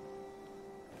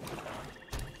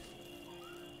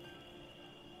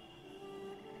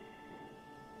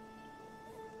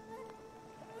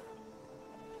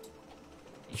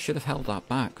 You should have held that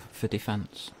back for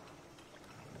defence.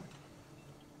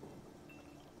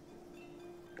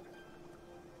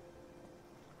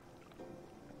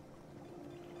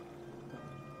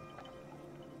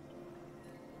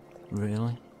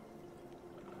 Really?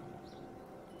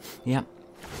 Yep.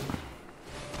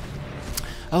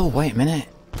 Oh, wait a minute.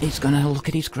 He's gonna look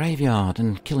at his graveyard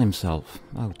and kill himself.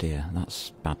 Oh dear, that's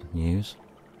bad news.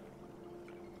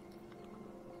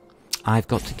 I've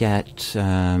got to get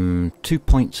 2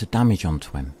 points of damage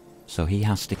onto him. So he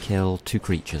has to kill 2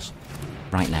 creatures.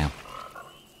 Right now.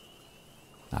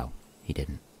 Oh, he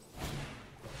didn't.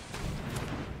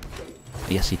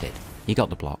 Yes, he did. He got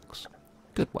the blocks.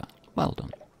 Good, well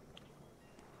done.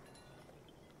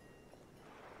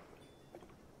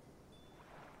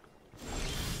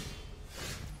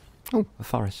 Oh, a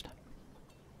forest.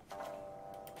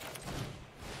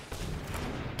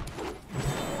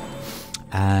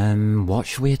 What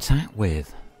should we attack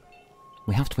with?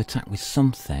 We have to attack with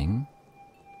something.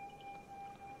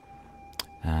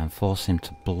 Force him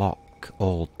to block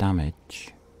all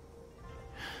damage.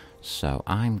 So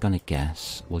I'm gonna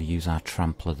guess we'll use our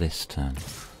trampler this turn.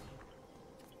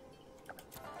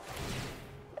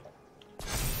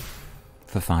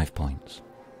 For 5 points.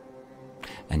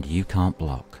 And you can't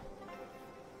block.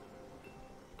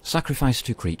 Sacrifice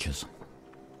 2 creatures.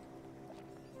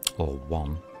 Or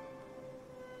 1.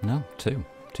 No, 2.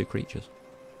 2 creatures.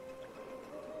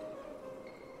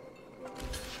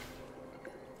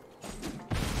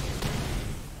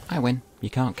 I win. You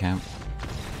can't count.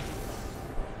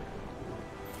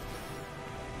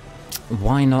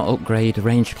 Why not upgrade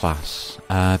range class?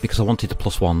 Because I wanted the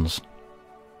 +1s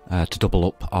to double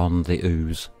up on the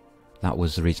ooze. That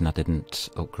was the reason I didn't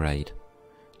upgrade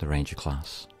the ranger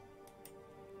class.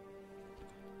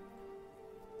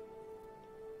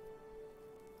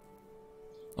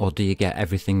 Or do you get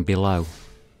everything below?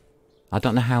 I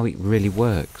don't know how it really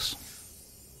works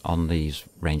on these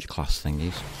range class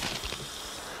thingies.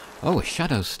 Oh, a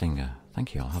Shadow Stinger.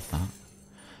 Thank you, I'll have that.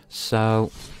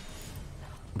 So,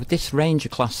 with this ranger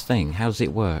class thing, how does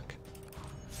it work?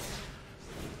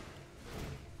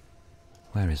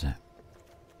 Where is it?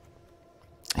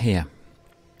 Here.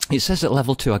 It says at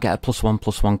level 2 I get a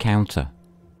 +1/+1 counter.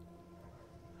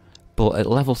 But at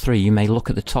level 3 you may look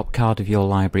at the top card of your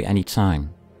library any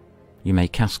time. You may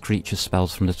cast creature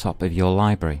spells from the top of your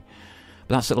library.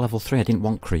 But that's at level 3, I didn't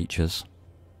want creatures.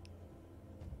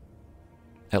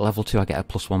 At level 2 I get a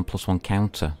 +1/+1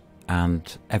 counter.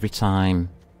 And every time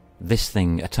this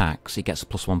thing attacks, it gets a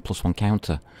 +1/+1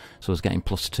 counter. So I was getting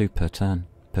 +2 per turn,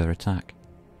 per attack.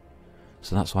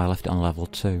 So that's why I left it on level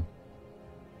 2.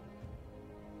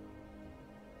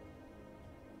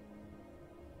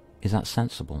 Is that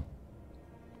sensible?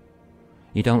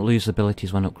 You don't lose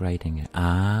abilities when upgrading it.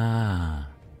 Ah.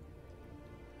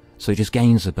 So it just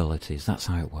gains abilities. That's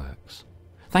how it works.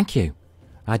 Thank you.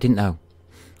 I didn't know.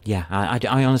 Yeah,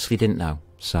 I honestly didn't know.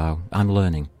 So I'm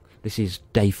learning. This is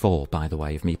day 4, by the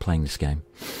way, of me playing this game.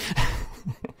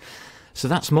 So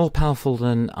that's more powerful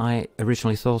than I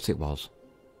originally thought it was.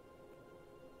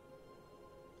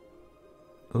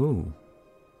 Ooh.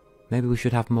 Maybe we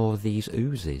should have more of these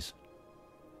oozes.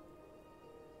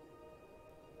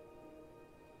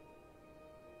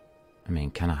 I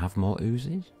mean, can I have more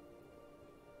oozes?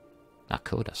 I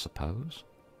could, I suppose.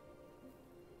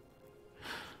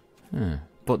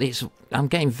 But I'm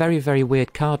getting very, very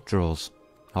weird card draws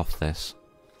off this.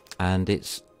 And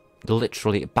it's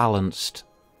literally balanced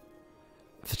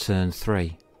for turn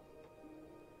 3.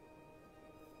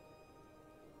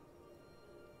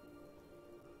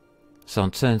 So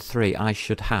on turn 3 I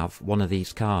should have one of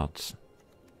these cards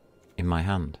in my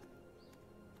hand.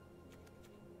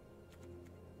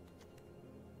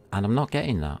 And I'm not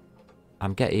getting that.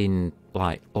 I'm getting,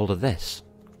 like, all of this.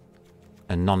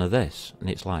 And none of this. And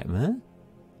it's like, meh?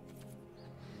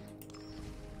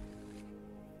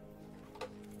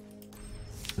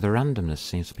 The randomness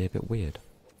seems to be a bit weird.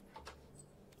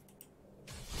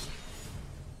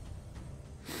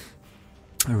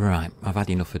 Right, I've had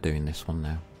enough of doing this one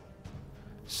now.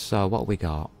 So, what we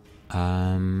got?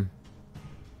 I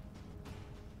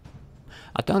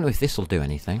don't know if this will do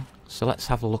anything. So let's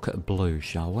have a look at blue,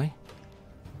 shall we? I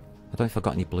don't know if I've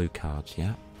got any blue cards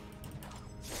yet.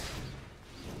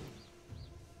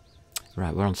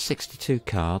 Right, we're on 62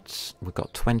 cards. We've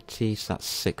got 20, so that's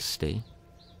 60.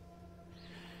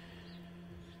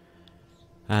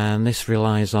 And this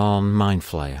relies on Mind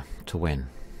Flayer to win.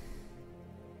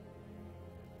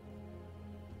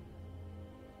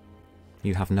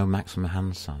 You have no maximum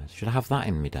hand size. Should I have that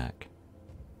in my deck?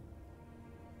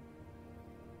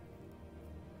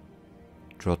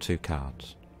 Draw 2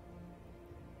 cards.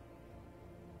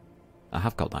 I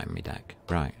have got that in my deck.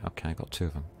 Right, okay, I got 2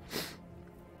 of them.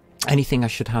 Anything I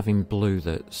should have in blue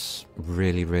that's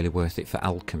really, really worth it for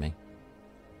alchemy?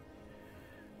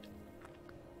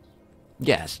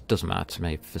 Yes, doesn't matter to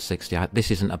me for 60. This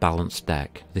isn't a balanced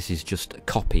deck. This is just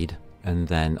copied and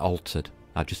then altered.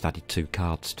 I've just added 2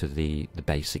 cards to the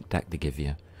basic deck they give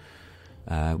you.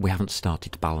 We haven't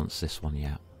started to balance this one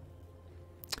yet.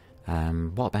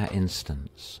 What about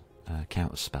instants?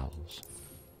 Counter spells.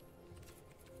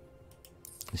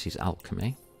 This is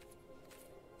alchemy.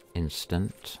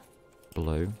 Instant.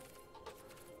 Blue.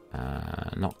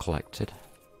 Not collected.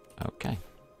 Okay.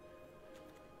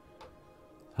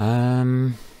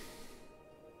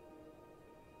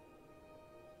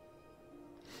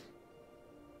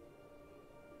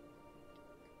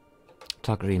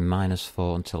 Targeting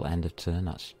 -4 until end of turn.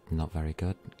 That's not very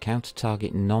good. Counter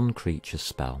target non-creature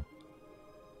spell.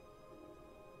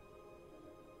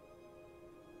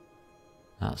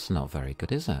 That's not very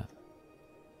good, is it?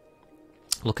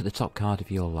 Look at the top card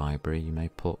of your library. You may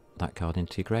put that card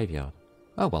into your graveyard.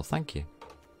 Oh, well, thank you.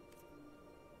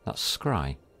 That's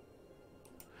scry.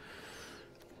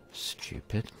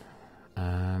 Stupid.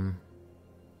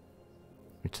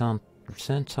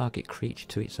 Return target creature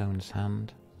to its owner's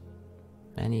hand.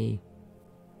 Any...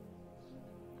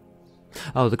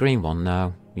 Oh, the green one,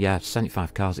 no. Yeah,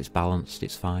 75 cards, it's balanced,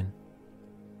 it's fine.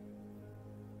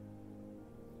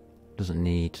 Doesn't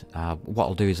need... what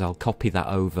I'll do is I'll copy that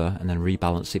over and then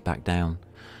rebalance it back down.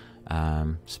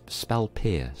 Spell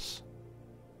Pierce.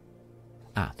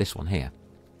 Ah, this one here.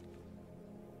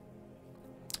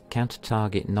 Counter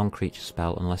target non-creature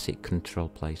spell unless it control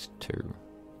plays 2.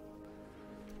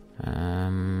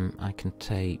 I can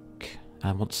take...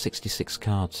 I want 66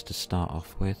 cards to start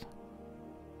off with.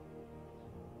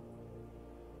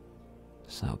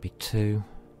 So that would be 2,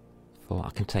 4. I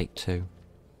can take 2.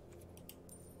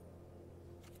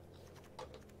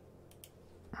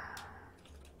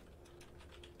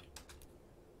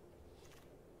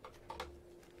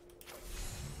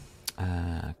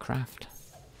 Craft.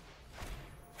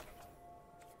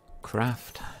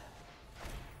 Craft.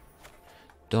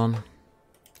 Done.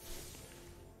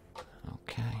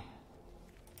 Okay.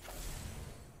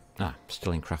 Ah,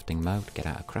 still in crafting mode. Get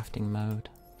out of crafting mode.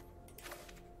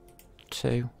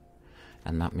 2.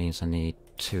 And that means I need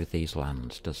 2 of these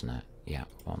lands, doesn't it? Yeah,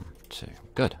 1, 2.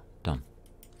 Good. Done.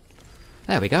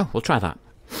 There we go. We'll try that.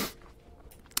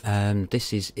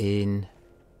 This is in...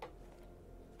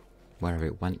 wherever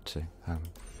it went to.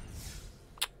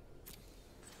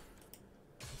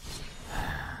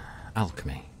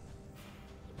 Alchemy.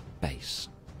 Base.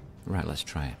 Right, let's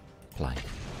try it. Play.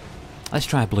 Let's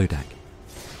try a blue deck.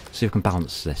 See if we can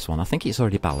balance this one. I think it's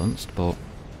already balanced, but...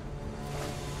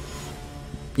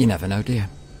 you never know, do you?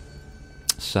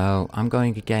 So, I'm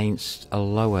going against a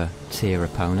lower tier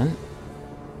opponent.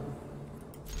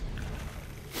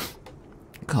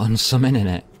 Got unsummon in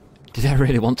it. Did I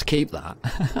really want to keep that?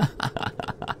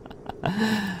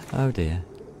 Oh dear.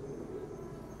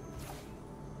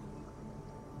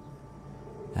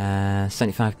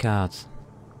 75 cards.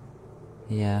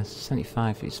 Yeah,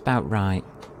 75. It's about right.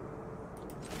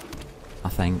 I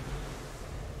think.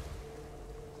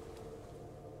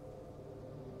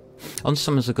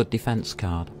 Unsummon's a good defense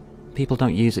card. People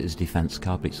don't use it as a defense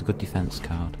card, but it's a good defense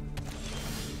card.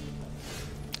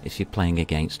 If you're playing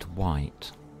against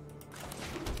white.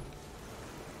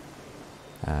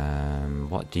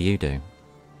 What do you do?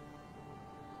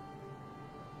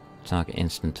 Target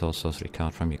instant or sorcery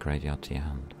card from your graveyard to your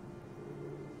hand.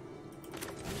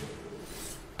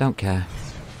 Don't care.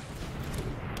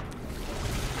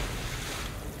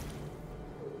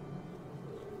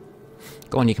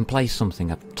 Go on, you can play something.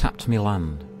 I've tapped me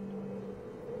land.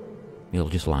 You'll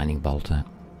just lightning bolt it.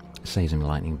 It saves him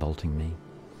lightning bolting me.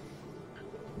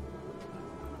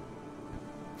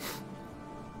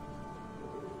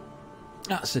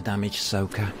 That's a damage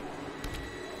soaker.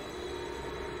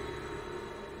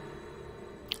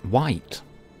 White.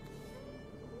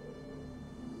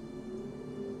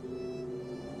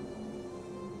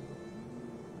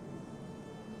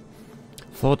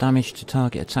 For damage to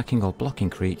target attacking or blocking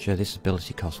creature, this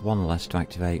ability costs 1 less to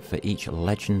activate for each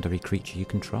legendary creature you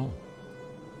control.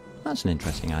 That's an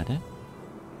interesting idea.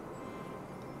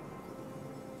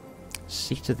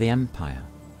 Seat of the Empire.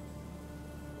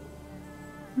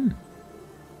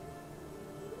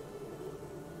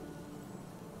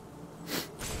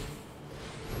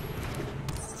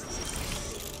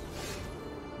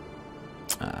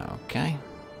 Okay.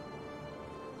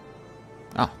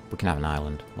 Oh, we can have an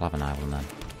island. We'll have an island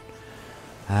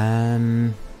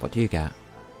then. What do you get?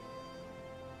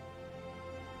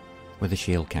 With a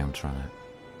shield counter on it.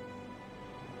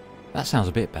 That sounds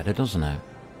a bit better, doesn't it?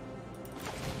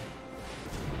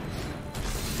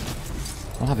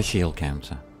 We'll have a shield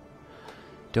counter.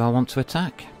 Do I want to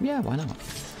attack? Yeah, why not?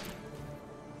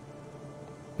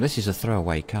 This is a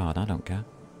throwaway card, I don't care.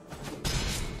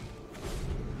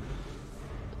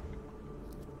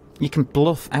 You can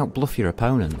out-bluff your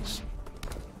opponents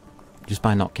just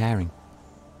by not caring.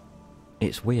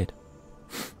 It's weird.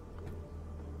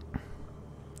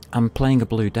 I'm playing a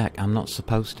blue deck. I'm not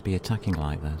supposed to be attacking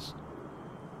like this.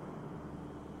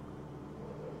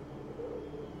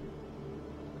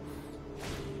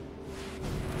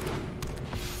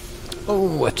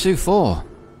 Oh, a 2/4.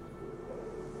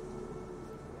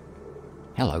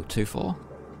 Hello, 2/4.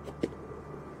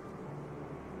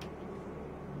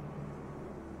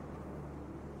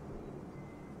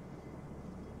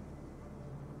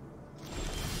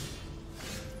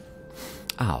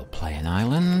 I'll play an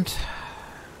island.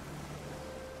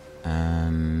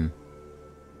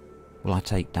 Will I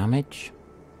take damage?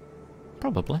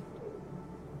 Probably.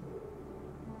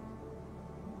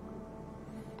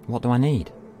 What do I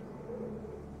need?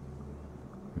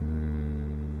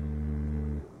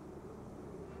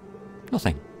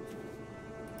 Nothing.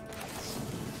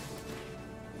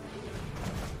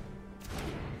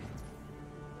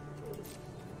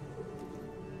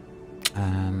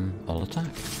 All attack.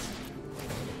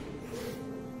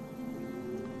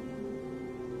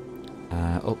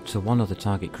 Up to 1 other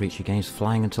target creature gains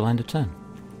flying until end of turn.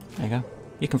 There you go.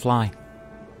 You can fly.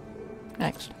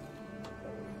 Next.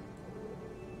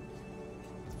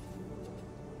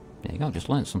 There you go, just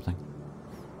learned something.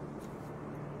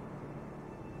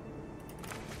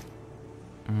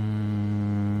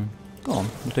 Go on,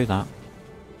 we'll do that.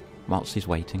 Whilst he's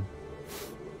waiting.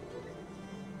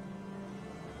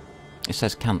 It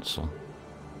says cancel.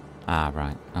 Ah,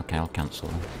 right. Okay, I'll cancel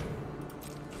then.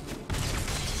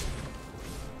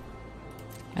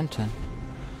 Enter.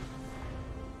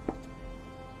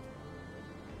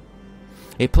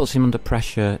 It puts him under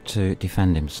pressure to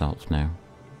defend himself now.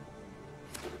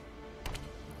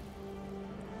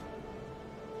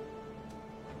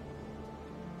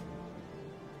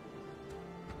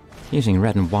 Using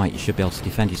red and white, you should be able to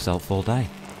defend yourself all day.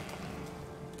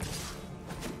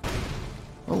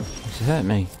 hurt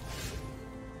me.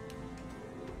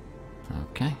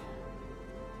 Okay.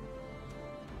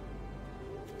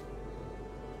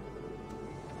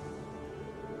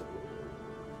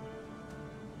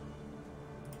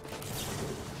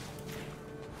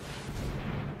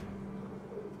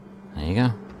 There you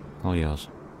go. All yours.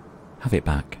 Have it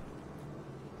back.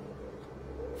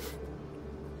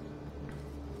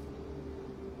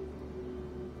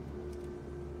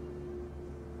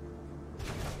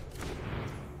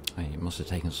 It must have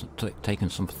taken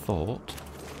some thought.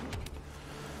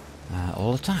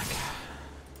 All attack.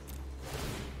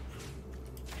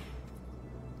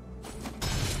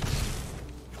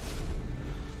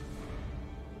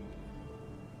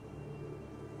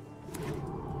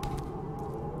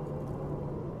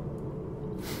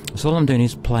 So all I'm doing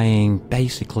is playing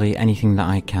basically anything that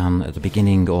I can at the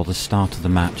beginning or the start of the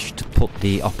match to put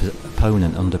the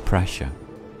opponent under pressure.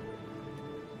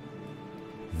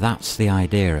 That's the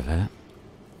idea of it.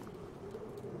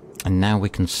 And now we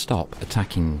can stop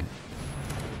attacking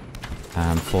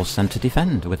and force them to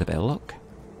defend with a bit of luck.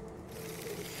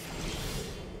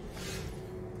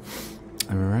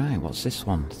 Alright, what's this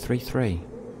one? 3-3.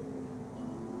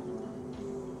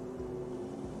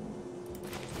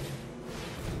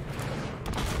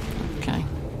 Okay.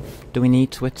 Do we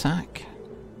need to attack?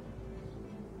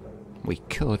 We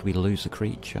could, we lose a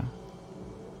creature.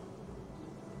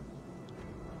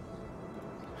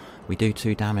 We do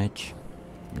 2 damage.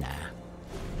 Nah.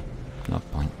 No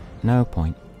point. No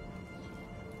point.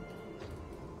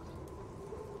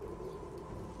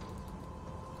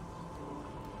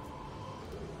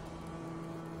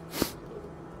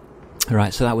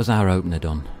 Right, so that was our opener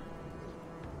done.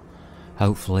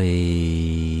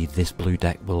 Hopefully this blue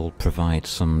deck will provide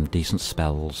some decent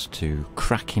spells to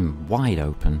crack him wide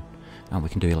open and we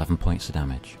can do 11 points of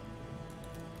damage.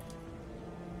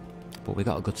 But we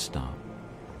got a good start.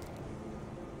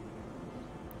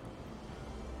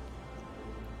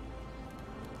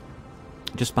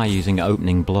 Just by using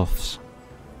opening bluffs.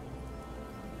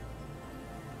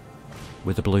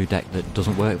 With a blue deck that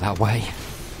doesn't work that way.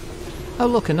 Oh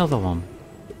look, another one.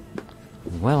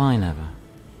 Well, I never.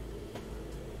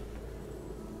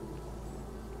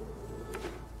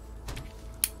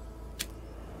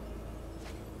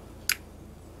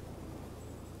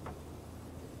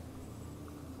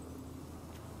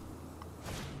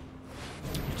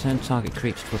 Return target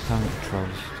creature to opponent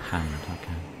control's hand,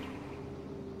 okay.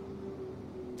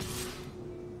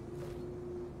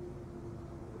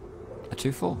 A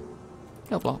 2/4.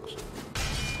 No blocks.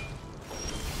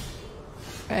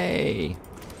 Hey!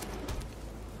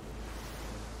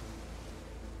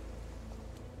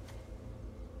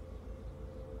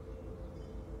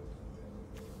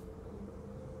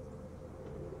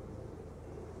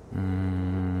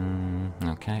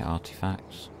 Okay,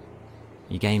 artifacts.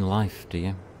 You gain life, do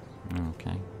you?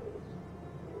 Okay.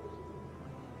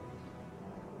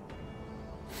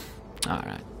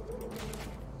 Alright.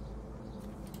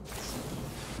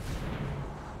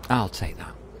 I'll take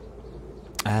that.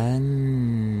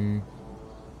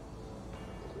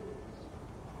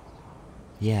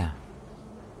 Yeah.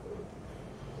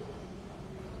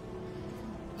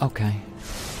 Okay.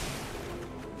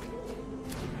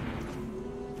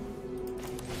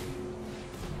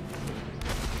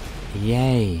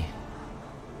 Yay.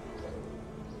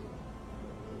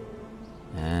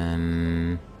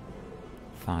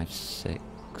 5,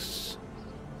 6.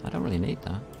 I don't really need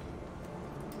that.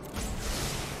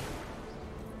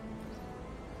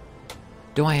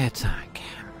 Do I attack?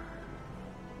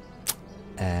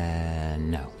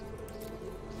 No.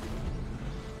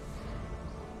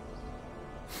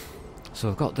 So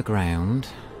I've got the ground.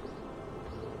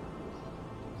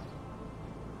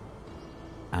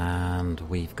 And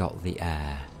we've got the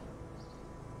air.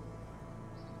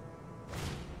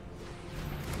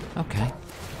 Okay.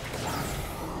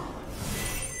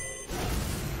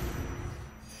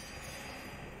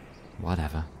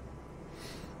 Whatever.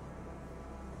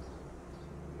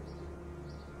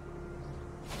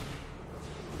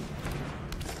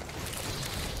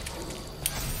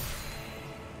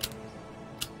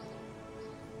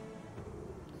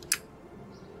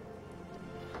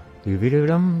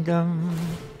 Dum-dum-dum.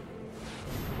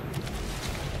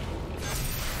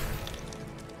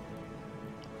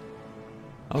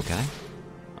 Okay.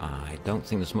 I don't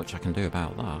think there's much I can do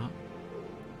about that.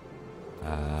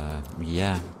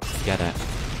 Yeah, get it.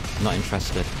 Not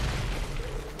interested.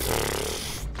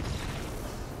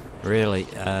 Really,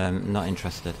 not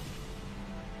interested.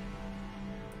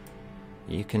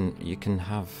 You can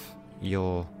have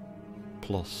your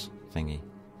plus thingy.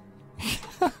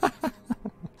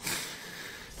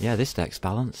 Yeah, this deck's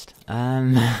balanced.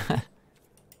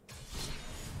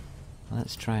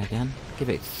 Let's try again. Give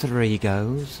it 3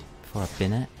 goes before I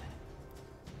bin it.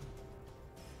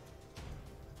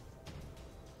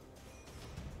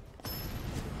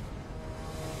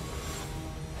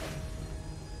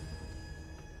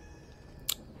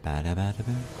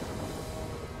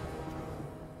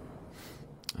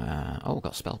 Oh,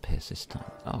 got spell pierce this time.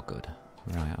 Oh, good.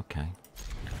 Right, okay.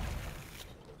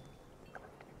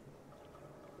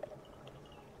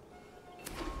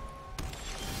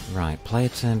 Right, play a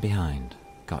turn behind.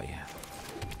 Got you.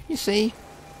 You see?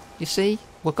 You see?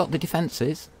 We've got the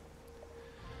defences.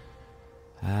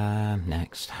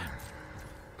 Next.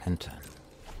 End turn.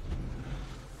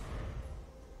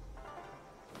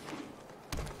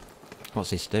 What's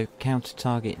this do? Counter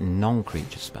target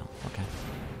non-creature spell. Okay.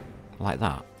 Like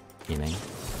that, you mean?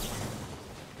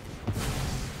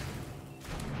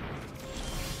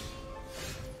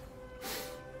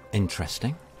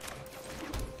 Interesting.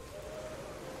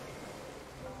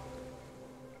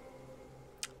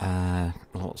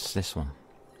 What's this one?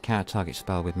 Counter target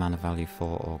spell with mana value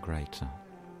 4 or greater.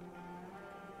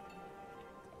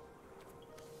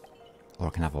 Or I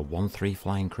can have a 1/3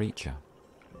 flying creature.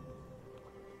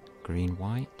 Green,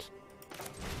 white.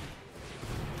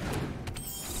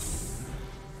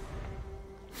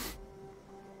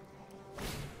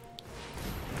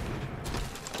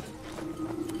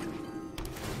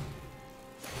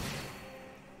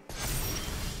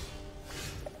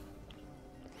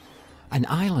 An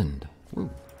island. Ooh.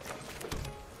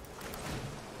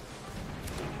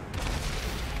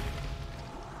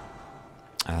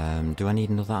 Do I need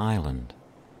another island?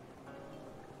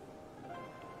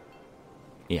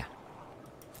 Yeah.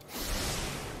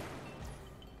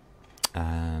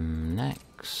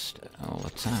 Next, I'll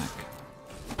attack.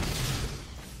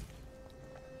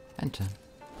 Enter.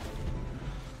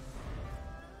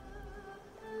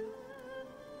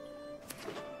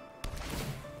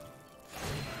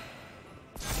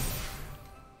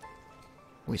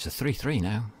 Oh, it's a 3/3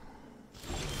 now.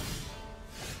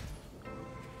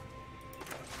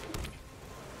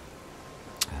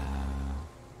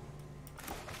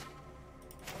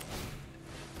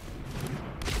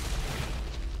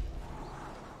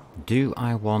 Do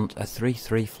I want a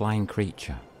 3/3 flying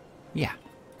creature? Yeah,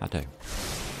 I do.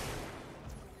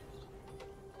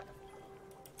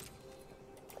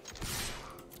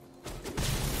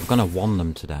 I'm gonna wand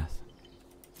them to death.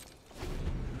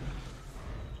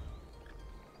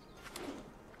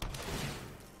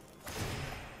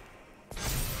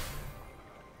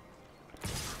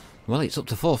 Well, it's up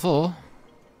to 4/4.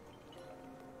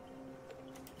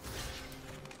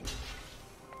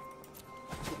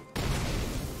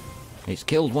 It's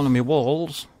killed one of my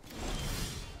walls.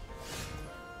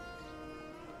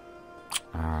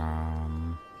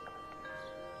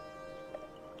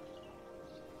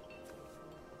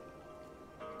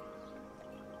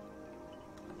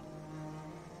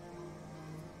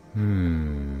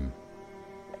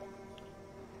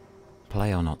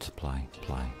 Play or not to play?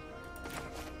 Play.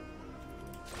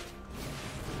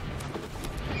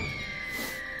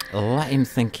 Let him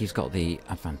think he's got the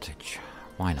advantage.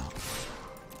 Why not?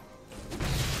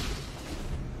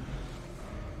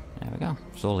 There we go.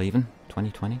 It's all even.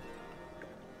 20-20.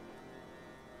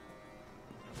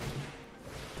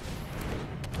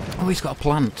 Oh, he's got a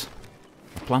plant.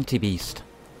 A planty beast.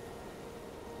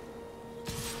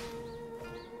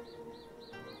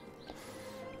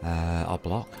 I'll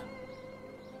block.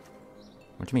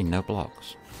 What do you mean, no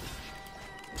blocks?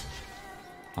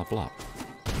 I'll block.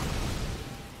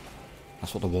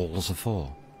 That's what the walls are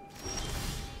for.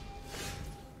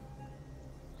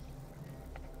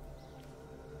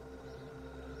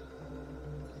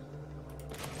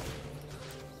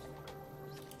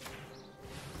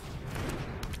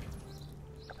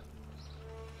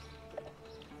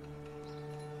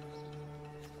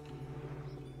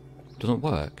 Doesn't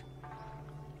work.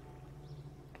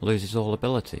 Loses all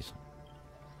abilities.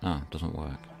 No, doesn't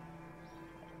work.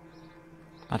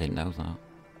 I didn't know that.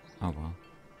 Oh well.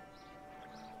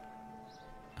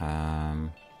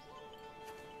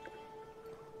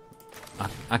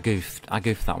 I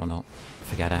goofed that one up.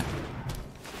 Forget it.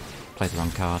 Played the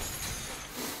wrong card.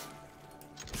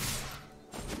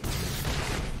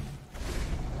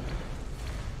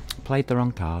 Played the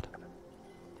wrong card.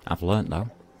 I've learnt though.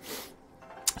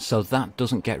 So that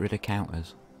doesn't get rid of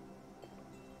counters.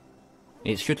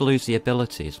 It should lose the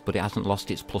abilities, but it hasn't lost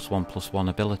its +1/+1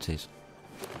 abilities.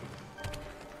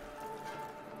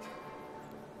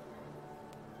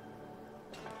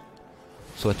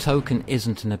 So a token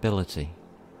isn't an ability.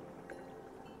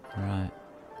 Right.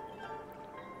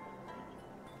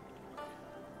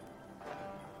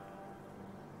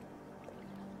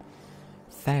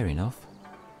 Fair enough.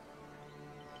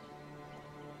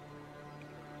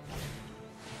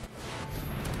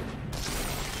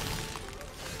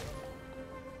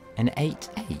 An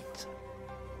 8/8.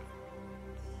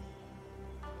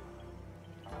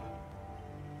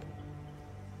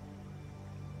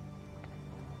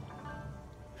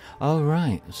 Oh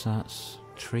right, so that's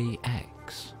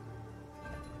 3x.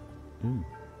 Ooh.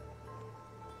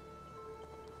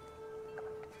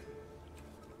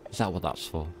 Is that what that's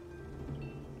for?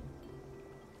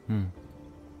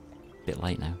 Bit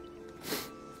late now.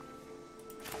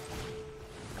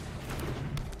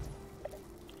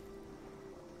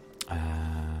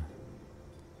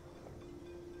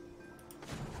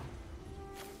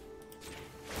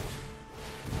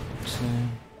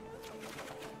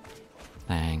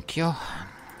 Thank you.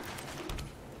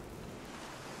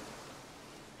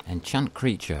 Enchant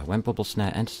creature. When Bubble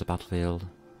Snare enters the battlefield,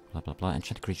 blah blah blah.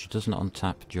 Enchanted creature does not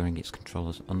untap during its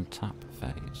controller's untap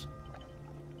phase.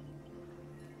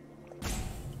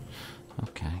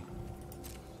 Okay.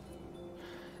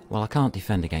 Well, I can't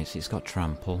defend against it. It's got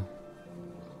trample.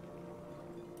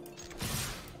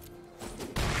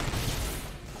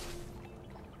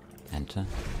 Enter.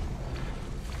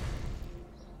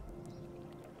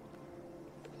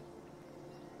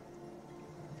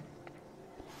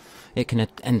 It can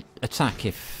attack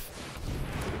if...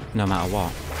 no matter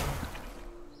what.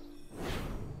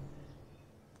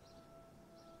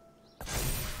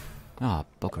 Ah, oh,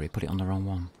 bugger, he put it on the wrong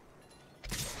one.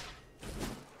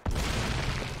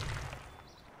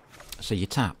 So you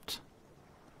tapped?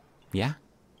 Yeah?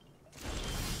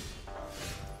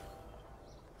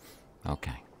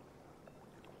 Okay.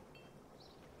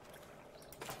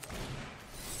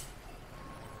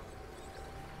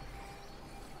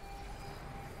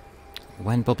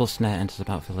 When Bubble Snare enters the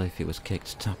battlefield, if it was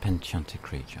kicked, tap enchanted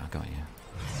creature. I got you.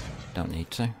 Don't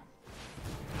need to.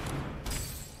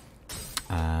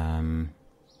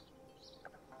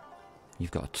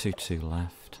 You've got a 2/2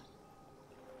 left.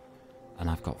 And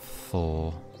I've got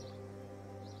 4.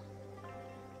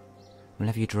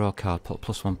 Whenever you draw a card, put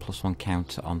 +1/+1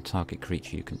 counter on target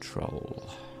creature you control.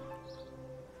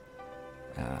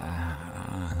 That's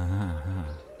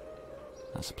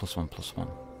a +1/+1.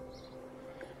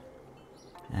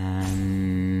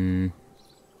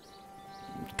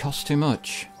 Costs too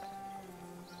much.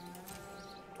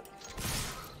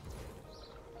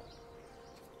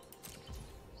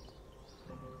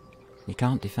 You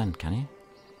can't defend, can you?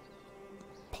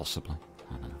 Possibly.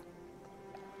 I don't know.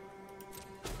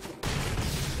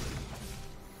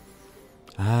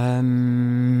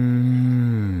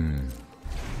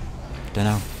 Don't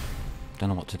know. Don't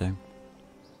know what to do.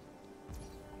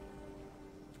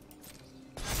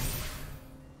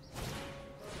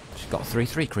 She's got a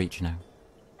 3/3 creature now.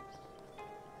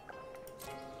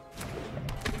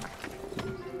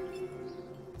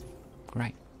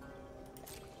 Great.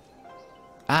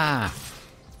 Ah!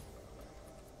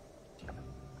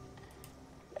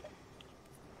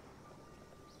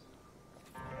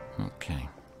 Okay.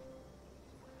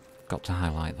 Got to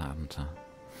highlight that, haven't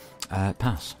I?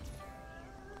 Pass.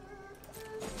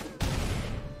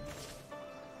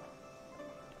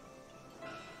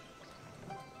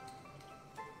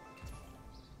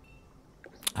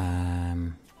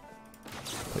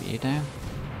 Put you down.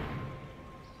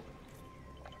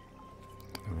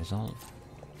 Resolve.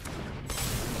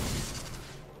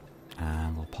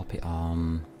 And we'll pop it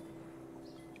on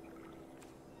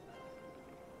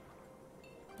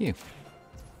you.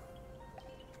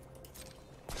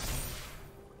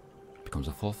 Becomes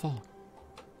a 4/4.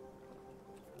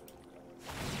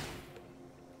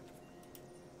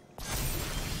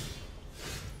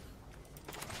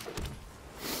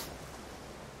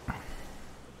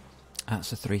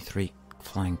 That's a 3/3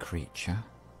 flying creature.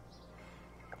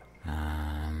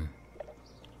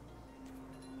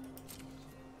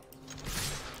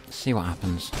 Let's see what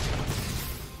happens.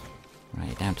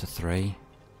 Right, down to 3.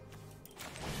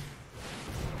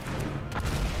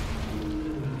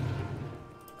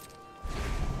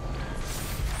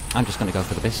 I'm just going to go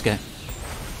for the biscuit.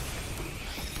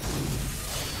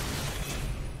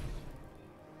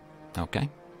 Okay.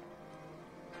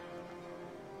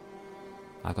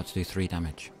 I've got to do 3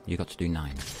 damage. You got to do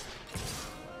 9.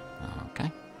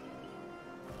 Okay.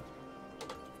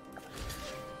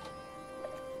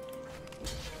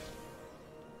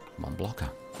 One blocker.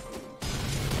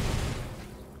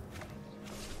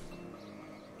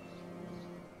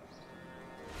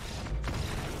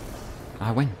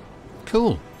 I win.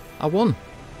 Cool. I won.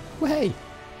 Way.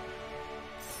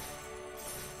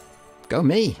 Go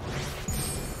me.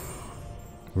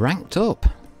 Ranked up.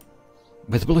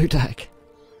 With blue deck.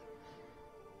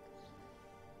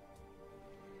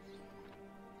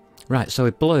 Right, so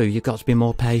with blue, you've got to be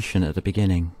more patient at the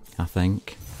beginning, I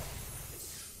think.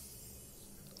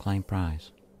 Claim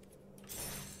prize.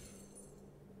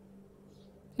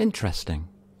 Interesting.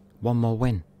 One more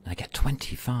win. I get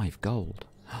 25 gold.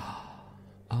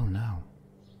 Oh no.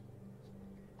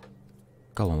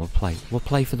 Go on, we'll play. We'll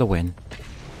play for the win.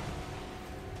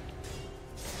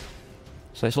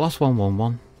 So it's lost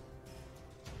 1-1-1.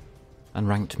 And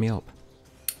ranked me up.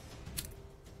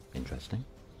 Interesting.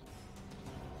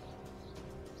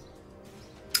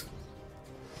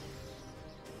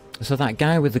 So that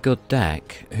guy with the good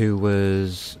deck, who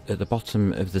was at the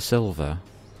bottom of the silver,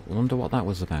 I wonder what that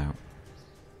was about.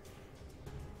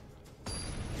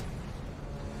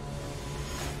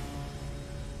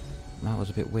 That was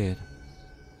a bit weird.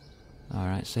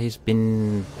 Alright, so he's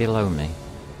been below me.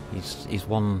 He's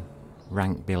one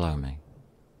rank below me.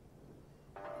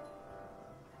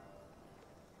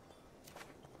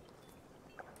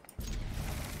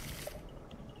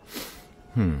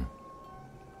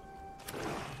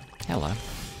 Hello.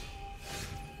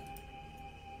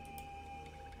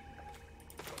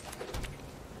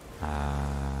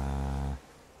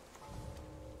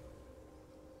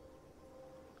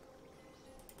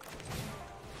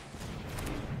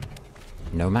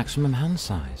 No maximum hand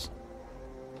size.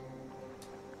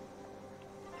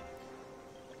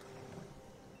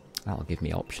 That'll give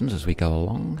me options as we go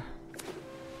along.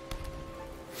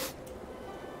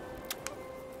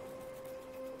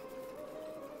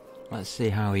 Let's see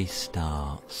how he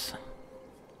starts.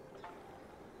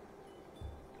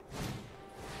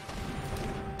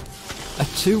 A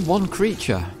 2/1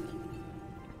 creature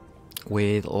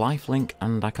with lifelink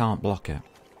and I can't block it.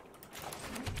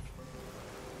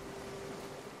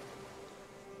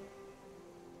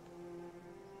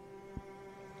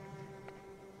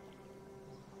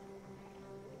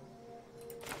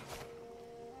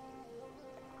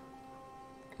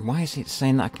 Why is it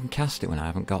saying that I can cast it when I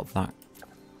haven't got that?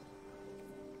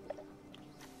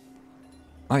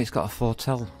 Oh, it's got a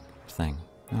foretell thing.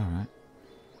 Alright.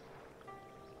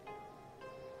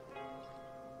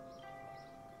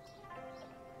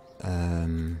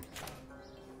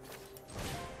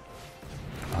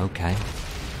 Okay.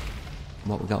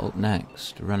 What we got up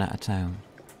next? Run out of town.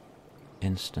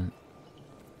 Instant.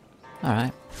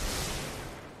 Alright.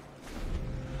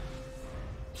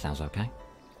 Sounds okay.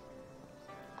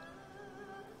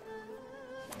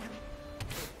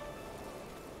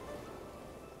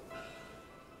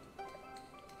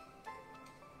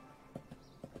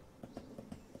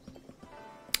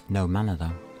 No mana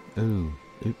though. Ooh,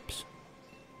 oops.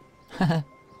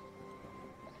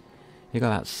 You got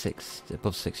about 6,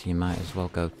 above 6, you might as well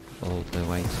go all the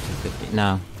way to 250.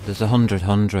 No, there's 100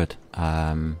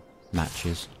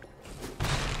 matches.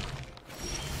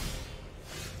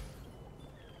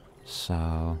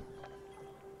 So...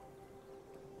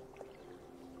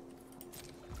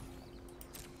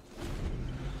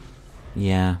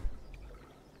 yeah.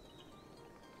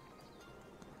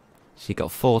 So you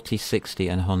got 40, 60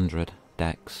 and 100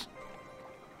 decks.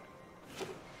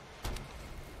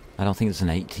 I don't think there's an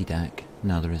 80 deck.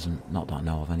 No, there isn't. Not that I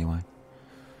know of, anyway.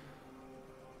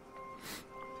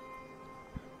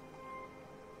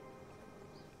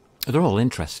 They're all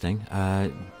interesting.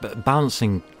 But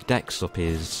balancing decks up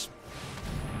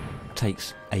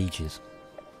takes ages.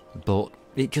 But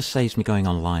it just saves me going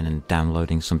online and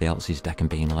downloading somebody else's deck and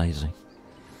being lazy,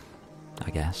 I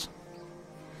guess.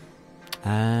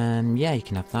 Yeah, you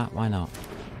can have that. Why not?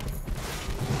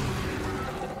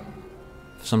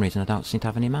 For some reason, I don't seem to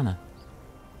have any mana.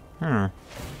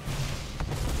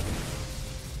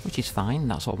 Which is fine.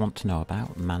 That's what I want to know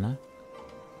about. Mana.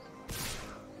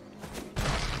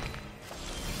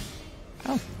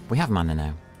 Oh, we have mana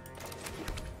now.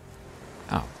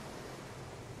 Oh.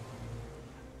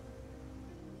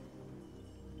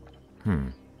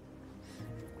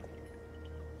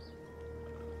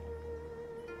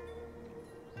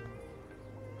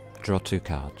 Draw 2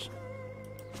 cards.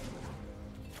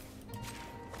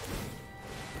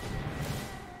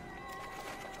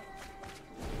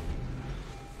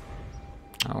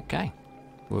 Okay.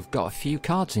 We've got a few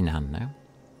cards in hand now.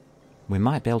 We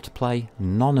might be able to play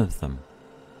none of them.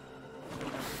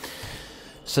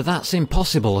 So that's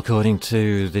impossible according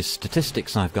to the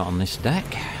statistics I've got on this deck.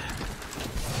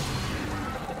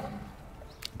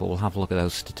 But we'll have a look at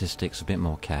those statistics a bit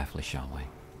more carefully, shall we?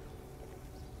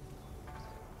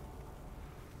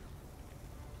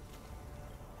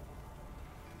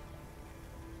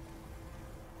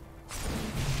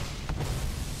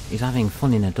 He's having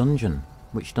fun in a dungeon.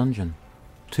 Which dungeon?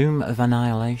 Tomb of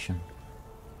Annihilation.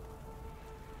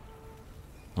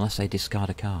 Unless they discard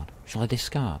a card. Shall I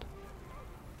discard?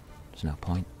 There's no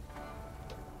point.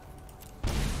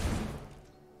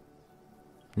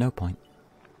 No point.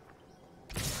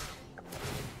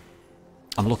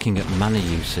 I'm looking at mana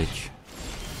usage.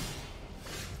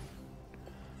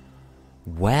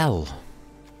 Well.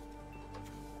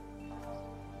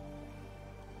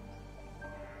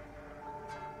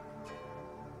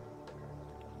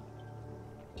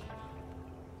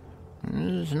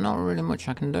 There's not really much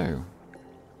I can do.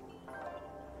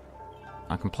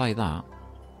 I can play that.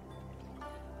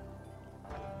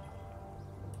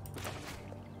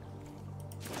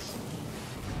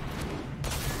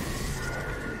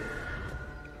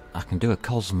 I can do a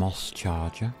Cosmos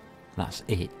Charger. That's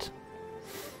it.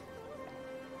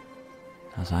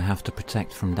 As I have to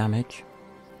protect from damage.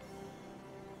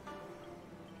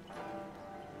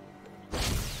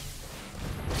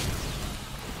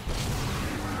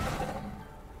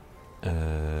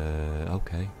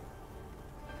 Okay.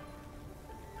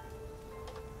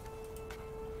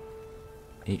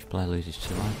 Each player loses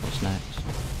 2 life. What's next?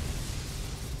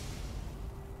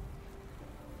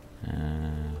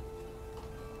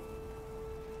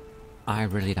 I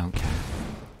really don't care.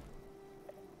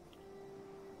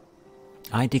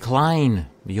 I decline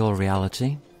your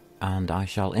reality, and I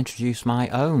shall introduce my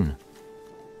own.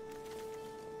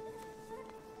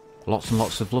 Lots and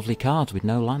lots of lovely cards with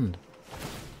no land.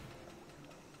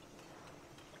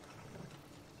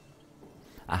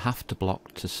 I have to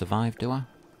block to survive, do I?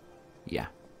 Yeah.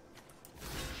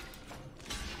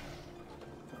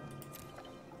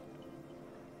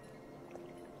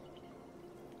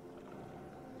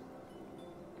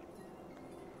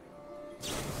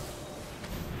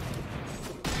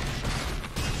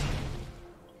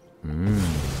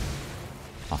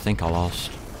 I think I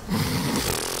lost.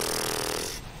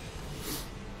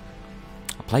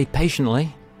 I played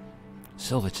patiently.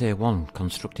 Silver tier 1,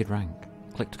 constructed rank.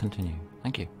 Click to continue.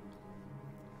 Thank you.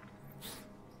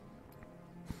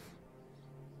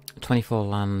 24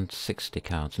 land, 60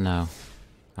 cards. No.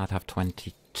 I'd have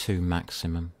 22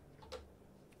 maximum.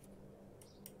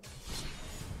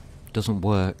 Doesn't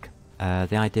work.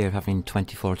 The idea of having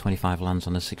 24 or 25 lands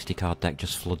on a 60 card deck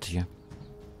just floods you.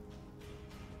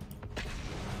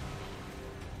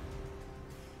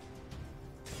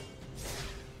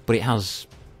 But it has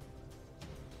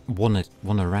won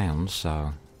a round,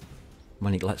 so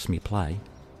when it lets me play.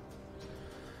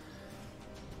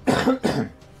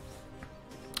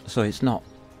 So it's not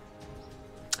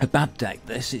a bad deck,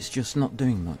 this, it's just not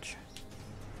doing much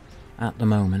at the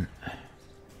moment.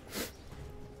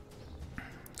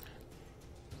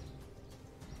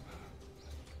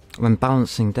 When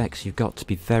balancing decks, you've got to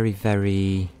be very,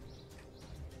 very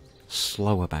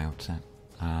slow about it.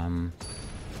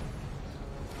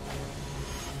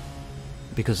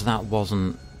 Because that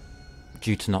wasn't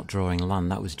due to not drawing land,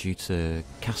 that was due to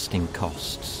casting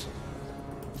costs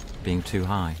being too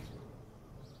high.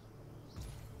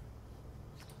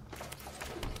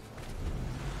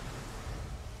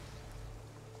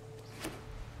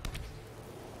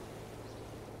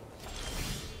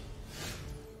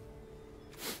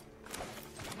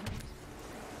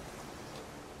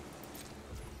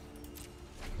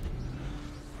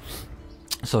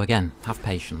 So again, have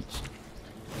patience.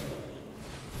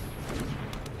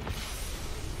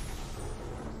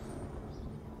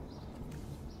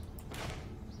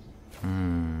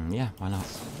 Yeah, why not?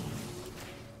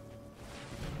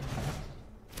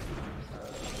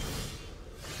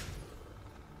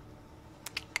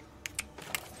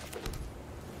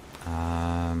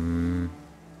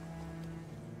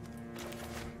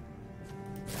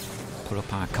 Put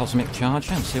up our Cosmic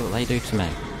Charger and see what they do to me.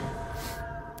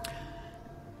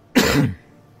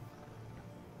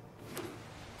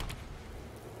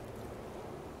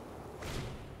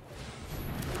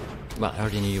 Well, I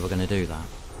already knew you were going to do that.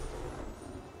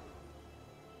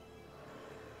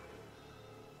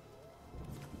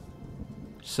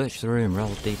 Search the room, roll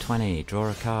d20, draw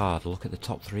a card, look at the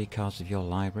top 3 cards of your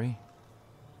library.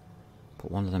 Put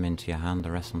one of them into your hand,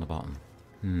 the rest on the bottom.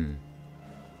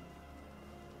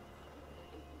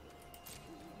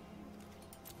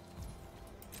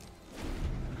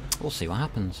 We'll see what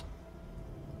happens.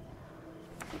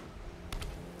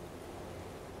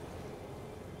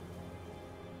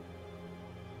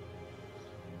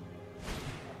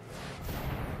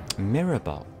 Mirror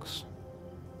box.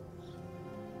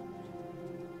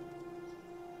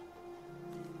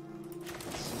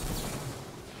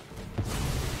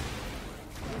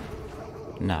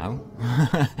 No.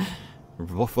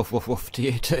 Woof woof woof woof to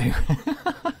you too.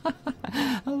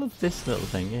 I love this little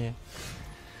thing here.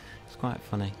 It's quite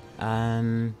funny.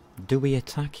 Do we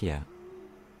attack yet?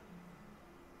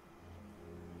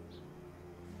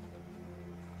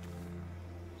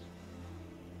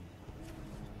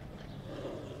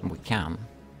 We can.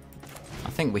 I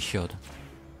think we should.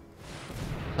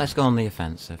 Let's go on the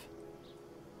offensive.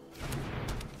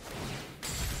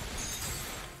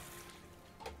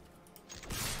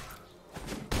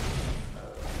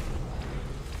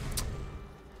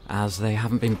 as they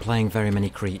haven't been playing very many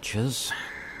creatures,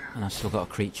 and I've still got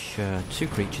a creature, 2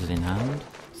 creatures in hand,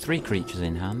 3 creatures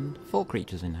in hand, 4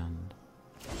 creatures in hand.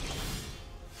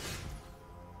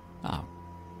 Oh,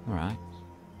 alright,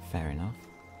 fair enough.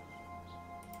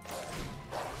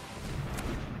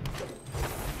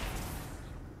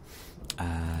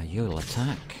 You'll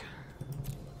attack.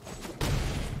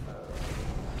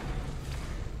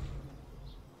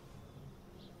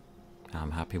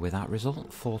 I'm happy with that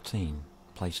result. 14,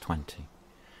 plays 20.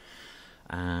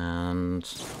 And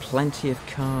plenty of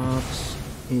cards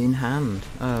in hand.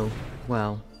 Oh,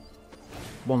 well,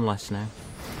 1 less now.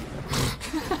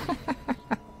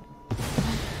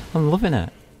 I'm loving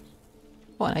it.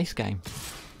 What an ace game.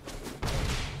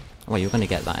 Well, you're going to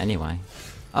get that anyway.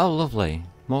 Oh, lovely.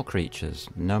 More creatures.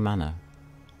 No mana.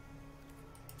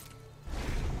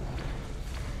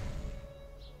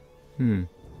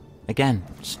 Again,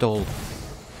 stalled.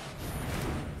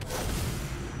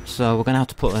 So we're going to have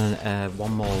to put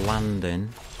one more land in.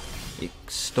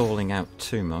 It's stalling out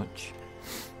too much.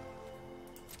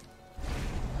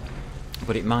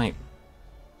 But it might,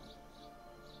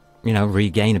 you know,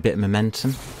 regain a bit of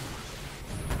momentum.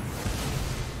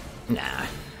 Nah,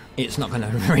 it's not going to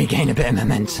regain a bit of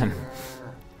momentum.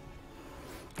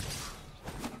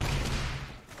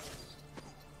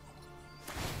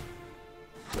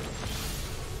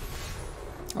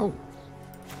 Oh.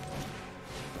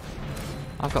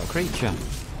 I've got a creature.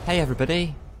 Hey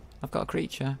everybody, I've got a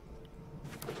creature.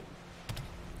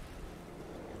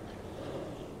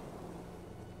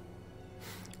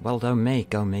 Well done me,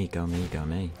 go me, go me, go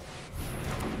me.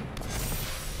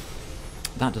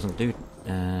 That doesn't do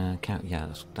count. Yeah,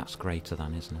 that's greater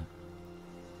than, isn't it?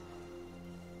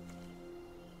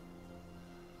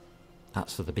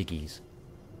 That's for the biggies.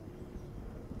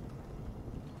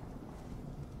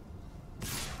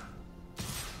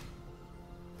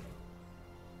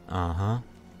 Uh-huh.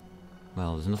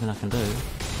 Well, there's nothing I can do.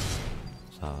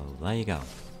 So, there you go.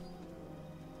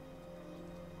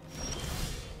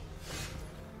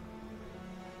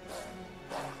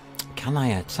 Can I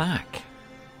attack?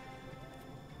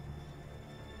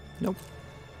 Nope.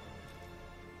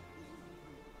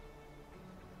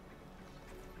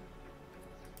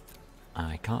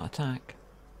 I can't attack.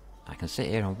 I can sit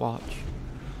here and watch.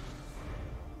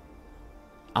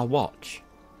 I'll watch.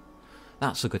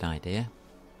 That's a good idea.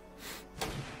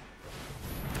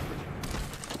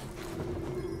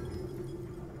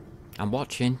 I'm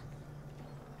watching.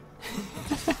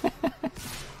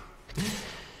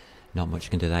 Not much you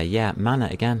can do there. Yeah, mana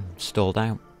again. Stalled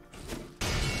out.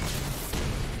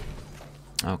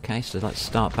 Okay, so let's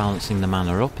start balancing the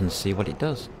mana up and see what it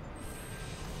does.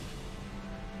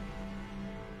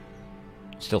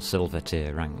 Still silver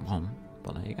tier, rank 1,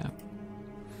 but there you go.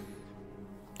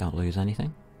 Don't lose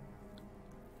anything.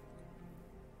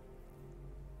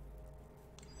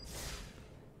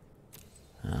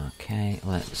 Okay,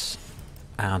 let's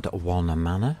add 1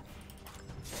 mana.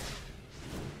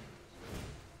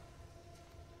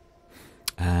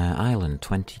 Island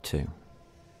 22.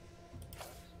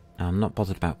 I'm not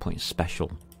bothered about putting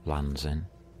special lands in.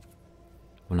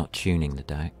 We're not tuning the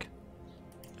deck.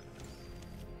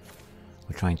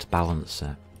 We're trying to balance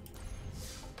it.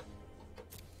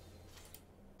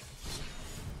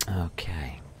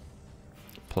 Okay.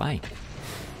 Play.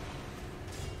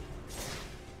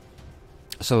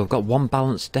 So we've got 1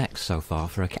 balanced deck so far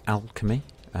for Alchemy.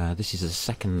 This is the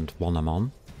second one I'm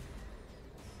on.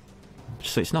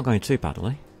 So it's not going too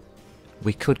badly.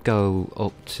 We could go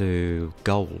up to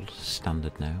gold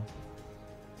standard now,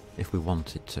 if we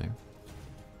wanted to.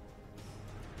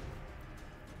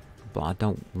 But I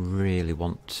don't really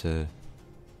want to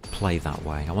play that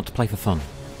way. I want to play for fun.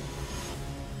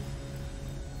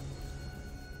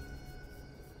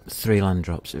 3 land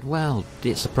drops. Well,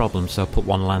 it's a problem, so put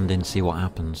 1 land in, see what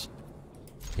happens.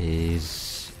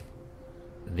 Is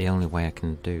the only way I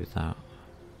can do that.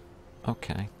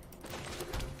 Okay.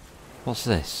 What's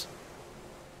this?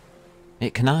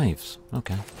 It connives.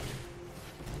 Okay.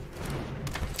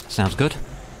 Sounds good.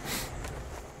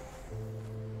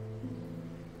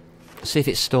 See if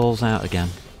it stalls out again.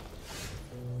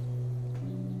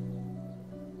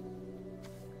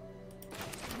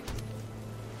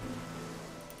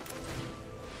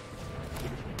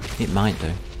 It might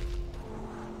do.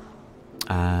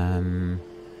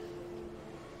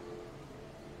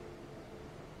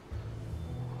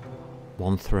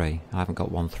 1-3. I haven't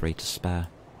got 1-3 to spare.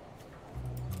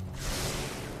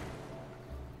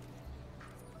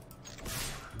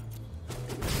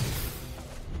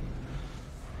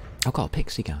 I've got a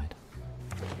Pixie Guide.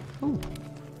 Ooh.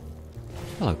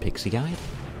 Hello, Pixie Guide.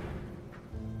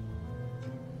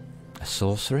 A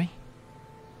sorcery.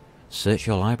 Search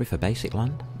your library for basic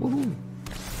land. Woohoo!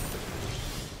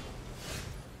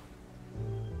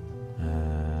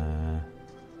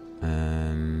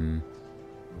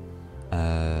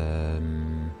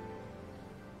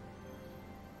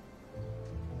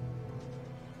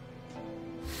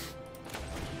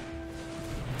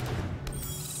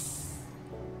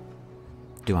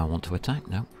 Do I want to attack?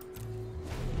 No.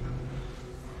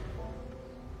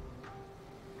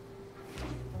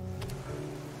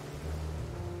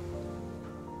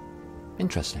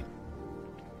 Interesting.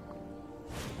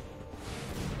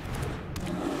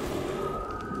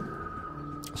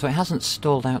 So it hasn't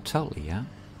stalled out totally yet,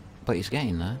 but it's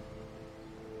getting there.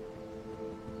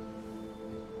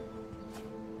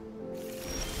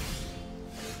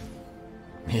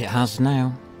 It has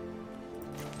now.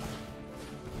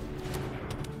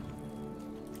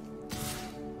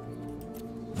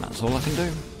 That's all I can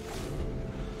do.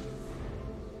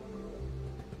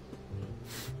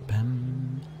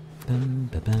 Bum, bum,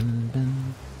 ba, bum,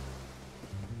 bum.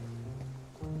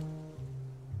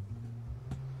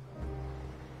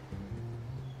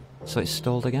 So it's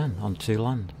stalled again on 2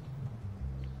 land.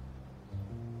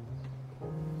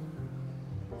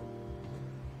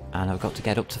 And I've got to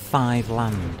get up to 5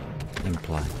 land in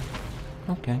play.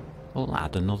 Okay, we'll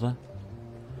add another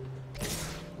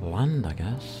land, I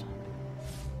guess.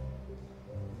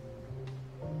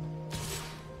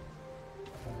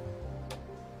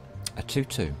 A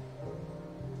 2-2.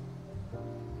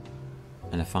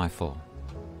 And a 5-4.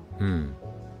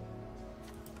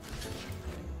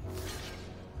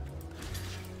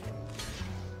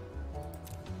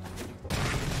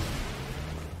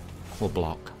 We'll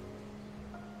block.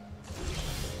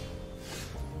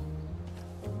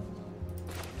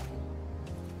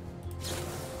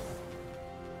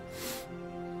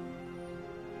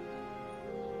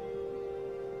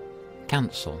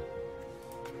 Cancel.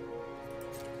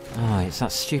 Oh, it's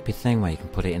that stupid thing where you can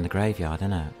put it in the graveyard,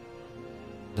 isn't it?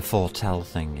 The foretell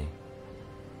thingy.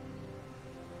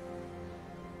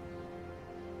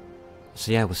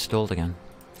 So yeah, we're stalled again.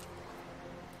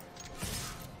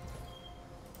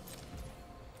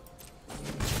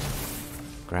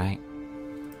 Great.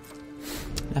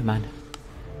 Never mind.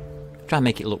 Try and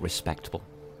make it look respectable.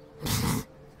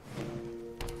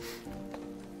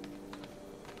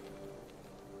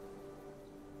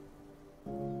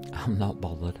 I'm not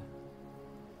bothered.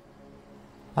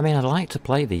 I mean, I'd like to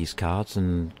play these cards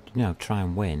and, you know, try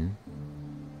and win.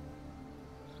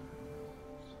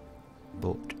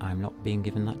 But I'm not being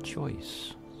given that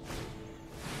choice.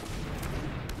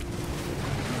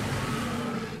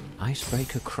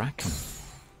 Icebreaker Kraken.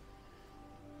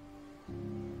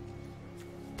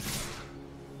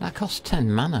 That costs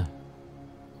 10 mana.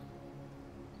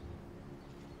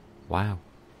 Wow.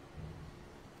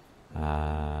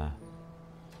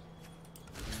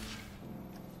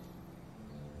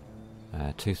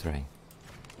 2-3.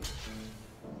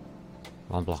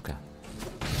 1 blocker.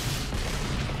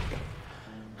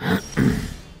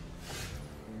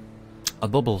 A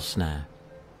bubble snare.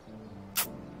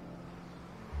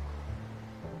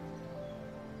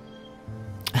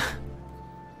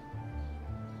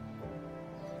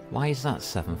 Why is that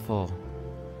 7-4? For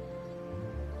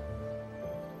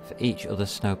each other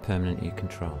snow permanent you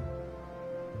control.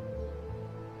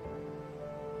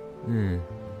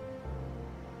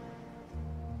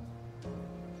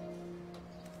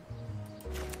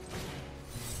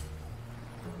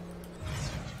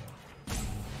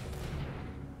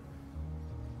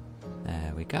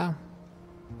 There we go.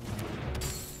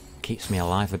 Keeps me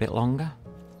alive a bit longer.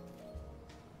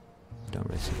 Don't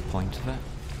really see the point of it.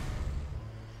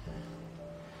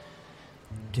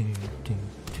 Do, do,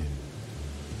 do.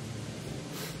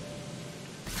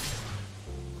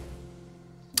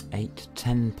 8,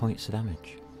 10 points of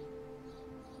damage.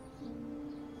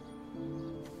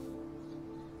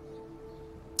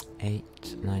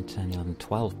 Eight, 9, 10, 11,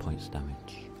 12 points of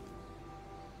damage.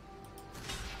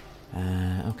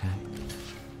 Okay.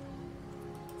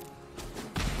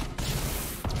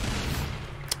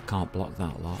 Can't block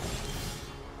that lot.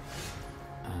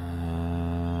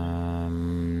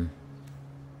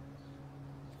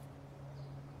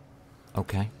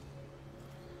 Okay.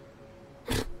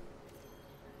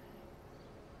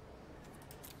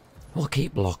 We'll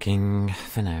keep blocking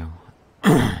for now.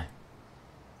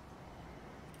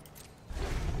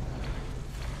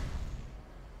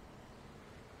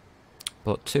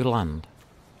 But 2 land,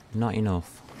 not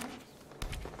enough.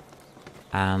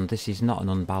 And this is not an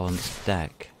unbalanced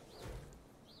deck.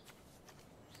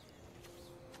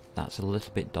 That's a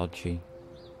little bit dodgy.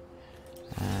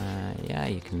 Yeah,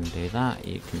 you can do that,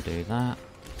 you can do that.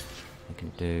 You can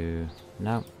do...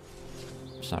 no.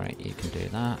 Sorry, you can do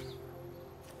that.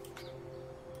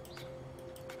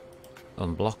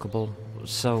 unblockable,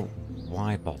 so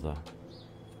why bother?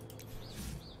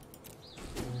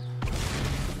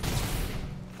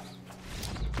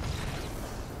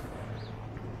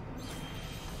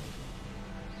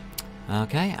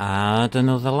 Okay, add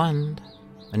another land.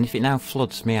 And if it now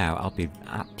floods me out, I'll be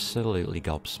absolutely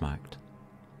gobsmacked.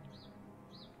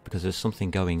 Because there's something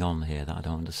going on here that I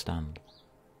don't understand.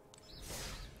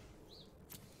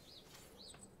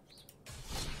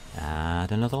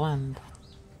 Add another land.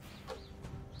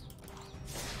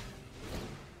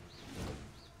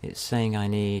 It's saying I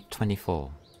need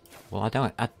 24. Well, I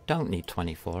don't need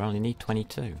 24, I only need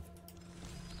 22.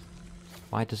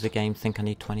 Why does the game think I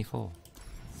need 24?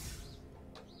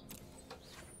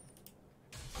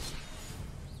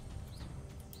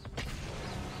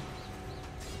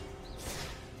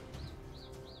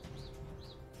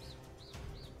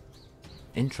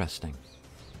 Interesting.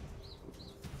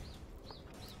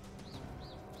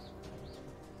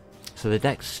 So the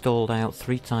deck's stalled out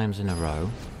 3 times in a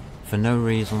row for no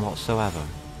reason whatsoever.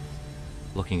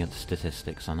 Looking at the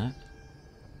statistics on it.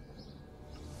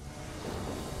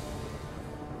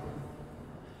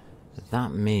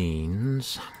 That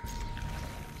means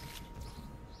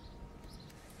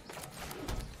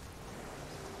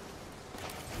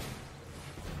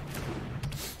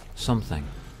something.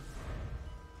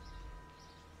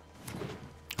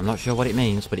 I'm not sure what it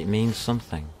means, but it means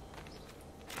something.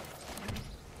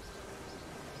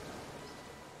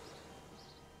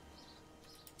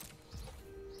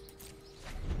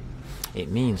 It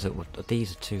means that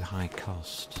these are too high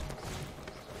cost.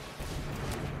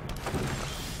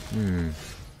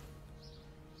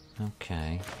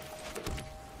 Okay.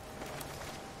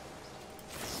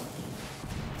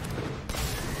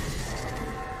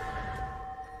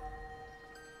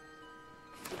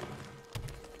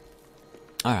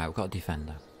 Alright, we've got a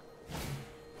defender.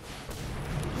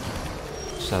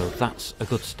 So that's a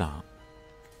good start.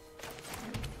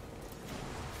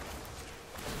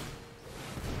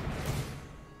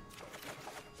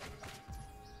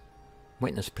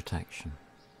 Witness protection.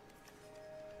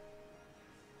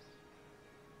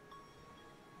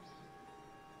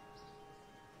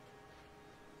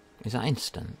 Is that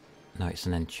instant? No, it's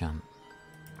an enchant.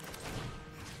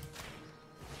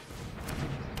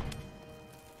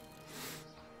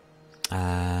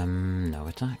 No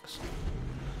attacks.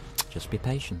 Just be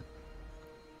patient.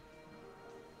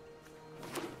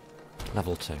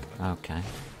 Level 2, okay.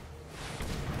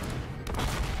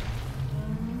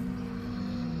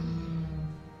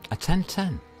 A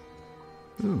 10-10.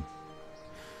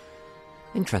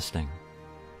 Interesting.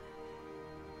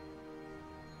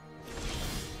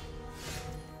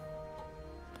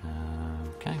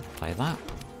 Okay, play that.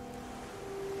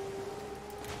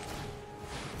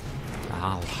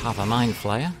 I'll have a Mind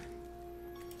Flayer.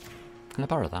 Can I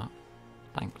borrow that?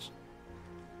 Thanks.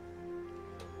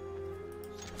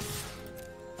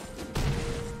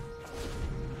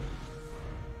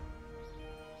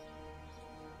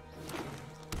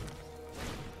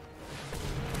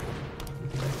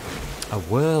 A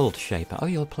World Shaper. Oh,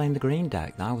 you're playing the green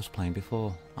deck that I was playing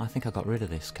before. I think I got rid of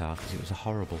this card because it was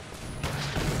horrible.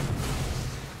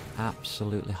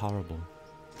 Absolutely horrible.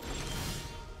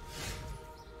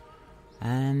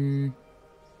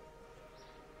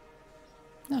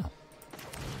 No.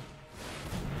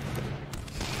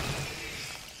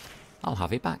 I'll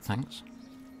have it back, thanks.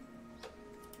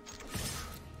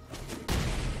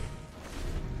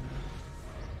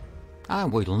 I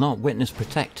will not witness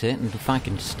protect it, and if I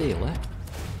can steal it.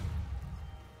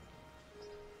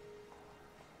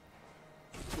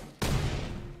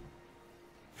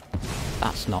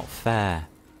 That's not fair.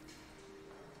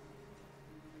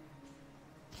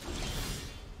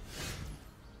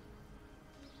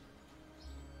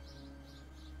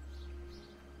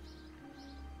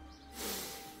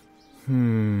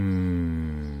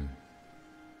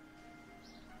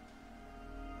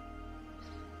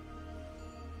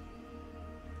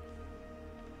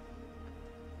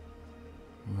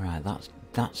 Right,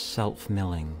 that's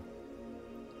self-milling.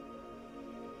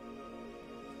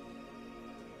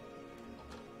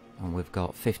 And we've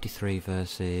got 53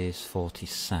 versus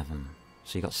 47.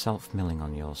 So you got self-milling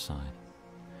on your side.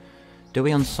 Do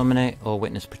we unsummon it or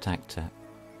witness protect it?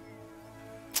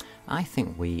 I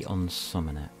think we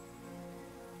unsummon it.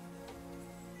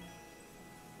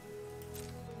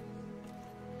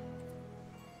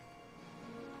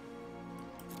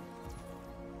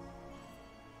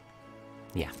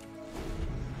 Yeah.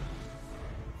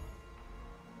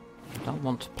 Don't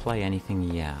want to play anything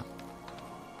yet.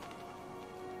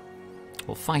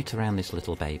 We'll fight around this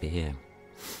little baby here.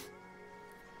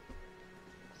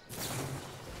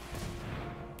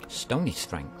 Stony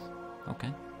Strength.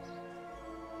 Okay.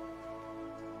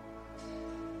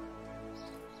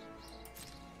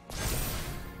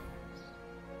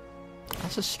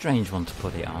 That's a strange one to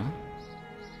put it on.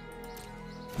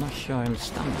 Not sure I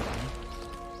understand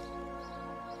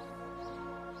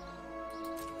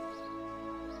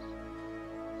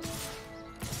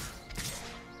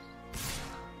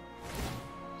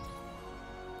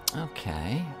that.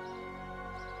 Okay.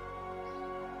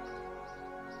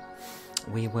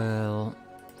 We will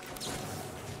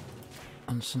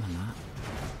unsummon that.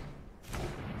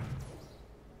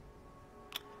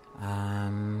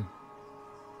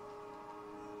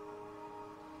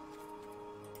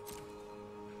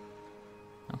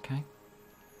 Okay.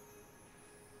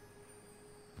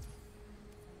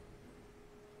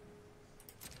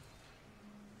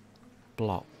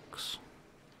 Blocks.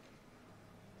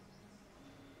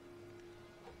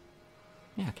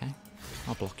 Yeah, okay.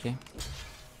 I'll block you.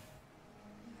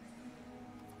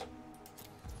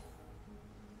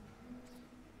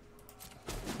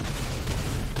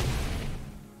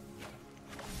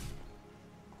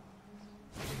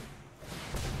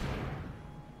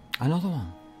 Another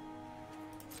one.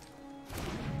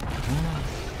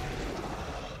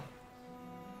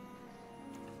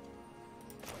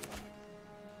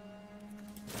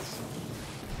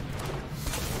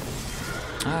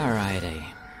 Alrighty.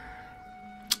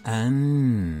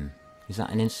 Is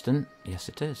that an instant? Yes,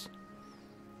 it is.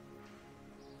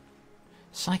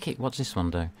 Psychic, what's this one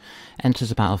do? Enters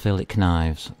the battlefield, it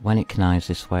connives. When it connives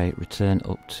this way, return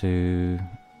up to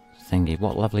thingy.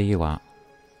 What level are you at?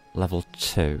 Level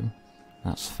 2.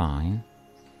 That's fine.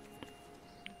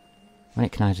 When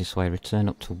it connives this way, return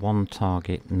up to one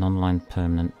target non-line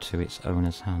permanent to its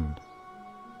owner's hand.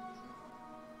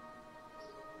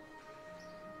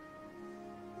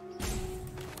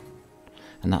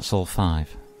 And that's all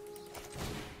 5.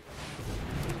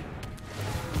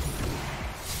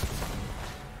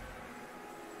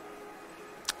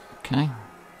 Okay.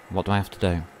 What do I have to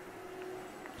do?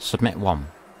 Submit 1.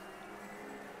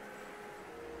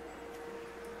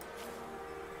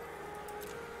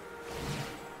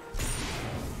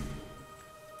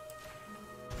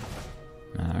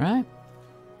 Alright.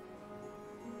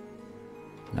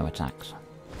 No attacks.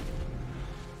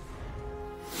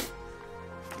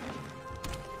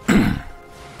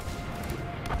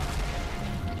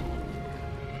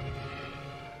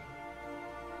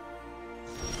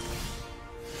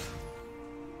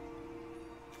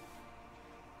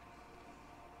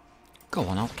 Go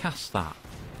on, I'll cast that.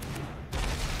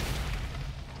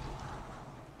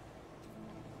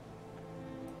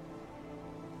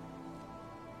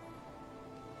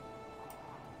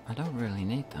 I don't really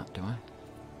need that, do I?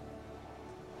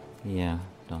 Yeah,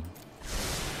 done.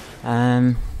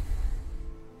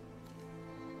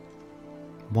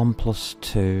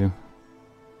 1+2.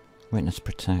 Witness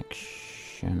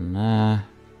protection.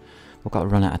 We've got to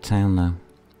run out of town though.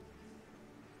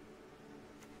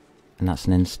 And that's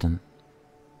an instant.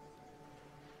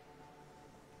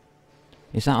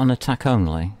 Is that on attack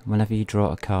only? Whenever you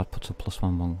draw a card, put a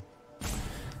 +1/1.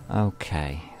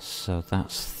 Okay, so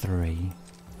that's 3.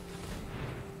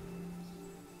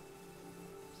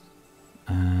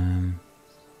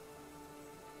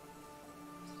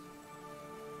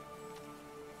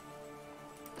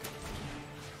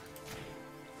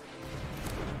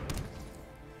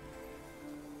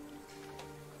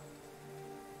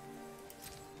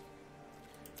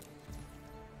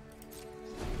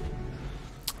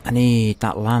 I need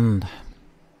that land.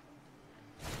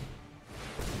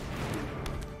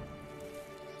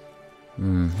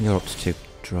 You're up to 2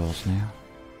 draws now.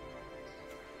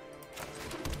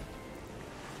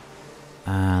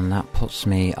 And that puts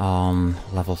me on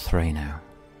level 3 now.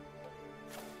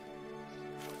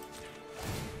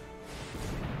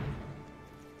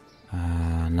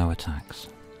 No attacks.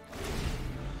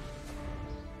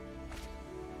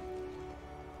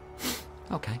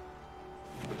 Okay.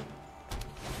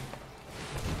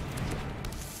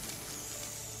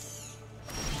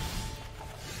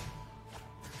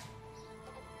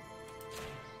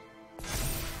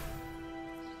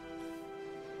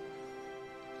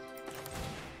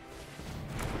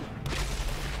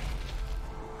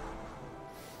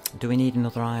 Do we need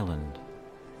another island?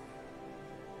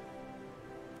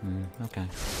 Okay.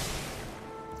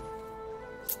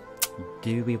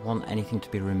 Do we want anything to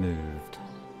be removed?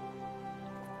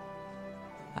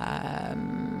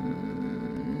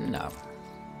 No.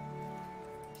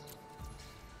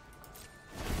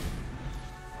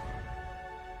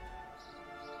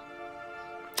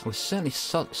 We've certainly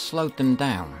slowed them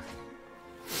down.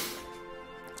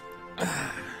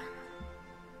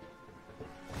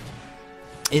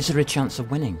 Is there a chance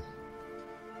of winning?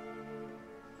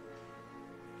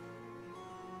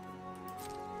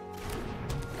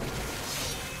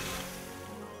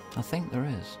 I think there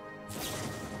is.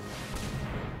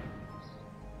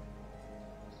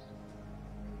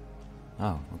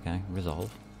 Oh, okay.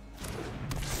 Resolve.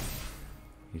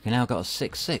 You can now got a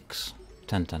 6/6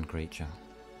 10/10 creature.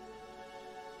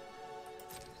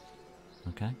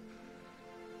 Okay.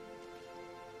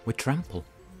 With trample.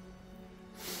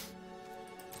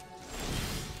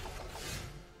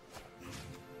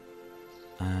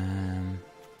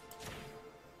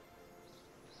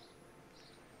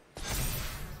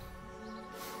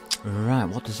 Right,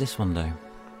 what does this one do?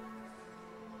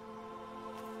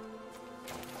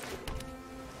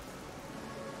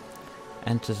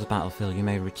 Enters the battlefield, you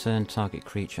may return target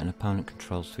creature an opponent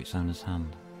controls to its owner's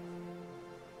hand.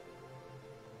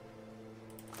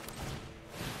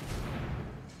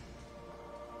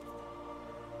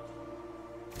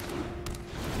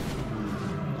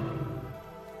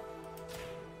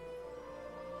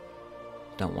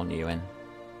 Don't want you in.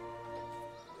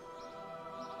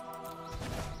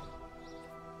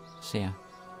 See ya.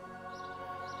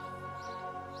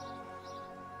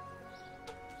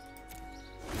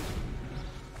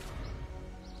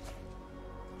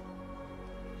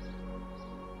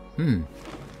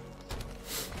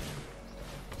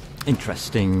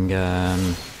 Interesting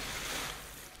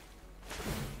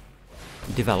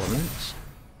developments.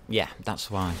 Yeah,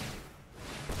 that's why.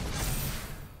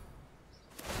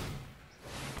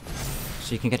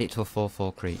 So you can get it to a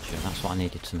 4/4 creature. That's what I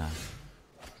needed to know.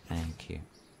 Thank you.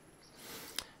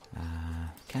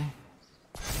 Okay.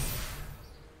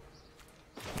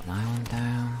 Put an island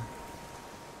down.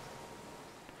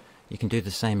 You can do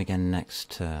the same again next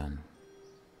turn.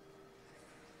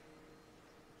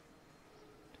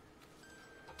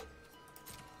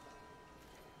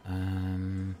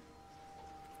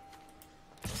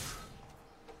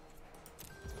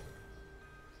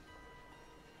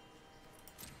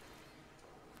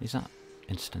 Is that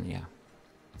instant? Yeah.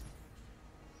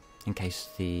 In case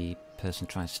the person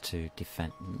tries to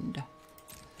defend.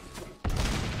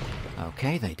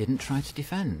 Okay, they didn't try to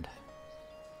defend.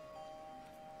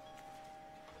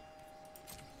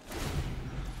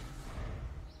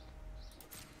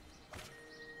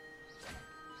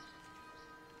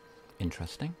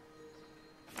 Interesting.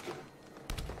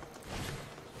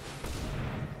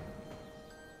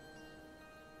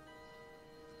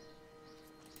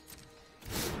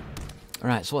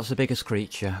 Right, so what's the biggest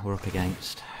creature we're up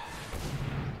against?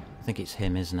 I think it's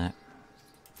him, isn't it?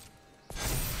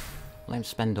 Let him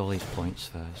spend all these points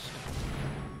first.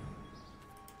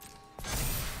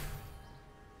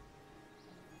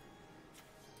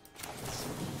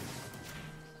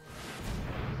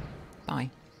 Bye.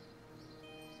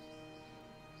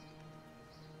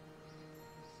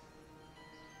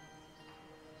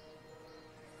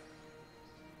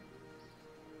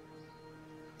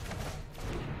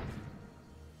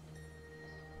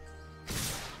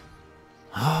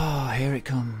 Oh, here it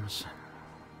comes.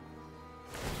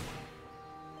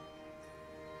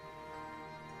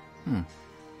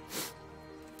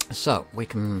 So, we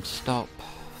can stop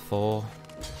for...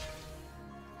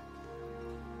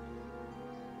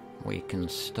 We can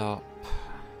stop...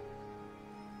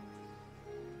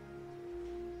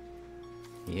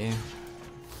 You.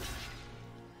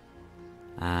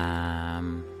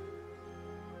 I'm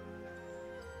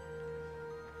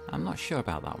not sure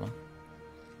about that one.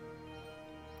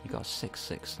 You got a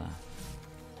 6/6 there.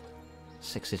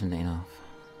 6 isn't enough.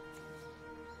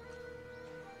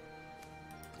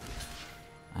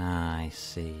 I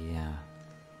see, yeah.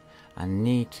 I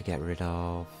need to get rid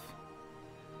of...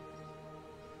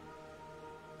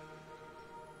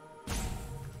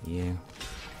 you.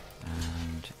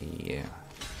 And you.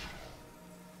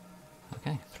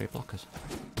 Okay, 3 blockers.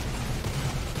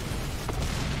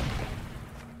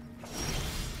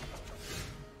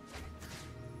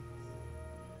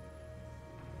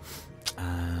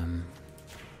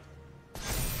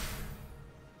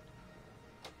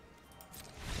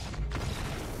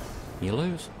 You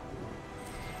lose.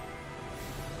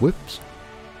 Whoops.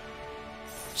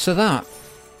 So that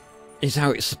is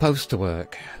how it's supposed to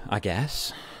work, I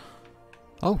guess.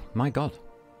 Oh my god.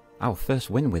 Our first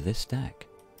win with this deck.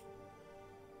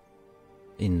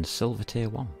 In Silver Tier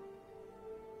 1.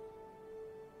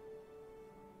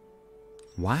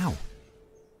 Wow.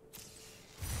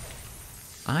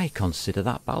 I consider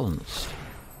that balanced.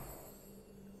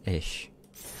 Ish.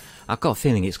 I've got a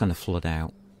feeling it's going to flood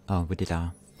out. Oh, we did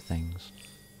our things.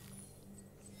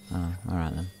 Oh,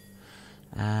 alright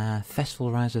then.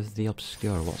 Festival Rise of the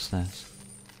Obscura, what's this?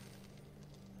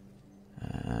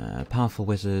 Powerful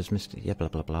Wizards, Mr. Yeah, blah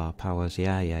blah blah, powers,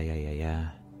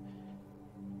 yeah.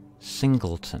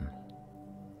 Singleton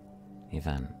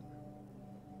event.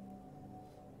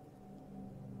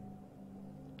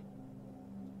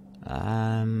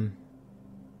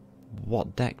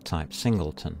 what deck type?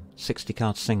 Singleton. 60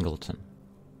 card singleton.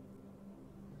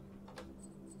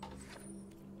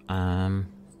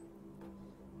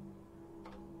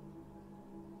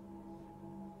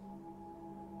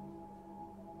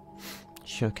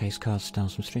 Showcase card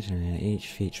styles from Street, each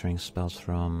featuring spells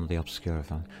from the Obscura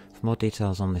file. For more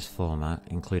details on this format,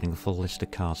 including a full list of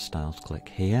card styles, click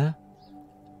here.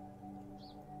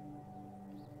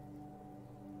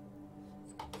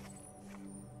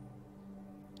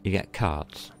 You get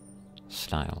cards,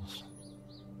 styles,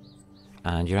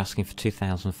 and you're asking for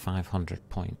 2,500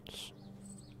 points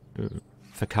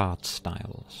for card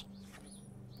styles.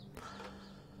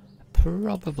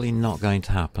 Probably not going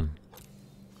to happen.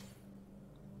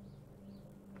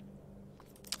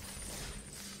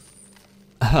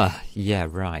 Yeah,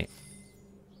 right.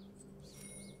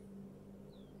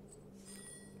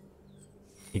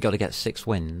 You got to get 6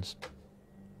 wins.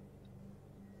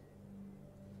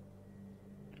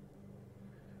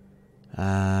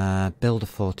 Build a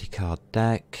 40 card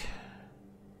deck.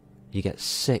 You get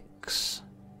 6.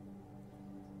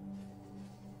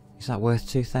 Is that worth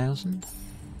 2,000?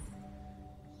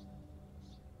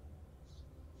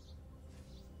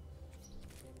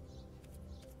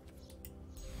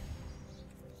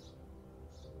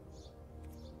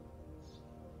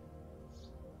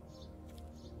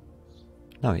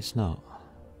 No, it's not.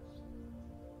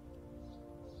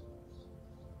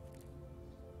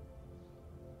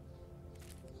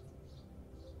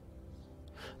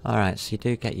 Alright, so you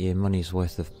do get your money's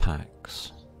worth of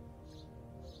packs.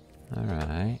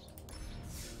 Alright.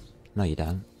 No, you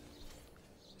don't.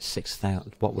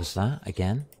 6,000. What was that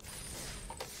again?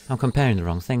 I'm comparing the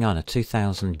wrong thing, aren't I?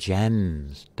 2,000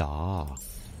 gems. Duh.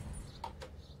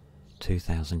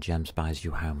 2,000 gems buys you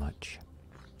how much?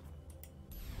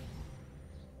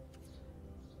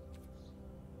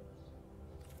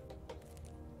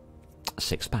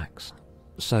 Six packs.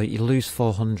 So you lose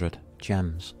 400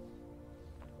 gems.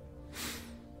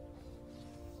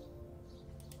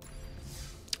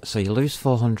 So you lose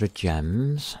 400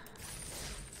 gems.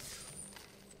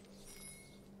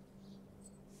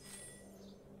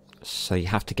 So you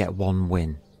have to get 1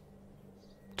 win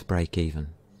to break even.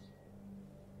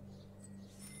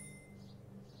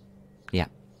 Yeah.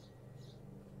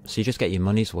 So you just get your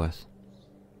money's worth.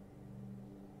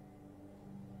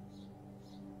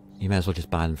 You may as well just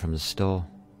buy them from the store.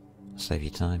 Save you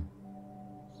time.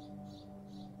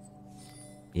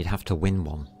 You'd have to win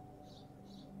 1.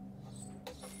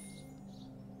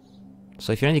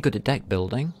 So if you're any good at deck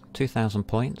building, 2,000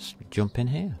 points, jump in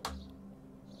here.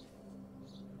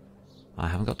 I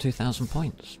haven't got 2,000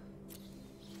 points.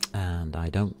 And I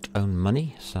don't own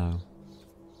money, so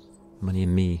money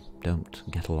and me don't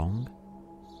get along.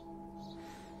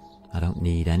 I don't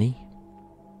need any.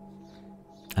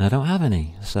 And I don't have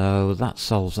any, so that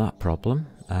solves that problem.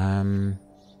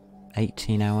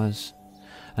 18 hours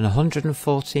and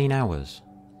 114 hours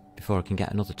before I can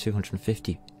get another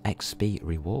 250 XP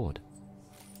reward.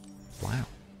 Wow.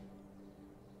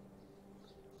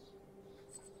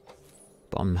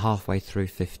 But I'm halfway through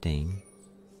 15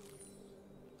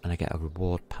 and I get a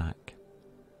reward pack.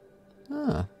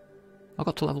 Ah, I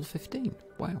got to level 15.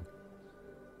 Wow.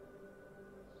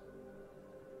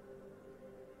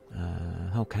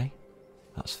 Okay,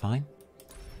 that's fine.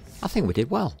 I think we did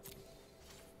well.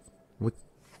 We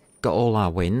got all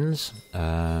our wins. We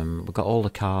got all the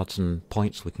cards and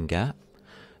points we can get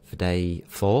for day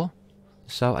 4.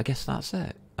 So I guess that's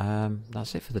it.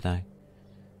 That's it for the day.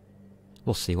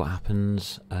 We'll see what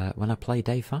happens when I play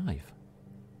day 5.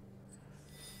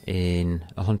 In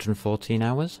 114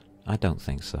 hours? I don't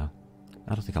think so.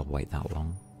 I don't think I'll wait that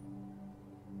long.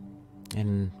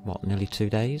 In, what, nearly 2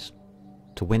 days?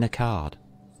 To win a card.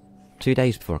 2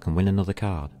 days before I can win another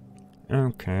card.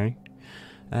 Okay.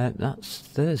 That's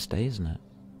Thursday, isn't it?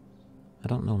 I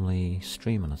don't normally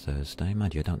stream on a Thursday.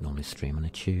 Mind you, I don't normally stream on a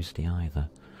Tuesday either.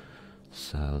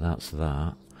 So that's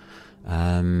that.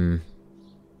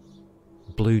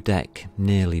 Blue deck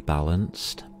nearly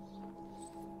balanced.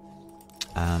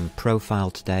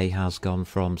 Profile today has gone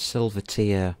from Silver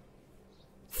Tier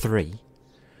 3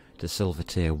 to Silver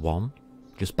Tier 1.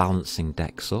 Just balancing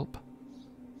decks up.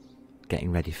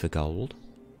 Getting ready for gold.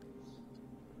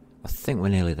 I think we're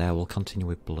nearly there. We'll continue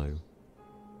with blue.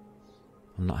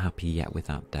 I'm not happy yet with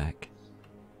that deck.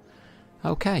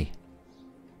 Okay.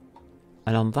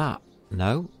 And on that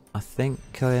note, I think...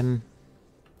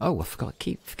 oh, I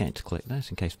keep forgetting to click this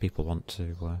in case people want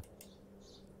to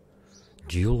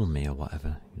duel me or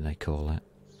whatever they call it.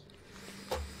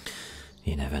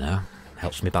 You never know.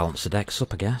 Helps me balance the decks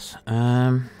up, I guess.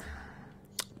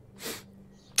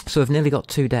 So we've nearly got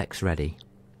 2 decks ready.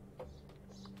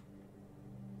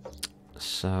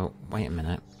 So, wait a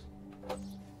minute.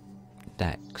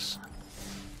 Decks.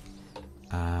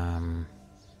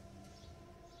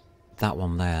 That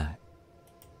one there.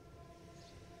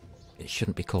 It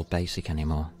shouldn't be called basic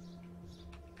anymore.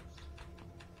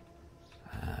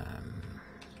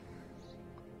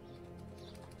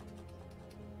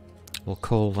 We'll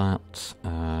call that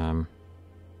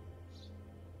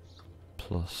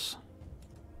plus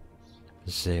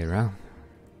 0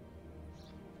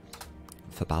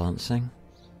 for balancing.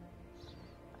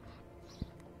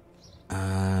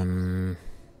 And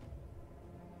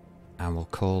we'll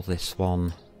call this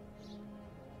one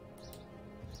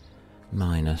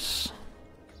minus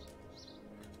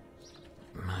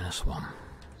 1.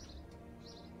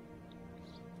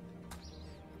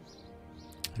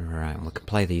 Right, we can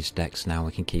play these decks now.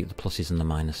 We can keep the pluses and the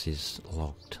minuses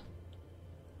logged.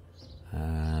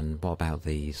 And what about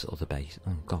these other base?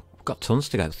 Oh god, we've got tons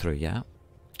to go through, yeah.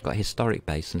 Got a historic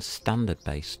base and standard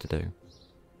base to do.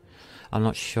 I'm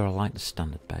not sure I like the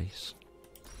standard base.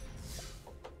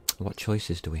 What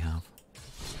choices do we have?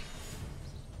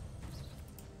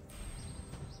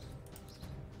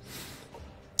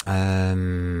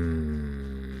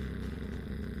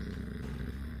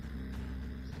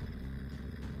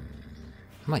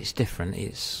 Well, it's different.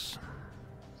 It's...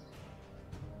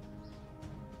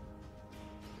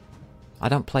 I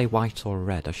don't play white or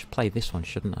red. I should play this one,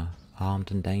 shouldn't I?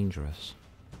 Armed and Dangerous.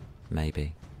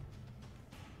 Maybe.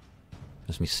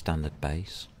 As my standard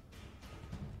base.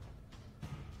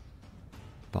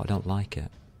 But I don't like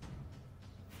it.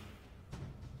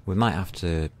 We might have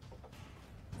to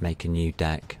make a new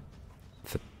deck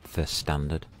for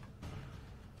standard.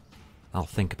 I'll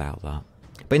think about that.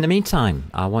 But in the meantime,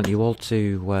 I want you all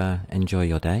to enjoy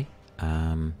your day.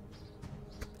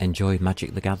 Enjoy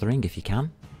Magic the Gathering if you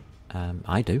can.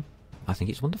 I do. I think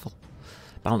it's wonderful.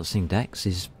 Balancing decks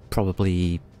is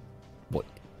probably what...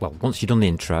 Well, once you've done the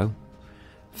intro,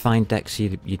 find decks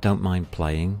you don't mind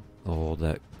playing, or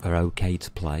that are okay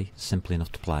to play, simple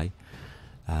enough to play,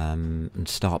 and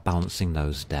start balancing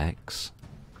those decks.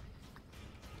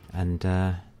 And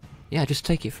yeah, just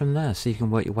take it from there, so you can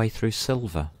work your way through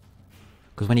silver.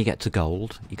 Because when you get to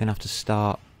gold, you're going to have to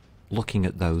start looking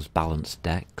at those balanced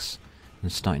decks and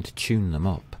starting to tune them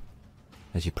up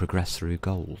as you progress through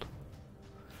gold.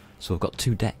 So we've got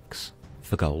 2 decks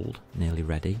for gold, nearly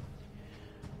ready.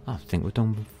 I think we've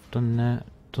done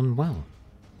well.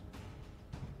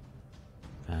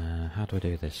 How do I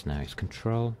do this now? It's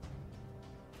control.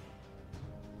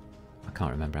 I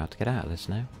can't remember how to get out of this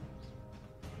now.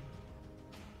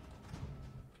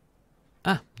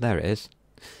 Ah, there it is.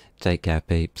 Take care,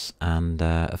 peeps, and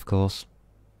of course,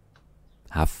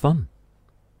 have fun.